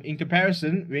 In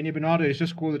comparison, Rene Bernardo has just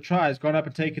scored the try, has gone up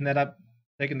and taken the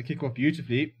kickoff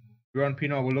beautifully. Ruan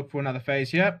Pienaar will look for another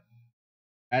phase here,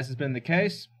 as has been the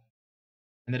case.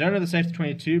 And they don't have the safety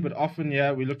 22, but often,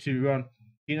 yeah, we look to Ruan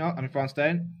Pienaar, Van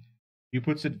Steen, who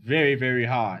puts it very, very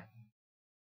high.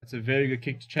 That's a very good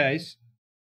kick to chase.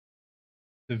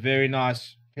 It's a very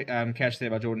nice catch there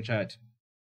by Jordan Chait.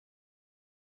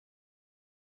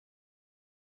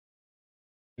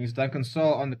 It's Duncan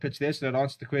Saul on the pitch there, so that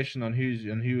answers the question on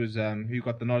who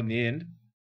got the nod in the end.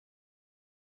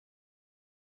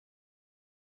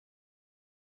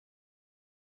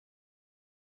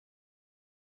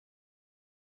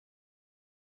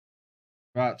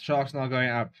 Right, Sharks now going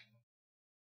up.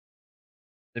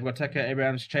 They've got Tucker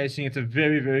Abrahams chasing. It's a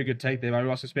very, very good take there by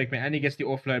Ross Speckman, and he gets the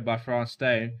offload by France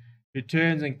Steen, who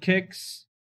turns and kicks.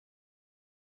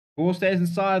 Ball stays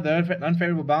inside though.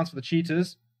 Unfavorable bounce for the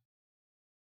Cheetahs.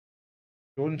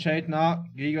 Jordan Chait now.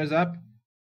 He goes up.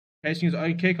 Chasing his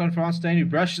own kick on France Steen, who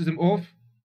brushes him off.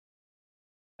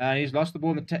 And he's lost the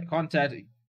ball in the contact.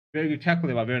 Very good tackle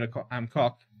there by Werner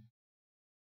Koch.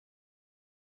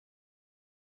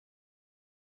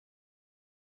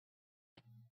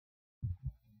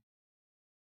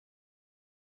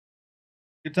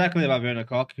 Good tackle there by Werner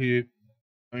Koch, who,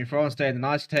 France Steen, the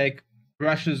nice take,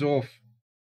 brushes off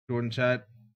Jordan Chait.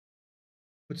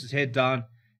 Puts his head down.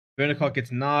 Werner Koch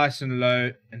gets nice and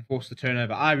low and forces the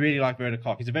turnover. I really like Werner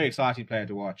Koch. He's a very exciting player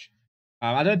to watch.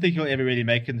 I don't think he'll ever really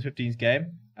make it in the 15s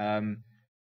game.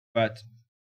 But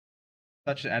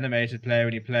such an animated player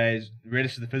when he plays,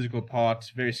 relishes the physical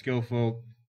part, very skillful.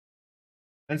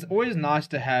 And it's always nice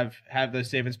to have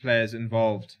those sevens players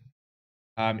involved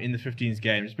in the 15s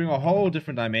game. Just bring a whole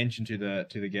different dimension to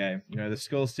the game. You know, the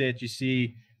skill set you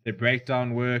see, the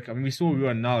breakdown work. I mean, we saw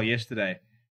Ruan Null yesterday.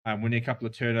 Winning a couple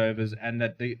of turnovers, and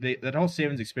that whole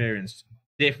sevens experience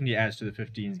definitely adds to the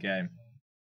 15s game.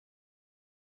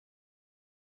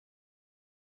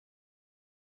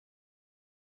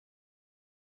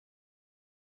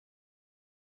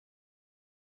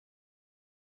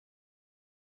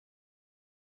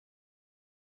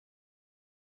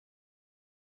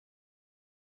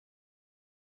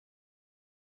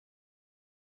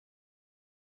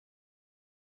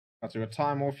 So we've got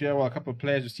time off here while a couple of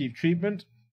players receive treatment.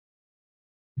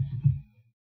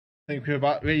 I think we're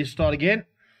about ready to start again.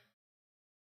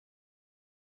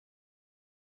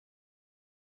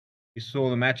 We saw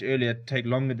the match earlier take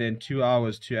longer than 2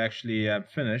 hours to actually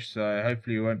finish, so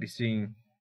hopefully we won't be seeing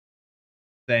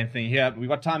the same thing here. But we've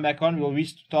got time back on. We'll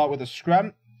restart with a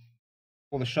scrum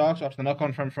for the Sharks after the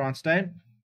knock-on from France Steen.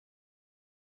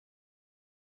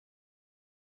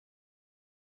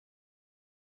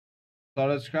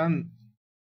 Solid scrum.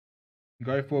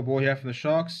 Go for a ball here from the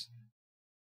Sharks.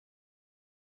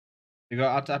 They go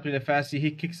out to Appeler Fassi.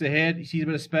 He kicks ahead. He sees a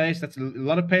bit of space. That's a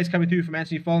lot of pace coming through from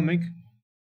Anthony Volmink.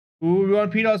 Ooh, Ruan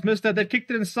Pienaar's missed that. They've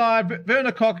kicked it inside.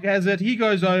 Werner Koch has it. He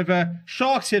goes over.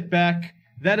 Sharks hit back.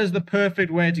 That is the perfect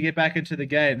way to get back into the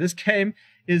game. This game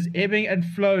is ebbing and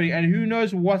flowing, and who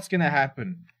knows what's going to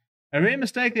happen. A rare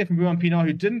mistake there from Ruan Pienaar,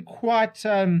 who didn't quite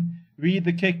read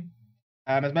the kick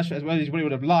as well as what he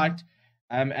would have liked.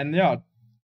 And yeah,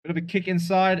 bit of a kick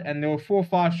inside, and there were 4 or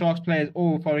 5 Sharks players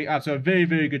all following up. So a very,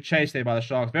 very good chase there by the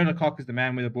Sharks. Werner Koch is the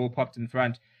man where the ball popped in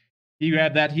front. He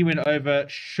grabbed that. He went over.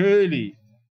 Surely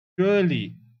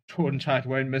Jordan Chait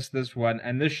won't miss this one.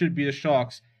 And this should be the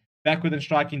Sharks back within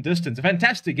striking distance. A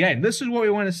fantastic game. This is what we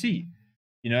want to see.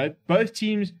 You know, both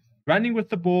teams running with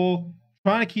the ball,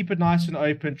 trying to keep it nice and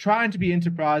open, trying to be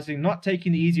enterprising, not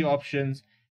taking the easy options.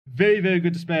 Very, very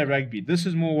good display of rugby. This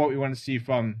is more what we want to see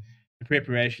from the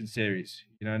preparation series.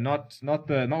 You know, not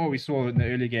what we saw in the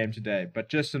early game today, but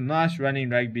just some nice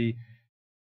running rugby.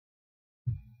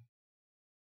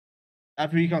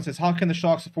 African says, how can the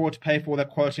Sharks afford to pay for all that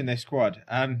quality in their squad?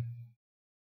 A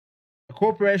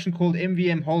corporation called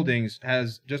MVM Holdings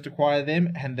has just acquired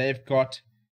them, and they've got a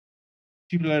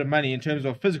stupid load of money in terms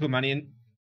of physical money, in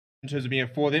terms of being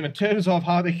for them, in terms of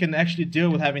how they can actually deal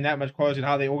with having that much quality and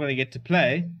how they're all going to get to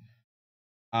play.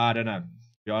 I don't know.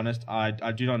 To be honest, I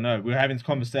do not know. We were having this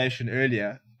conversation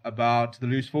earlier about the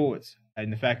loose forwards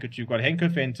and the fact that you've got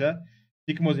Henko Fenter,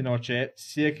 Tiko Mozinoche,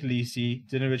 Sia Khaleesi,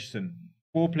 Dylan Richardson.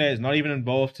 4 players not even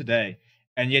involved today,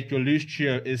 and yet your loose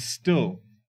trio is still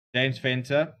James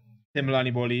Fenter,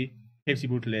 Temelani Boli, Pepsi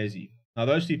Buthelezi. Now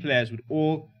those 3 players would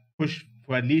all push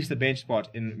for at least a bench spot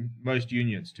in most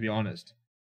unions, to be honest.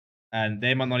 And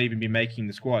they might not even be making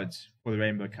the squads for the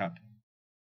Rainbow Cup.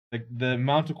 The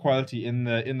amount of quality in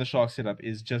the Sharks setup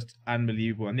is just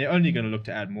unbelievable, and they're only going to look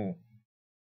to add more.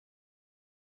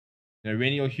 You know,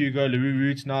 Reniel Hugo, Leroux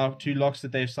Roots now 2 locks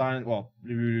that they've signed. Well,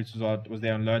 Leroux Roots was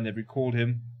there on loan. They've recalled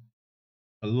him.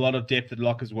 A lot of depth at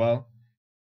lock as well.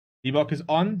 Liebach is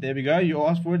on. There we go. You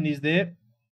asked for it and he's there.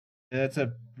 It's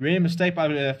a rare mistake by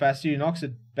Fasu. He knocks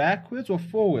it backwards or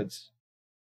forwards?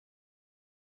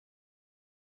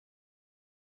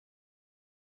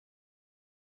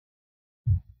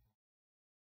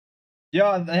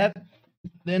 Yeah,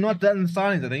 they're not done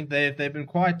signings. I think they've been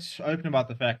quite open about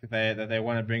the fact that they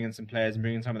want to bring in some players and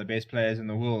bring in some of the best players in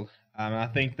the world. I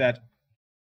think that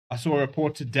I saw a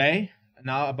report today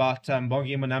now about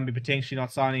Bongi Monambi potentially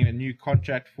not signing a new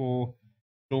contract for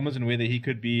Stormers and whether he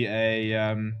could be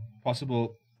a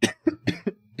possible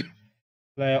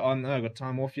player on. Oh, I got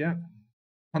time off here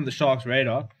on the Sharks'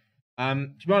 radar.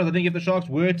 To be honest, I think if the Sharks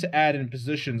were to add in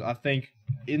positions, I think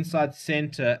inside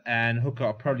center and hooker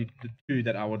are probably the 2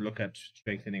 that I would look at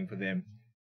strengthening for them.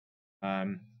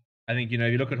 I think, if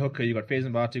you look at hooker, you've got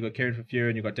Fezenbart, you've got Kieran Fafura,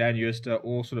 and you've got Dan Jooster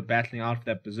all sort of battling out for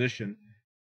that position.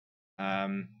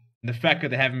 The fact that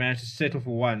they haven't managed to settle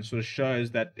for one sort of shows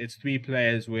that it's 3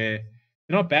 players where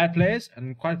they're not bad players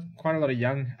and quite a lot of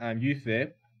young youth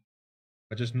there,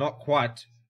 but just not quite,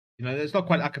 it's not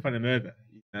quite Akafana Merva.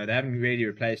 They haven't really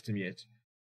replaced him yet.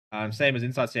 Same as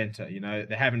inside center,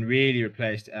 they haven't really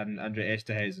replaced Andre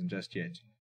Esterhuizen just yet.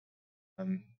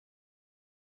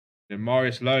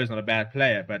 Marius Lowe is not a bad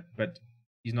player, but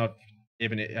he's not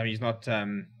even. He's not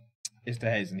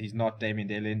Esterhuizen. He's not Damien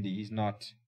Delindi. He's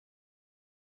not.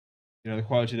 The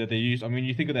quality that they use. I mean,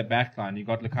 you think of their backline. You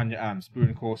got Lekanya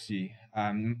Spuren Corsi,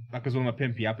 Makazuma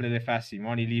Pimpi, Apelele Fassi,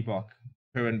 Mani Liebach,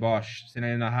 Perrin Bosch,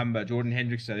 Senena Hamba, Jordan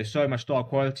Hendrickson. There's so much star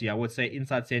quality. I would say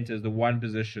inside center is the one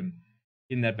position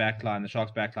in that backline, the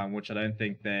Sharks backline, which I don't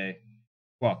think they,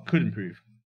 could improve.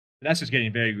 But that's just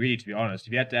getting very greedy, to be honest.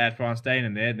 If you had to add Frans Steyn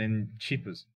in there, then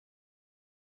cheapers.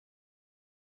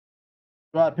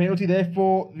 Right, penalty there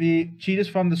for the Cheetahs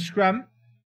from the scrum.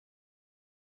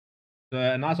 So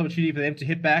a nice opportunity for them to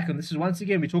hit back. And this is, once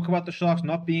again, we talk about the Sharks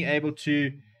not being able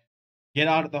to get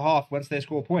out at the half once they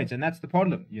score points. And that's the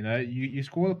problem. You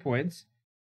score the points,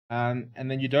 and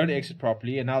then you don't exit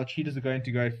properly. And now the Cheetahs are going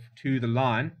to go to the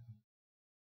line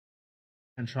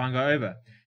and try and go over.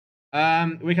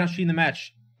 We can stream the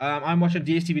match. I'm watching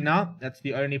DSTV now. That's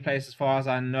the only place, as far as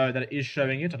I know, that it is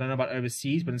showing it. I don't know about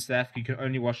overseas, but in South Africa, you can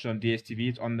only watch it on DSTV.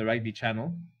 It's on the Rugby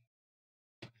channel,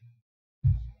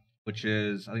 which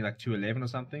is, I think, like 211 or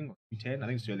something, or 210. I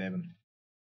think it's 211.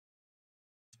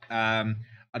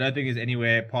 I don't think there's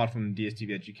anywhere apart from DSTV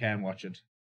that you can watch it.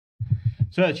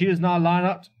 So, Cheetahs now line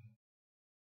up.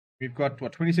 We've got,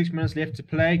 26 minutes left to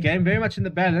play. Game very much in the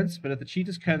balance, but if the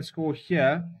Cheetahs can score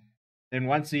here, then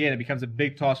once again, it becomes a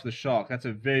big task for the Sharks. That's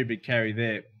a very big carry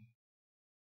there.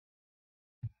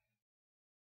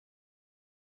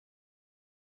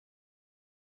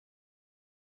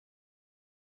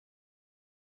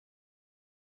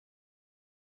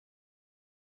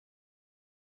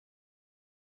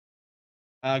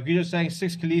 Guido's saying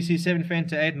 6 Khaleesi, 7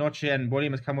 Fenta, 8 Noche, and Boli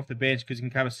must come off the bench because he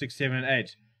can cover 6, 7, and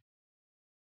 8.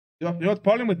 You know what the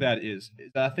problem with that is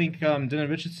that I think Dylan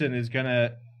Richardson is going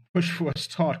to push for a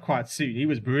start quite soon. He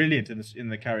was brilliant in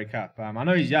the Currie Cup. I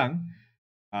know he's young.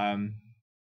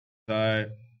 So,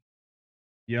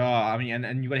 yeah, I mean,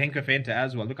 and you've got Henko Fenta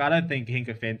as well. Look, I don't think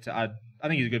Henko Fenta, I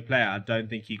think he's a good player. I don't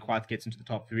think he quite gets into the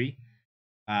top 3.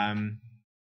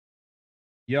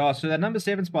 Yeah, so that number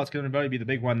 7 spot's going to probably be the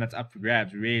big one that's up for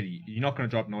grabs, really. You're not going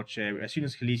to drop Noche. As soon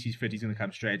as Khaleesi's fit, he's going to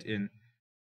come straight in.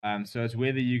 So it's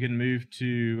whether you can move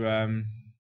to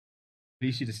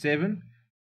Khaleesi to 7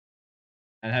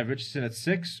 and have Richardson at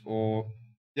 6, or...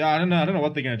 Yeah, I don't know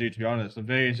what they're going to do, to be honest. I'm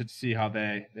very interested to see how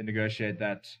they negotiate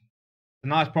that. It's a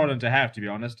nice problem to have, to be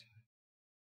honest.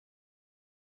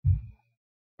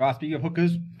 Right, speaking of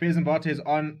hookers, Fez and Bartes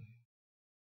on...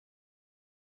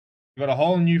 We've got a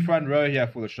whole new front row here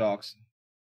for the Sharks.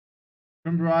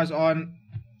 Kumbrai's on,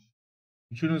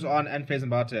 Chuno's on, and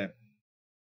Fezambate.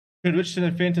 Could Richardson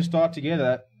and Fenter start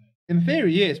together? In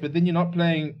theory, yes, but then you're not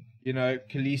playing,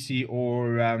 Khaleesi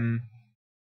or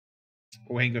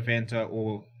Hengo Fenter,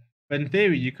 or. But in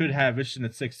theory, you could have Richardson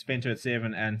at 6, Fenter at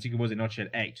 7, and Tikubozi Noche at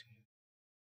 8,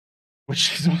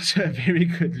 which is also a very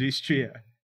good loose trio.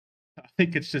 I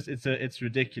think it's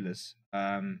ridiculous.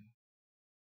 I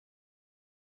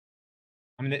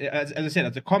mean, as I said,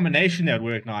 it's a combination that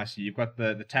would work nicely. You've got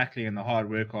the tackling and the hard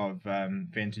work of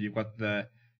Fenter. You've got the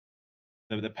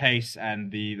pace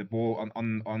and the ball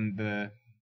on the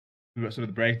sort of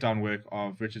the breakdown work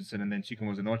of Richardson and then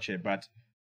Tikubozi Noche. But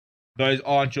those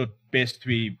aren't your best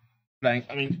three playing.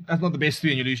 I mean, that's not the best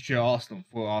three in your loose trio Arsenal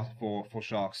for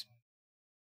Sharks.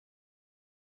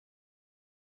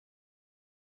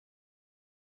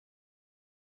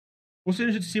 Also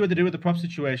interested to see what they do with the prop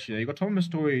situation. You got Thomas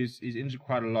Story is injured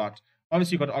quite a lot.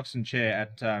 Obviously, you got Oxen Chair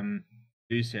at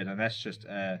Loosehead, and that's just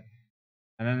and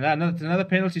then another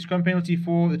penalty, scrum penalty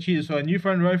for the Cheetahs. So a new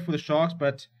front row for the Sharks,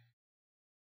 but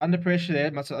under pressure there.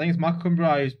 I think it's Michael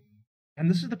Kumbrai,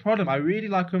 and this is the problem. I really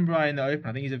like Kumbrai in the open.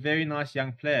 I think he's a very nice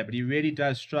young player, but he really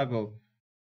does struggle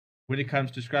when it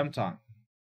comes to scrum time.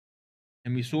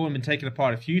 And we saw him been taken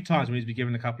apart a few times when he's been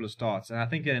given a couple of starts. And I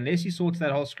think that unless he sorts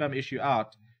that whole scrum issue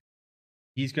out,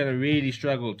 he's going to really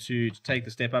struggle to take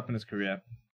the step up in his career.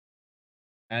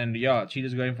 And yeah,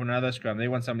 Cheetahs are going for another scrum. They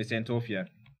want somebody sent off here.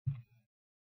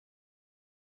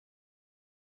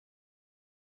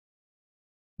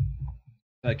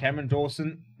 So Cameron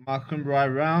Dawson, Mark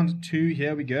Kumbrai, round 2.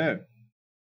 Here we go.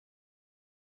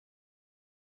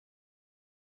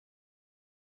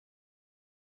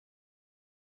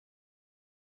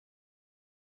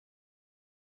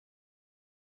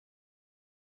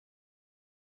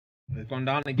 They've gone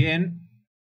down again.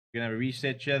 We're going to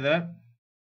reset each other.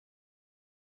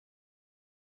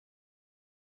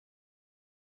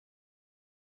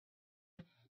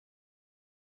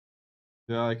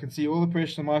 So I can see all the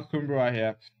pressure on Michael Kumbrai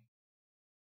here.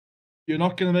 You're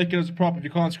not going to make it as a prop if you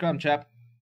can't scrum, chap.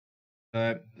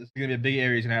 This is going to be a big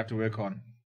area he's going to have to work on.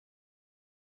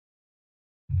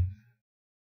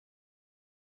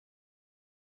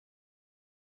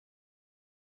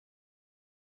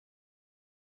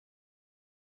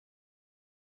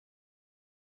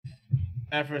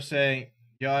 Afra saying,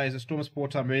 yeah, as a Storm of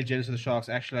Sport, I'm really jealous of the Sharks.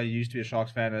 Actually, I used to be a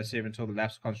Sharks fan in 07 until the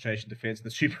lapse of concentration defense.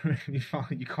 The Super Rugby.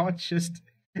 You can't just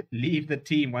leave the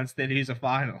team once they lose a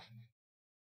final.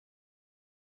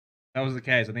 That was the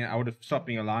case. I think I would have stopped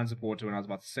being a Lions supporter when I was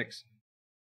about 6.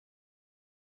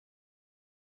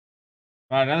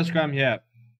 Right, another scrum here.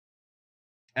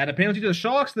 And a penalty to the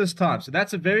Sharks this time. So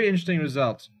that's a very interesting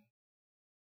result.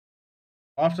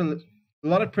 After a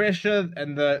lot of pressure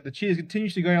and the Cheetahs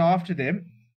continues to go after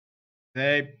them,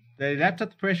 they lapped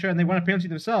up the pressure and they won a penalty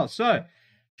themselves. So,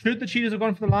 should the Cheetahs have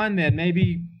gone for the line there,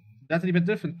 maybe that's a little bit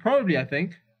different. Probably, I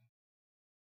think.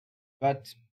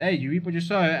 But, hey, you reap what you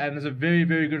sow, and there's a very,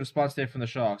 very good response there from the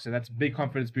Sharks. And that's a big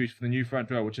confidence boost for the new front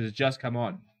row, which has just come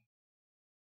on.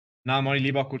 Now,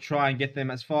 Monty Liebach will try and get them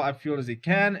as far upfield as he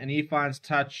can, and he finds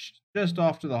touch just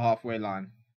after the halfway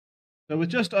line. So, with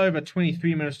just over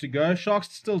 23 minutes to go, Sharks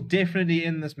are still definitely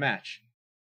in this match.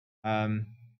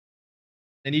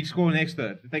 They need to score in the next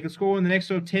third. If they can score in the next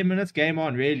sort of 10 minutes, game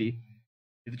on, really.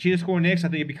 If the Cheetahs score next, I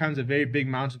think it becomes a very big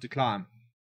mountain to climb.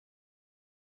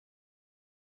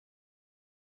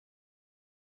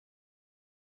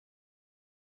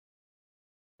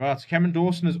 Right, so Cameron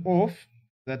Dawson is off.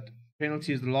 That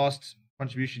penalty is the last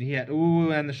contribution he had. Oh,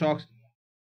 and the Sharks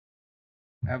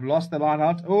have lost the line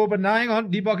out. Oh, but now hang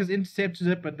on. Liebach has intercepted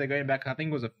it, but they're going back. I think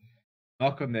it was a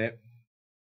knock on there.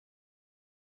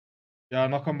 Yeah,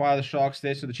 knock on by the Sharks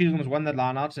there. So the Cheetahs almost won that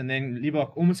line out, and then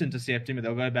Liebach almost intercepted him, but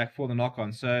they'll go back for the knock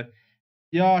on. So,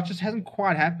 yeah, it just hasn't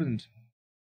quite happened.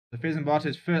 The Fezambate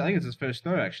is first. I think it's his first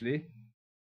throw, actually.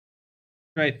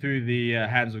 Straight through the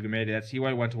hands of Gamedi. He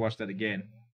won't want to watch that again.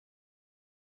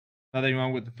 Another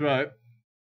one with the throw.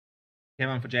 Came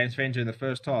on for James Fender in the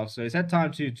first half. So he's had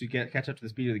time to catch up to the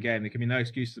speed of the game. There can be no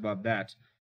excuses about that.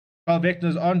 Carl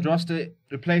Vector's on. Droster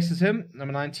replaces him.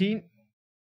 Number 19.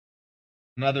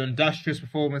 Another industrious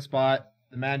performance by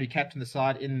the man who captained the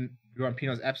side in Johan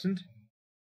Pino's absence.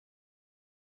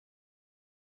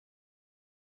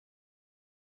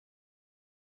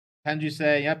 Andrew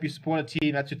saying, yep, you support a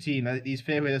team, that's your team. These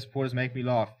fair weather supporters make me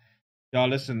laugh. Yeah,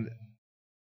 listen,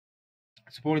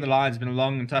 supporting the Lions has been a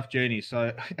long and tough journey,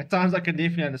 so at times I can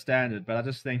definitely understand it, but I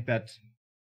just think that it's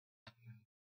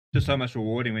just so much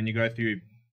rewarding when you go through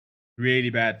really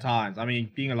bad times. I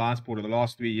mean, being a Lions supporter the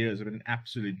last 3 years has been an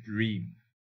absolute dream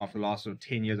after the last sort of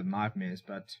 10 years of nightmares,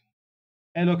 but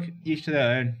Hey, look, each to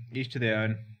their own. Each to their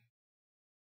own.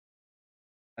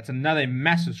 That's another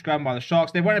massive scrum by the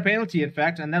Sharks. They won a penalty, in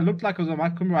fact, and that looked like it was on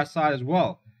Mike Kumara's side as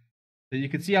well. So you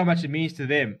can see how much it means to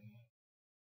them.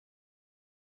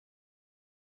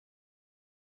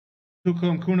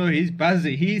 Tukum Kuno, he's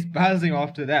buzzing. He's buzzing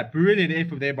after that. Brilliant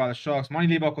effort there by the Sharks. Mani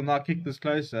Liebach will now kick this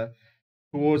closer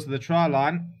towards the try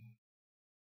line.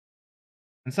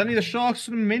 And suddenly the Sharks'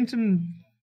 momentum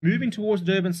moving towards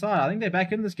the Durban side. I think they're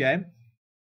back in this game.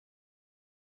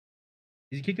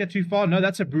 Did he kick that too far? No,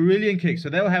 that's a brilliant kick. So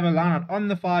they'll have a line out on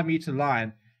the 5-meter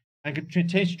line and could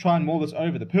potentially try and maul this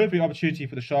over. The perfect opportunity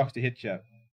for the Sharks to hit here.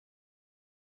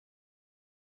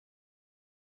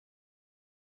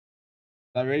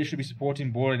 They really should be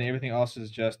supporting ball, and everything else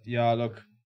is just, yeah, look.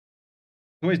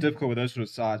 It's always difficult with those sort of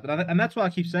sides. And that's why I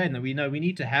keep saying that we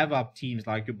need to have our teams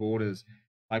like your Borders,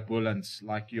 like Bullants,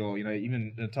 like your,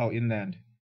 even Natal Inland.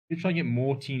 We're trying to get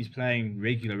more teams playing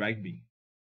regular rugby.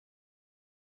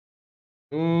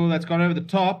 Oh, that's gone over the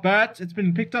top, but it's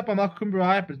been picked up by Marco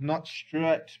Kumbarai, but not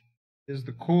straight. Is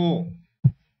the call.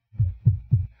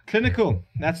 Clinical.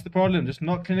 That's the problem. Just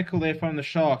not clinical there from the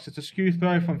Sharks. It's a skew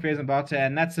throw from Fez and Bata,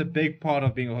 and that's a big part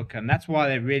of being a hooker. And that's why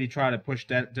they really try to push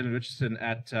Dylan Richardson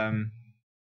at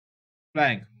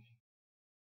flank.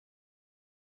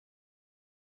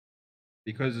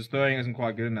 Because his throwing isn't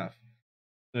quite good enough.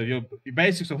 So if your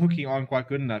basics of hooking aren't quite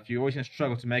good enough, you're always going to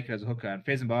struggle to make it as a hooker. And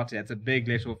Fez and Bata, that's a big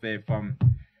let off there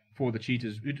for the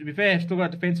Cheetahs. To be fair, still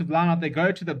got a defensive line up. They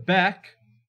go to the back.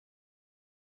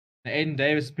 And Aiden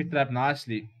Davis picked it up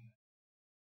nicely.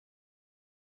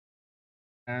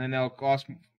 And then they'll ask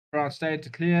Brown State to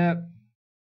clear.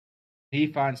 He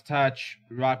finds touch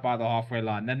right by the halfway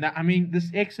line. And that,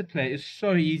 this exit play is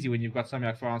so easy when you've got something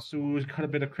like France who's got a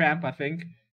bit of cramp, I think.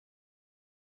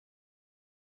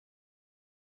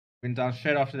 Went down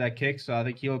straight after that kick, so I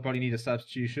think he'll probably need a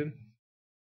substitution.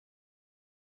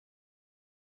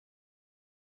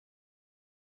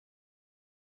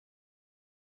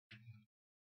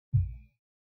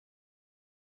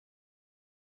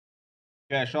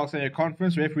 Yeah, Sharks in your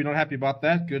conference. Referee not happy about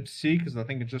that. Good to see, because I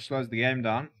think it just slows the game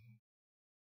down.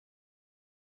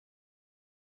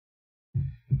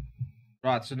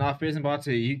 Right, so now Fez and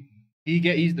Barty,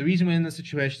 he's the reason we're in this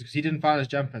situation is because he didn't find his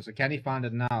jumper. So can he find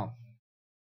it now?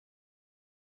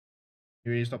 He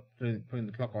really stopped putting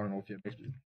the clock on and off here.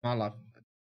 My life,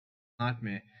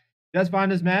 nightmare. He does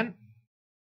find his man.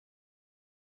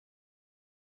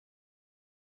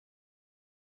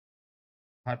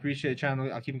 I appreciate the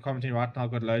channel. I'll keep commenting right now.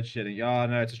 I've got load shedding. Yeah,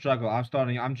 no, it's a struggle.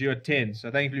 I'm due at 10. So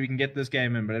thankfully we can get this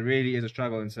game in, but it really is a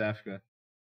struggle in South Africa.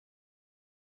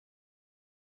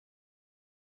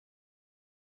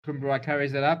 Kumbarai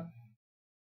carries that up.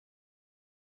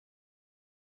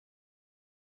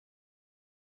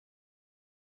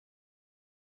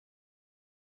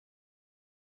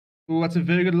 Oh, that's a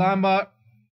very good line by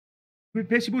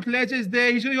Pesi Buthelezi is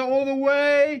there. He's going to go all the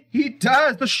way. He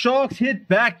does. The Sharks hit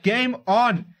back. Game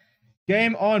on.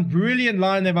 Game on. Brilliant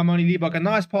line there by Mani Liebach. A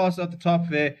nice pass at the top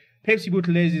there. Pepsi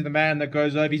Buthelezi is the man that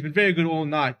goes over. He's been very good all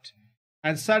night.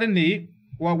 And suddenly,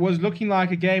 what was looking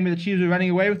like a game where the Chiefs were running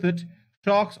away with it,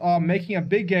 Sharks are making a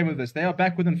big game of this. They are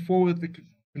back within 4 with the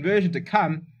conversion to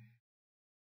come.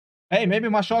 Hey, maybe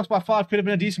my Sharks by 5 could have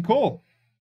been a decent call.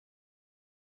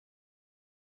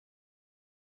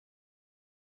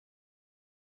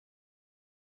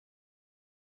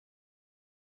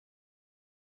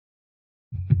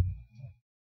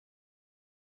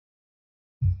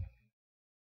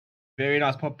 Very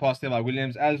nice pop pass there by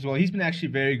Williams as well. He's been actually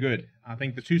very good. I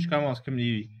think the two scrum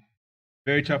community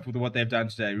very tough with what they've done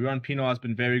today. Ruan Pino has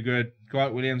been very good.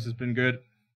 Grant Williams has been good.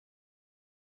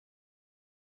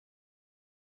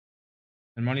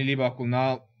 And Mani Liebach will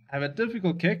now have a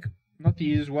difficult kick. Not the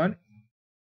easiest one.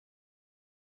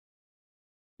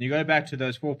 You go back to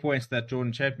those 4 points that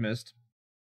Jordan Chep missed.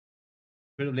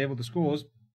 Could have leveled the scores.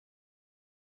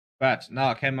 But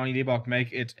now, can Mani Liebach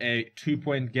make it a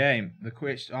 2-point game? The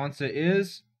answer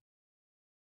is...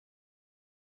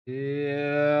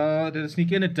 yeah, did it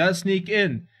sneak in? It does sneak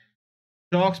in.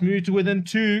 Sharks move to within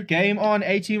 2. Game on.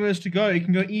 18 minutes to go. It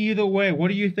can go either way. What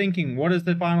are you thinking? What is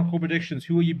the final score predictions?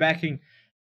 Who are you backing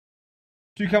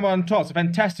to come on top? It's a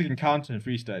fantastic encounter in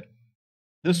Free State.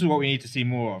 This is what we need to see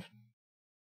more of.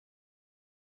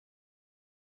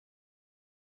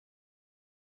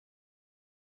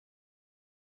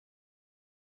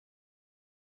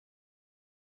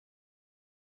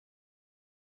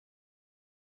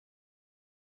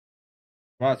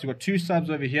 Right, so we've got 2 subs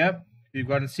over here. We've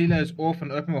got Nsila is off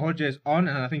and Open Mahoja is on,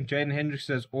 and I think Jaden Hendricks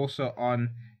is also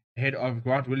on ahead of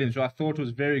Grant Williams, who I thought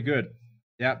was very good.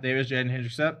 Yeah, there is Jaden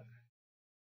Hendricks up.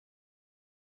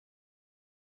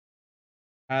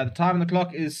 The time on the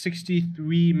clock is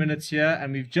 63 minutes here,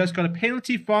 and we've just got a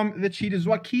penalty from the Cheetahs.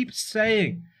 What I keep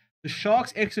saying, the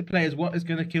Sharks' exit play is what is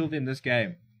going to kill them this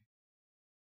game.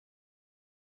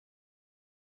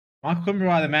 Michael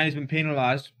Kummerai, the man who's been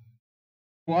penalised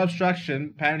for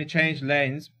obstruction, apparently changed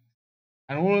lanes,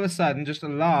 and all of a sudden just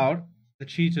allowed the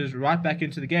Cheetahs right back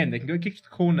into the game. They can go kick to the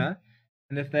corner,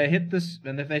 and if they hit this,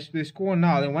 and if they score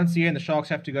now, then once again the Sharks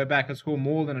have to go back and score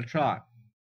more than a try.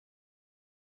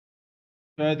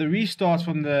 So the restarts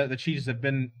from the Cheetahs have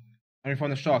been, from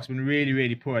the Sharks, have been really,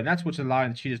 really poor, and that's what's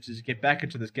allowing the Cheetahs to just get back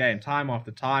into this game time after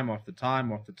time after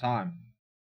time after time.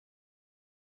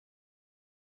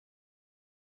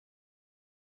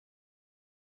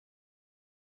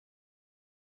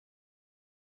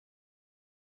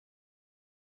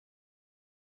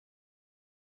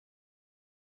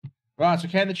 Right, so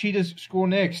can the Cheetahs score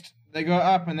next? They go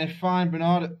up and they find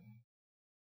Bernard.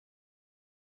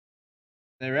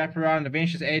 They wrap around, and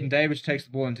eventually Aiden Davis takes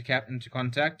the ball into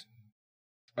contact.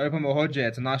 Open Mohoja,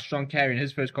 it's a nice strong carry in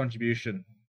his first contribution.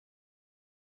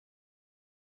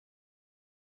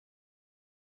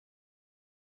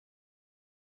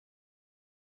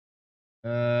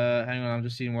 Hang on, I'm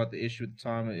just seeing what the issue with the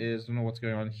timer is. I don't know what's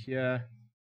going on here.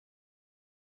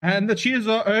 And the Cheetahs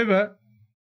are over.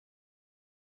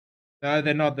 No,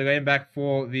 they're not. They're going back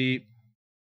for the...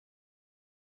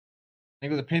 They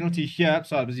got the penalty here.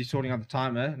 So I was busy sorting out the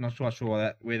timer. Not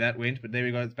sure where that went, but there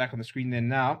we go. It's back on the screen there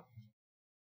now.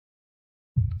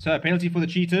 So penalty for the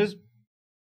Cheetahs.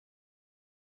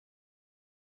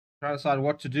 Trying to decide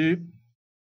what to do.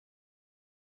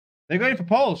 They're going for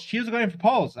poles. Cheetahs are going for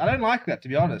poles. I don't like that, to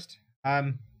be honest.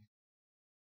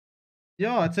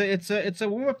 Yeah, it's a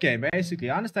warm-up game, basically.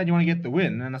 I understand you want to get the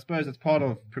win, and I suppose that's part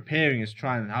of preparing is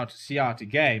trying how to see out a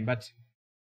game, but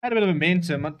had a bit of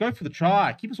momentum. I'd go for the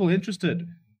try. Keep us all interested.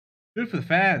 Do it for the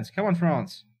fans. Come on,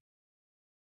 France.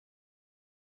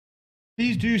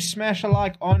 Please do smash a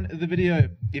like on the video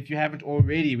if you haven't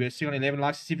already. We're sitting on 11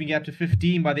 likes. See if we can get up to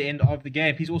 15 by the end of the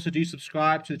game. Please also do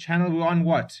subscribe to the channel. We're on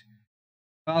what?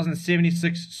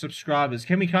 1,076 subscribers.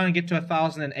 Can we kind of get to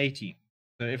 1,080?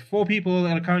 So if 4 people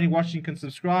that are currently watching can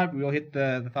subscribe, we'll hit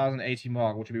the 1,080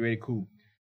 mark, which would be really cool.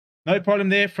 No problem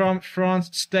there from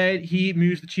France Stade. He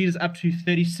moves the Cheetahs up to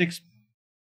 36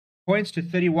 points to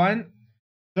 31.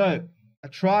 So a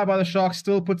try by the Sharks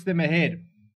still puts them ahead.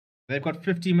 They've got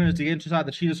 15 minutes to get inside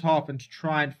the Cheetahs' half and to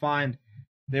try and find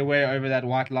their way over that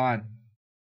white line.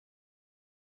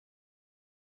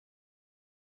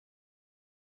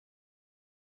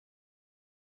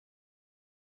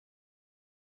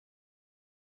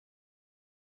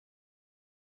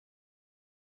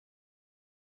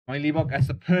 Libok, that's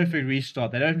the perfect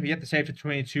restart. They don't get the save to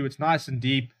 22. It's nice and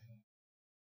deep.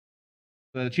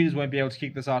 So the Cheetahs won't be able to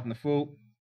kick this out in the full.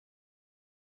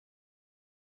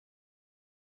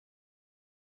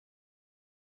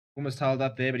 Almost held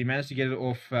up there, but he managed to get it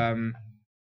off to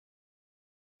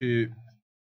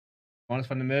Jonas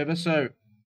van der Merwe. So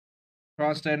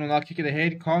France Stade will now kick it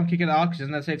ahead. Can't kick it out because he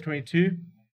doesn't have save 22.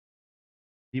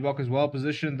 Libok is well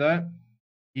positioned though.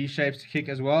 He shapes to kick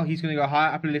as well. He's going to go high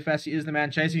up in the left as he is the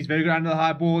man chasing. He's very good under the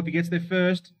high ball. If he gets there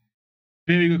first,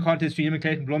 very good contest for him and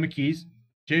Clayton Blommetjies.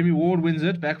 Jeremy Ward wins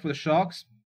it. Back for the Sharks.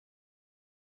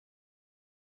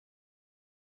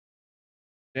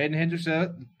 Jaden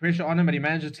Hendrickson, pressure on him, but he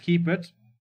manages to keep it.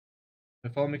 The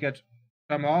Fulmicat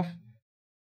come off.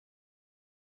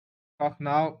 Cock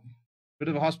now. Bit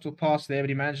of a hospital pass there, but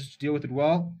he manages to deal with it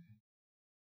well.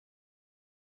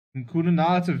 Nkuna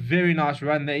now, it's a very nice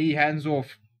run there. He hands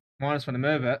off Jonas van der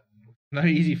Merwe. No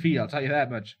easy feat, I'll tell you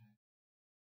that much.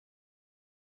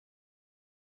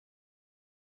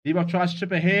 Libok tries to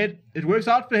chip ahead. It works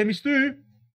out for him. He's through.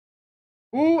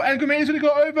 Ooh, and Gumeni's going to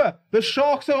go over. The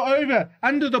Sharks are over.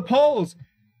 Under the poles.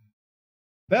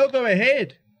 They'll go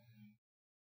ahead.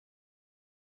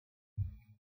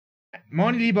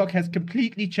 Marnie Libok has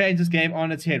completely changed this game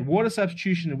on its head. What a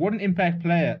substitution. What an impact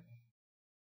player.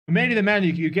 Gumeni, the man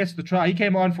who gets the try, he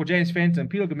came on for James Fenton.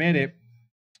 Peter Gumeni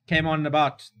came on in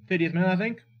about 30th minute, I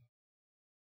think.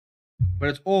 But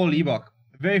it's all Libok.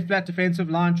 Very flat defensive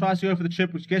line. Tries to go for the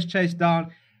chip, which gets chased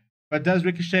down. But does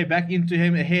ricochet back into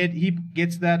him ahead. He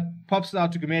gets that. Pops it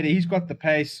out to Gumeni. He's got the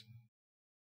pace.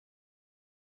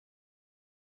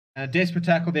 And a desperate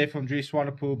tackle there from Drew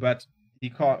Swanepoel, but he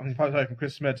can't. Sorry, from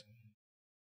Chris Smith.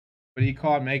 But he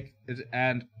can't make it.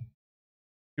 And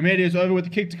Gumeni is over with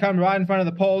the kick to come right in front of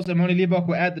the poles. And Marnie Libok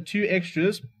will add the 2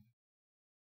 extras.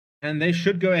 And they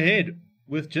should go ahead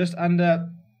with just over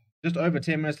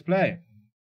 10 minutes to play.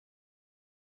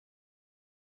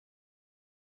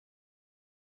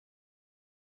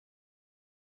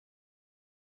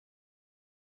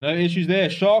 No issues there.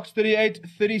 Sharks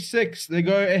 38-36. They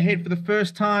go ahead for the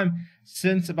first time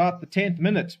since about the 10th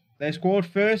minute. They scored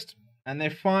first, and they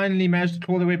finally managed to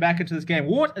claw their way back into this game.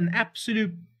 What an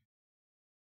absolute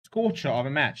scorcher of a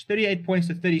match. 38 points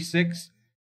to 36.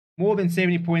 More than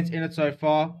 70 points in it so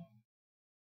far.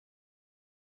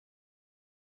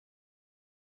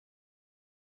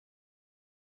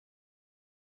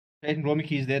 Clayton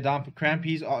Blomeke is there down for cramp.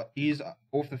 He's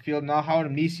off the field now. Howard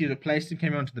Amnesi replaced him,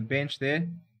 came onto the bench there.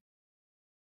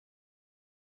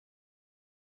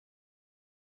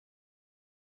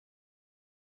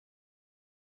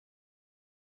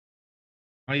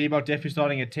 Ebok definitely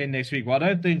starting at 10 next week. Well, I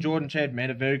don't think Jordan Chade made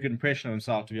a very good impression of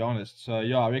himself, to be honest. So,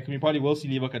 yeah, I reckon we probably will see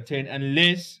Leibok at 10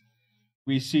 unless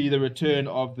we see the return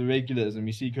of the regulars and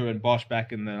we see Cohen Bosch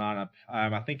back in the lineup.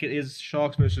 I think it is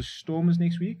Sharks versus Stormers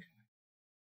next week.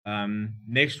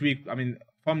 Next week,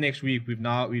 from next we've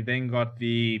then got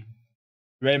the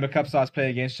Rainbow Cup sides playing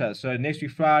against us. So next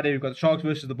week Friday we've got the Sharks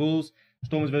versus the Bulls,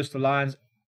 Stormers versus the Lions.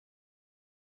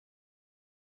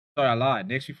 Sorry, I lied.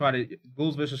 Next week Friday,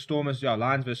 Bulls versus Stormers, yeah,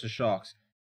 Lions versus Sharks,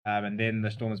 and then the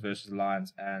Stormers versus the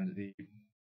Lions and the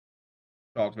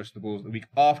Sharks versus the Bulls the week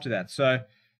after that. So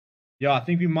yeah, I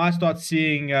think we might start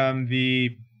seeing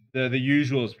the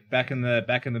usuals back in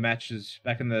the matches,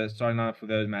 back in the starting lineup for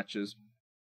those matches.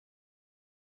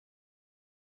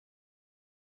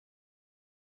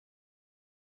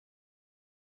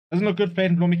 Doesn't look good for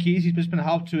Peyton Blomikeys. He's just been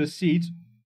helped to a seat.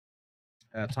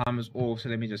 Time is off, so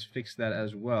let me just fix that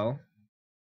as well.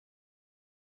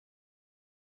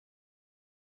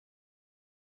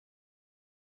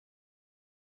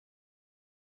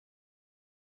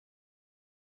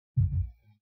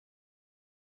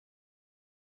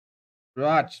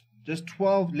 Right, just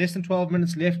less than 12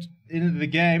 minutes left in the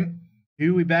game.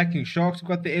 Who are we backing? Sharks have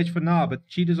got the edge for now, but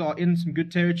Cheetahs are in some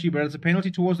good territory, but it's a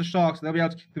penalty towards the Sharks. They'll be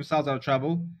able to keep themselves out of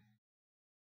trouble.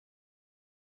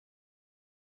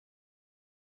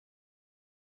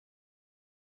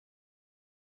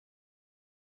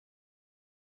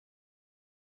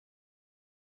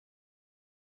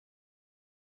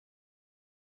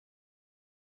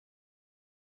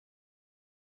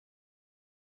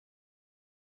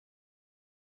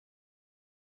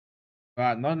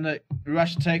 Right, not in a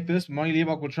rush to take this. Monty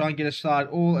Leibok will try and get a slide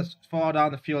all as far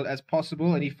down the field as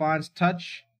possible, and he finds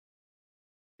touch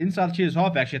inside the Cheetahs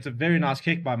half. Actually, it's a very nice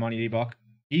kick by Monty Leibok.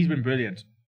 He's been brilliant.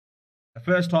 The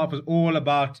first half was all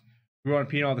about Ruan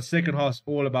Pino. The second half is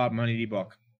all about Monty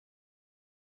Leibok.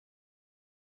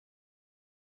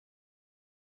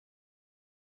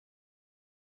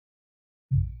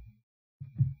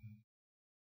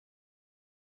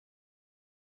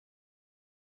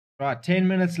 Right, 10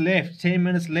 minutes left. 10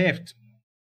 minutes left.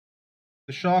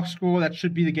 The Sharks score, that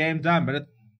should be the game done, but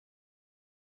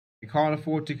they can't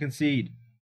afford to concede.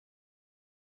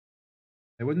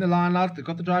 They win the line out. They've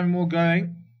got the driving ball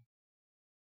going.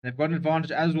 They've got an advantage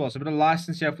as well. So a bit of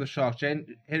license here for the Sharks.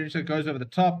 Jane Henderson goes over the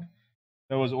top.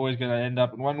 That was always going to end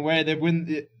up in one way. They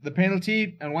win the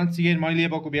penalty, and once again, Monty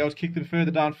Leibok will be able to kick them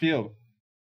further downfield.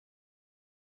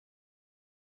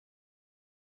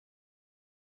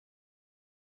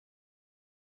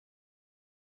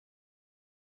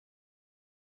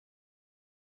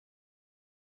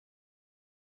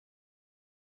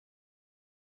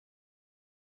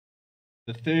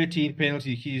 The 13th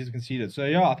penalty he's conceded. So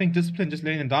yeah, I think discipline just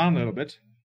letting them down a little bit.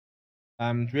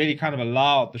 Really kind of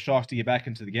allowed the Sharks to get back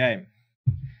into the game.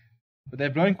 But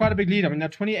they've blown quite a big lead. I mean, they're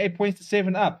 28 points to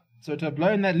 7 up. So to have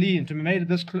blown that lead and to have made it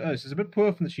this close is a bit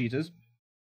poor from the Cheetahs.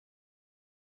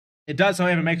 It does,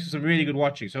 however, make for some really good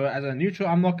watching. So as a neutral,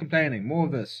 I'm not complaining. More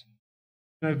of this.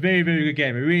 So a very, very good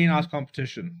game. A really nice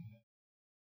competition.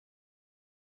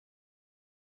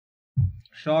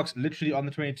 Sharks literally on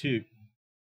the 22.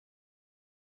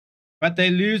 But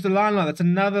they lose the line out. That's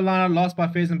another line out lost by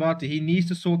Faison Barty. He needs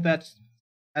to sort that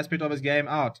aspect of his game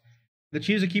out. The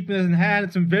Chiefs are keeping this in hand.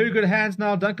 It's some very good hands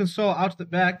now. Duncan Saul out at the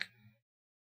back.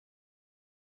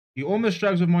 He almost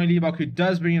struggles with Monty Leibok, who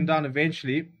does bring him down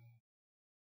eventually.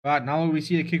 Right, now we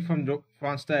see a kick from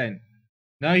Frans Steyn.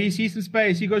 No, he sees some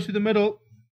space. He goes through the middle.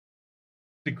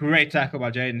 It's a great tackle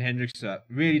by Jaden Hendrickson.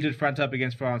 Really did front up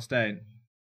against Frans Steyn.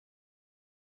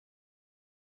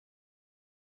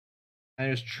 And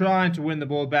he was trying to win the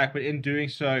ball back, but in doing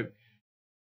so,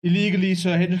 illegally, so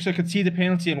Hendrickson could see the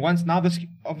penalty. And once now this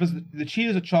offers the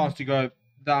Cheetahs a chance to go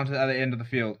down to the other end of the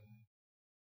field.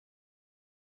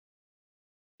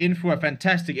 In for a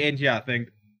fantastic end here, I think.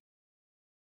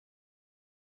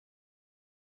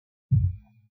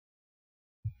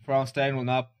 Frans Steyn will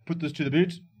now put this to the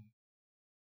boot.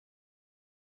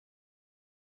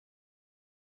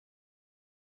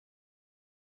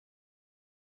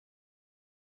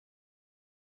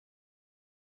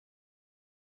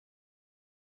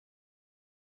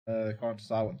 They can't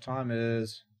decide what the time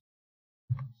is.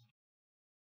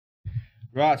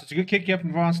 Right, so it's a good kick here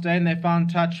from Van Steen. They found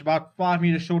touch about 5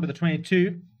 meters short of the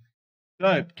 22.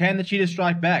 So, can the Cheetahs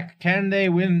strike back? Can they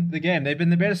win the game? They've been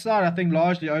the better side, I think,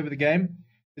 largely over the game.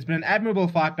 It's been an admirable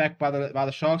fight back by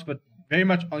the Sharks, but very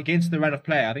much against the run of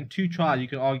play. I think 2 tries, you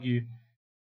could argue,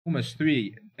 almost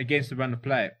 3 against the run of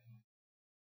play.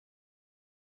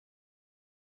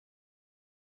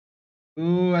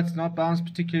 Ooh, that's not bounced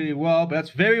particularly well, but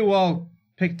that's very well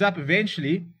picked up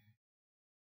eventually.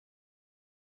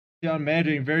 Keon Mayer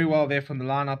doing very well there from the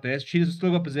line up there. Cheetahs have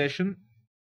still got possession.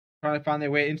 Trying to find their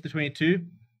way into the 22.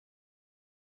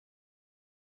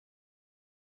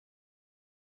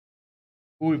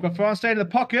 Oh, we've got Van Steen in the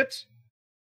pocket.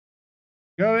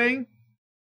 Going.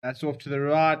 That's off to the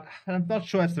right. I'm not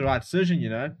sure that's the right decision, you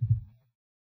know.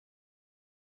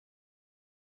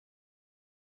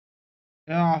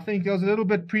 Yeah, I think it was a little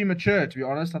bit premature, to be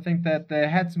honest. I think that they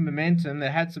had some momentum. They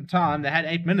had some time. They had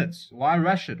 8 minutes. Why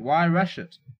rush it? Why rush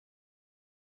it?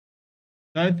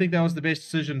 I don't think that was the best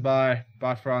decision by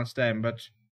Van Steen, but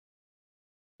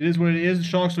it is what it is. The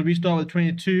Sharks will restart with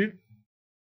 22.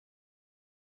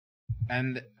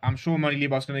 And I'm sure Monty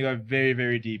Liebach's going to go very,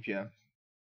 very deep here.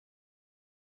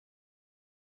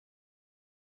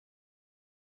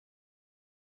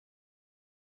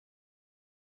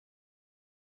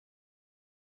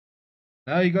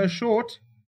 Now you go short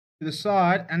to the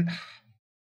side, and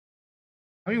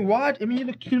I mean, why? I mean,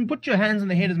 you can put your hands on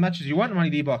the head as much as you want,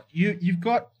 Monty Liebach. You've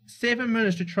got 7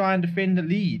 minutes to try and defend the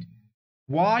lead.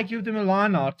 Why give them a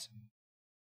line out?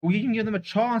 Or you can give them a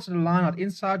chance at a line out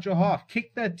inside your half.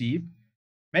 Kick that deep.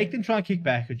 Make them try and kick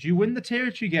backwards. You win the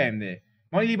territory game there.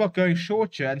 Monty Liebach going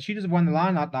short here, and Cheetahs have won the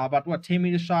line out now about, what, 10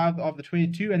 meters shy of the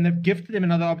 22, and they've gifted them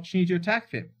another opportunity to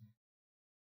attack them.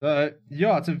 So,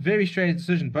 yeah, it's a very strange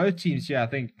decision. Both teams here, I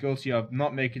think, guilty of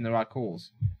not making the right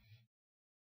calls.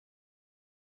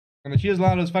 And the Cheetahs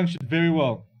line has functioned very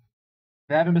well.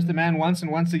 They haven't missed a man once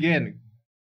and once again.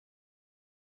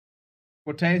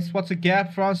 Fortain spots a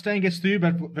gap. Van Steen gets through,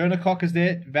 but Werner Kok is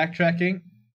there, backtracking.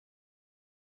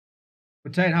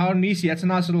 Fortain, Howard Misi, that's a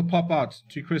nice little pop out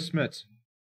to Chris Smith.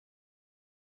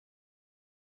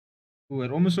 Ooh, it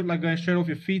almost looked like going straight off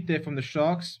your feet there from the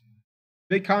Sharks.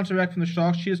 Big counteract from the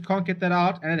Sharks. Cheetahs can't get that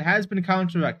out, and it has been a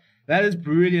counteract. That is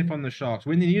brilliant from the Sharks.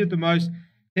 When they need it the most,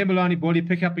 Tembolani body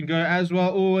pick up and go as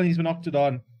well. Oh, and he's been knocked it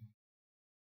on.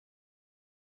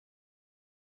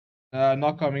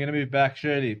 Knock on. We're going to move back,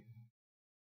 surely.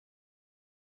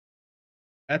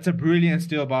 That's a brilliant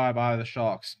steal by the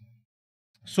Sharks.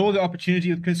 Saw the opportunity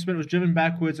with Chris Smith, was driven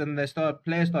backwards, and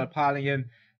players started piling in.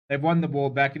 They've won the ball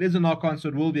back. It is a knock on, so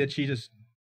it will be a Cheetahs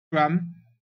scrum.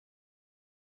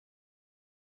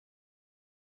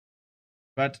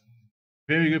 But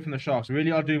very good from the Sharks.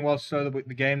 Really are doing well to slow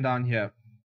the game down here.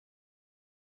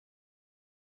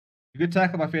 A good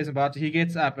tackle by Fezenbata. He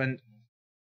gets up, and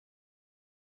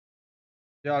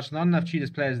yeah, it's not enough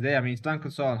Cheetahs players there. I mean, it's Duncan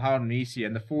Saul and Howard Misi,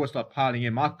 and the forwards start piling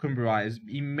in. Mark Kumbarai is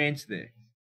immense there.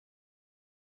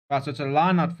 Right, so it's a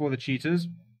line out for the Cheetahs.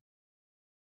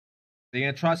 They're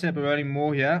going to try to set up a rolling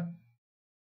more here.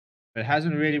 But it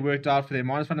hasn't really worked out for them.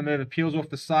 Minus van der Merwe peels off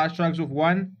the side, shrugs off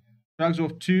 1, shrugs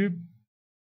off 2.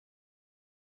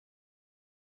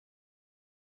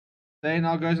 They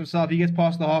now goes himself. He gets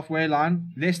past the halfway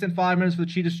line. Less than 5 minutes for the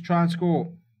Cheetahs to try and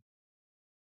score.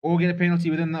 Or get a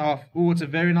penalty within the half. Oh, it's a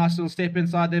very nice little step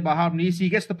inside there by Howard Nisi. He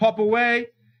gets the pop away.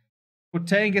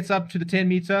 Fortain gets up to the 10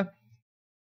 meter.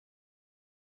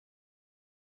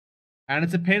 And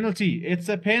it's a penalty. It's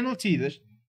a penalty.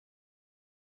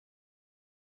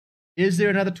 Is there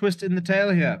another twist in the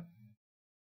tail here?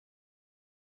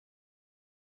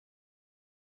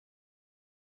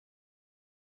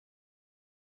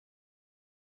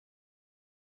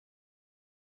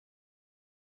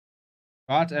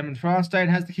 Right, and Van Steen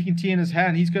has the kicking tee in his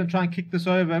hand. He's going to try and kick this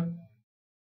over.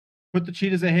 Put the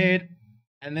Cheetahs ahead.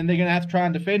 And then they're going to have to try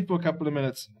and defend for a couple of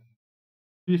minutes.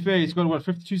 To be fair, he's got, what,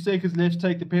 52 seconds left to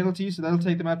take the penalty. So that'll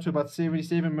take them up to about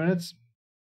 77 minutes.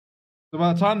 So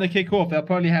by the time they kick off, they'll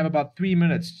probably have about 3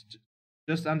 minutes.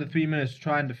 Just under 3 minutes to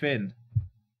try and defend.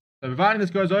 So providing this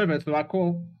goes over, it's the right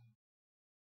call.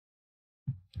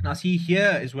 Now see,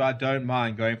 here is where I don't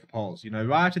mind going for poles. You know,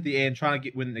 right at the end, trying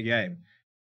to win the game.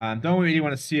 Don't really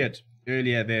want to see it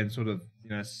earlier than sort of,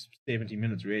 70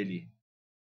 minutes, really.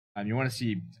 You want to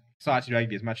see exciting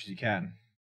rugby as much as you can.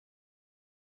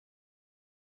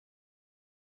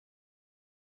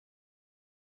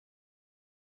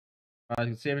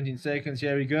 Right, 17 seconds,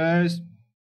 here he goes.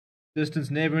 Distance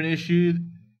never an issue.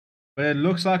 But it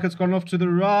looks like it's gone off to the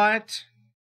right.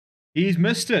 He's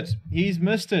missed it. He's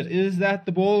missed it. Is that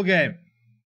the ball game?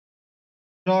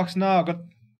 Sharks now got,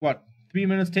 what, 3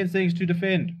 minutes, 10 seconds to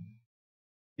defend.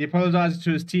 He apologizes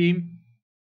to his team.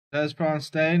 Does Frans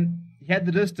Steyn. He had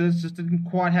the distance, just didn't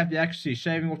quite have the accuracy,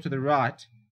 shaving off to the right.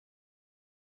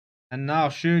 And now,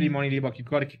 surely, Monty Liebach, you've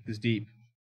got to kick this deep.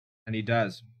 And he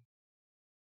does.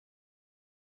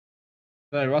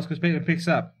 So, Roscoe Speckman picks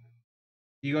up.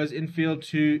 He goes infield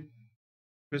to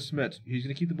Chris Smith. He's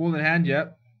going to keep the ball in hand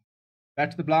here.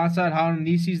 Back to the blind side. Harlan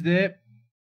Nisi's there.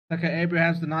 Tucker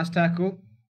Abrahams with a nice tackle.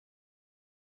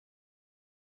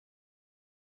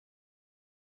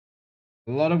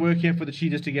 A lot of work here for the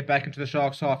Cheetahs to get back into the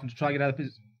Sharks' half and to try and get out of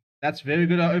his. That's very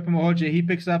good. Open Mahoja. He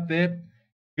picks up there.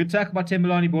 Good tackle by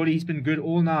Tembelani Body. He's been good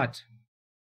all night.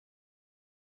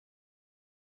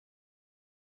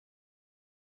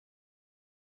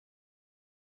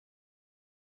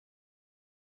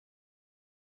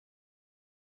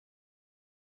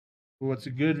 Oh, it's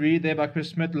a good read there by Chris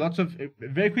Smith. Lots of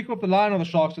very quick off the line on the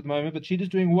Sharks at the moment, but Cheetahs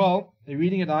doing well. They're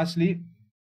reading it nicely.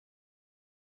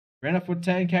 Renner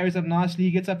Fortain carries up nicely.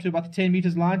 He gets up to about the 10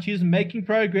 meters line. Cheetahs making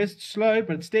progress. It's slow,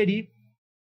 but it's steady.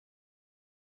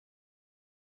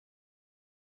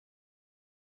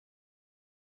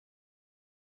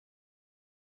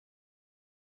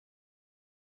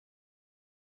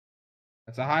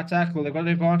 That's a high tackle. They've got an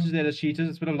advantage there, the Cheetahs.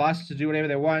 It's a bit of license to do whatever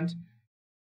they want.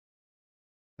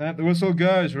 The whistle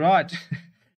goes. Right.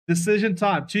 Decision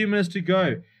time. 2 minutes to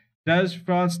go. Does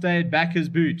Frans Steyn back his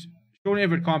boot? Sean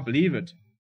Everett can't believe it.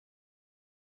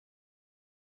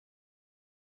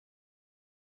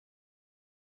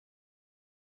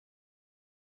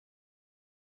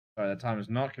 Sorry, that time is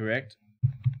not correct.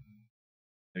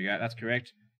 There we go. That's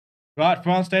correct. Right.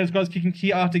 Frans Steyn's got his kicking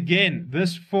key out again.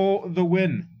 This for the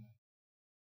win.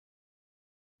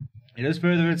 It is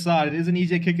further inside. It is an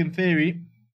easier kick in theory.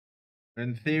 But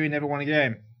in theory, never won a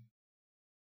game.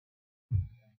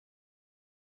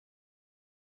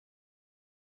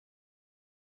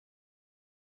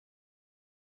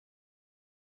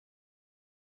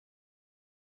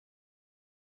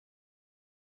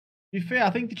 To be fair, I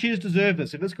think the Cheetahs deserve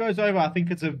this. If this goes over, I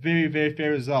think it's a very, very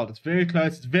fair result. It's very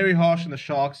close. It's very harsh on the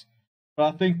Sharks.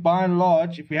 But I think by and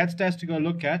large, if we had stats to go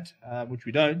look at, which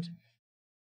we don't,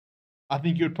 I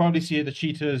think you would probably see the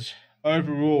Cheetahs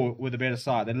overall with a better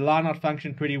side. The line-out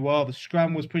functioned pretty well. The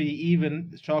scrum was pretty even.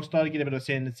 The Sharks started to get a bit of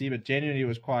ascendancy, but genuinely it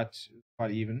was quite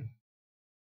even.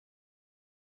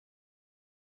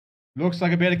 Looks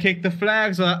like a better kick. The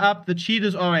flags are up. The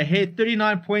Cheetahs are ahead.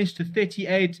 39 points to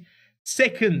 38.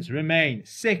 Seconds remain.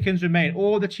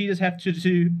 All the Cheetahs have to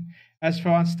do, as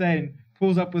Frans Steyn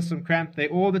pulls up with some cramp there,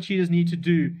 all the Cheetahs need to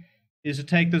do is to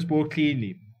take this ball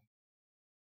cleanly.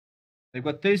 They've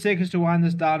got 30 seconds to wind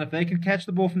this down. If they can catch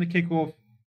the ball from the kickoff.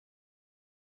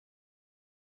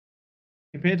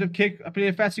 Competitive kick.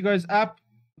 Fatsi goes up.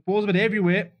 The ball's a bit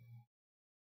everywhere.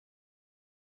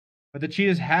 But the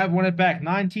Cheetahs have won it back.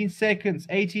 19 seconds.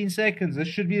 18 seconds. This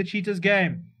should be the Cheetahs'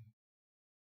 game.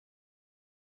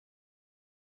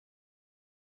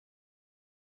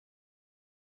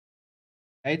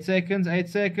 Eight seconds.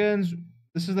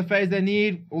 This is the phase they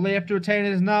need. All they have to retain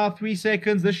is now 3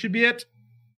 seconds. This should be it.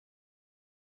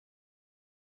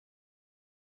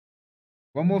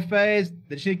 One more phase.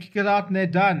 They should kick it out and they're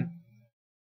done.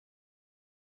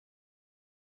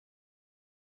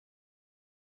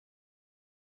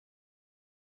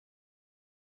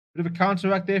 Bit of a counter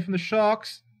right there from the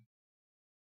Sharks.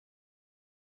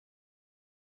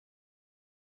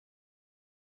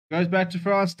 Goes back to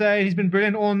Frans Steyn. He's been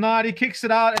brilliant all night. He kicks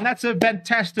it out, and that's a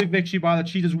fantastic victory by the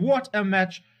Cheetahs. What a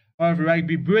match over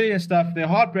Rugby. Brilliant stuff. Their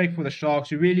heartbreak for the Sharks,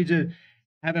 who really did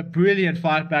have a brilliant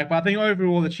fight back. But I think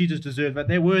overall the Cheetahs deserved that.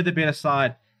 They were the better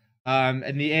side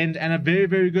in the end, and a very,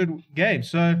 very good game.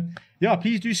 So, yeah,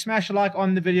 please do smash a like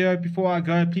on the video before I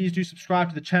go. Please do subscribe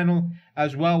to the channel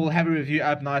as well. We'll have a review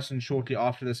up nice and shortly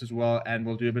after this as well, and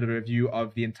we'll do a bit of a review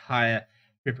of the entire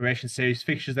Preparation series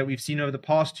fixtures that we've seen over the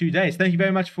past 2 days. Thank you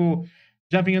very much for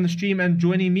jumping on the stream and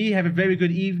joining me. Have a very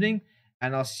good evening,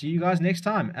 and I'll see you guys next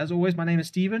time. As always, my name is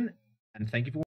Steven, and thank you for watching.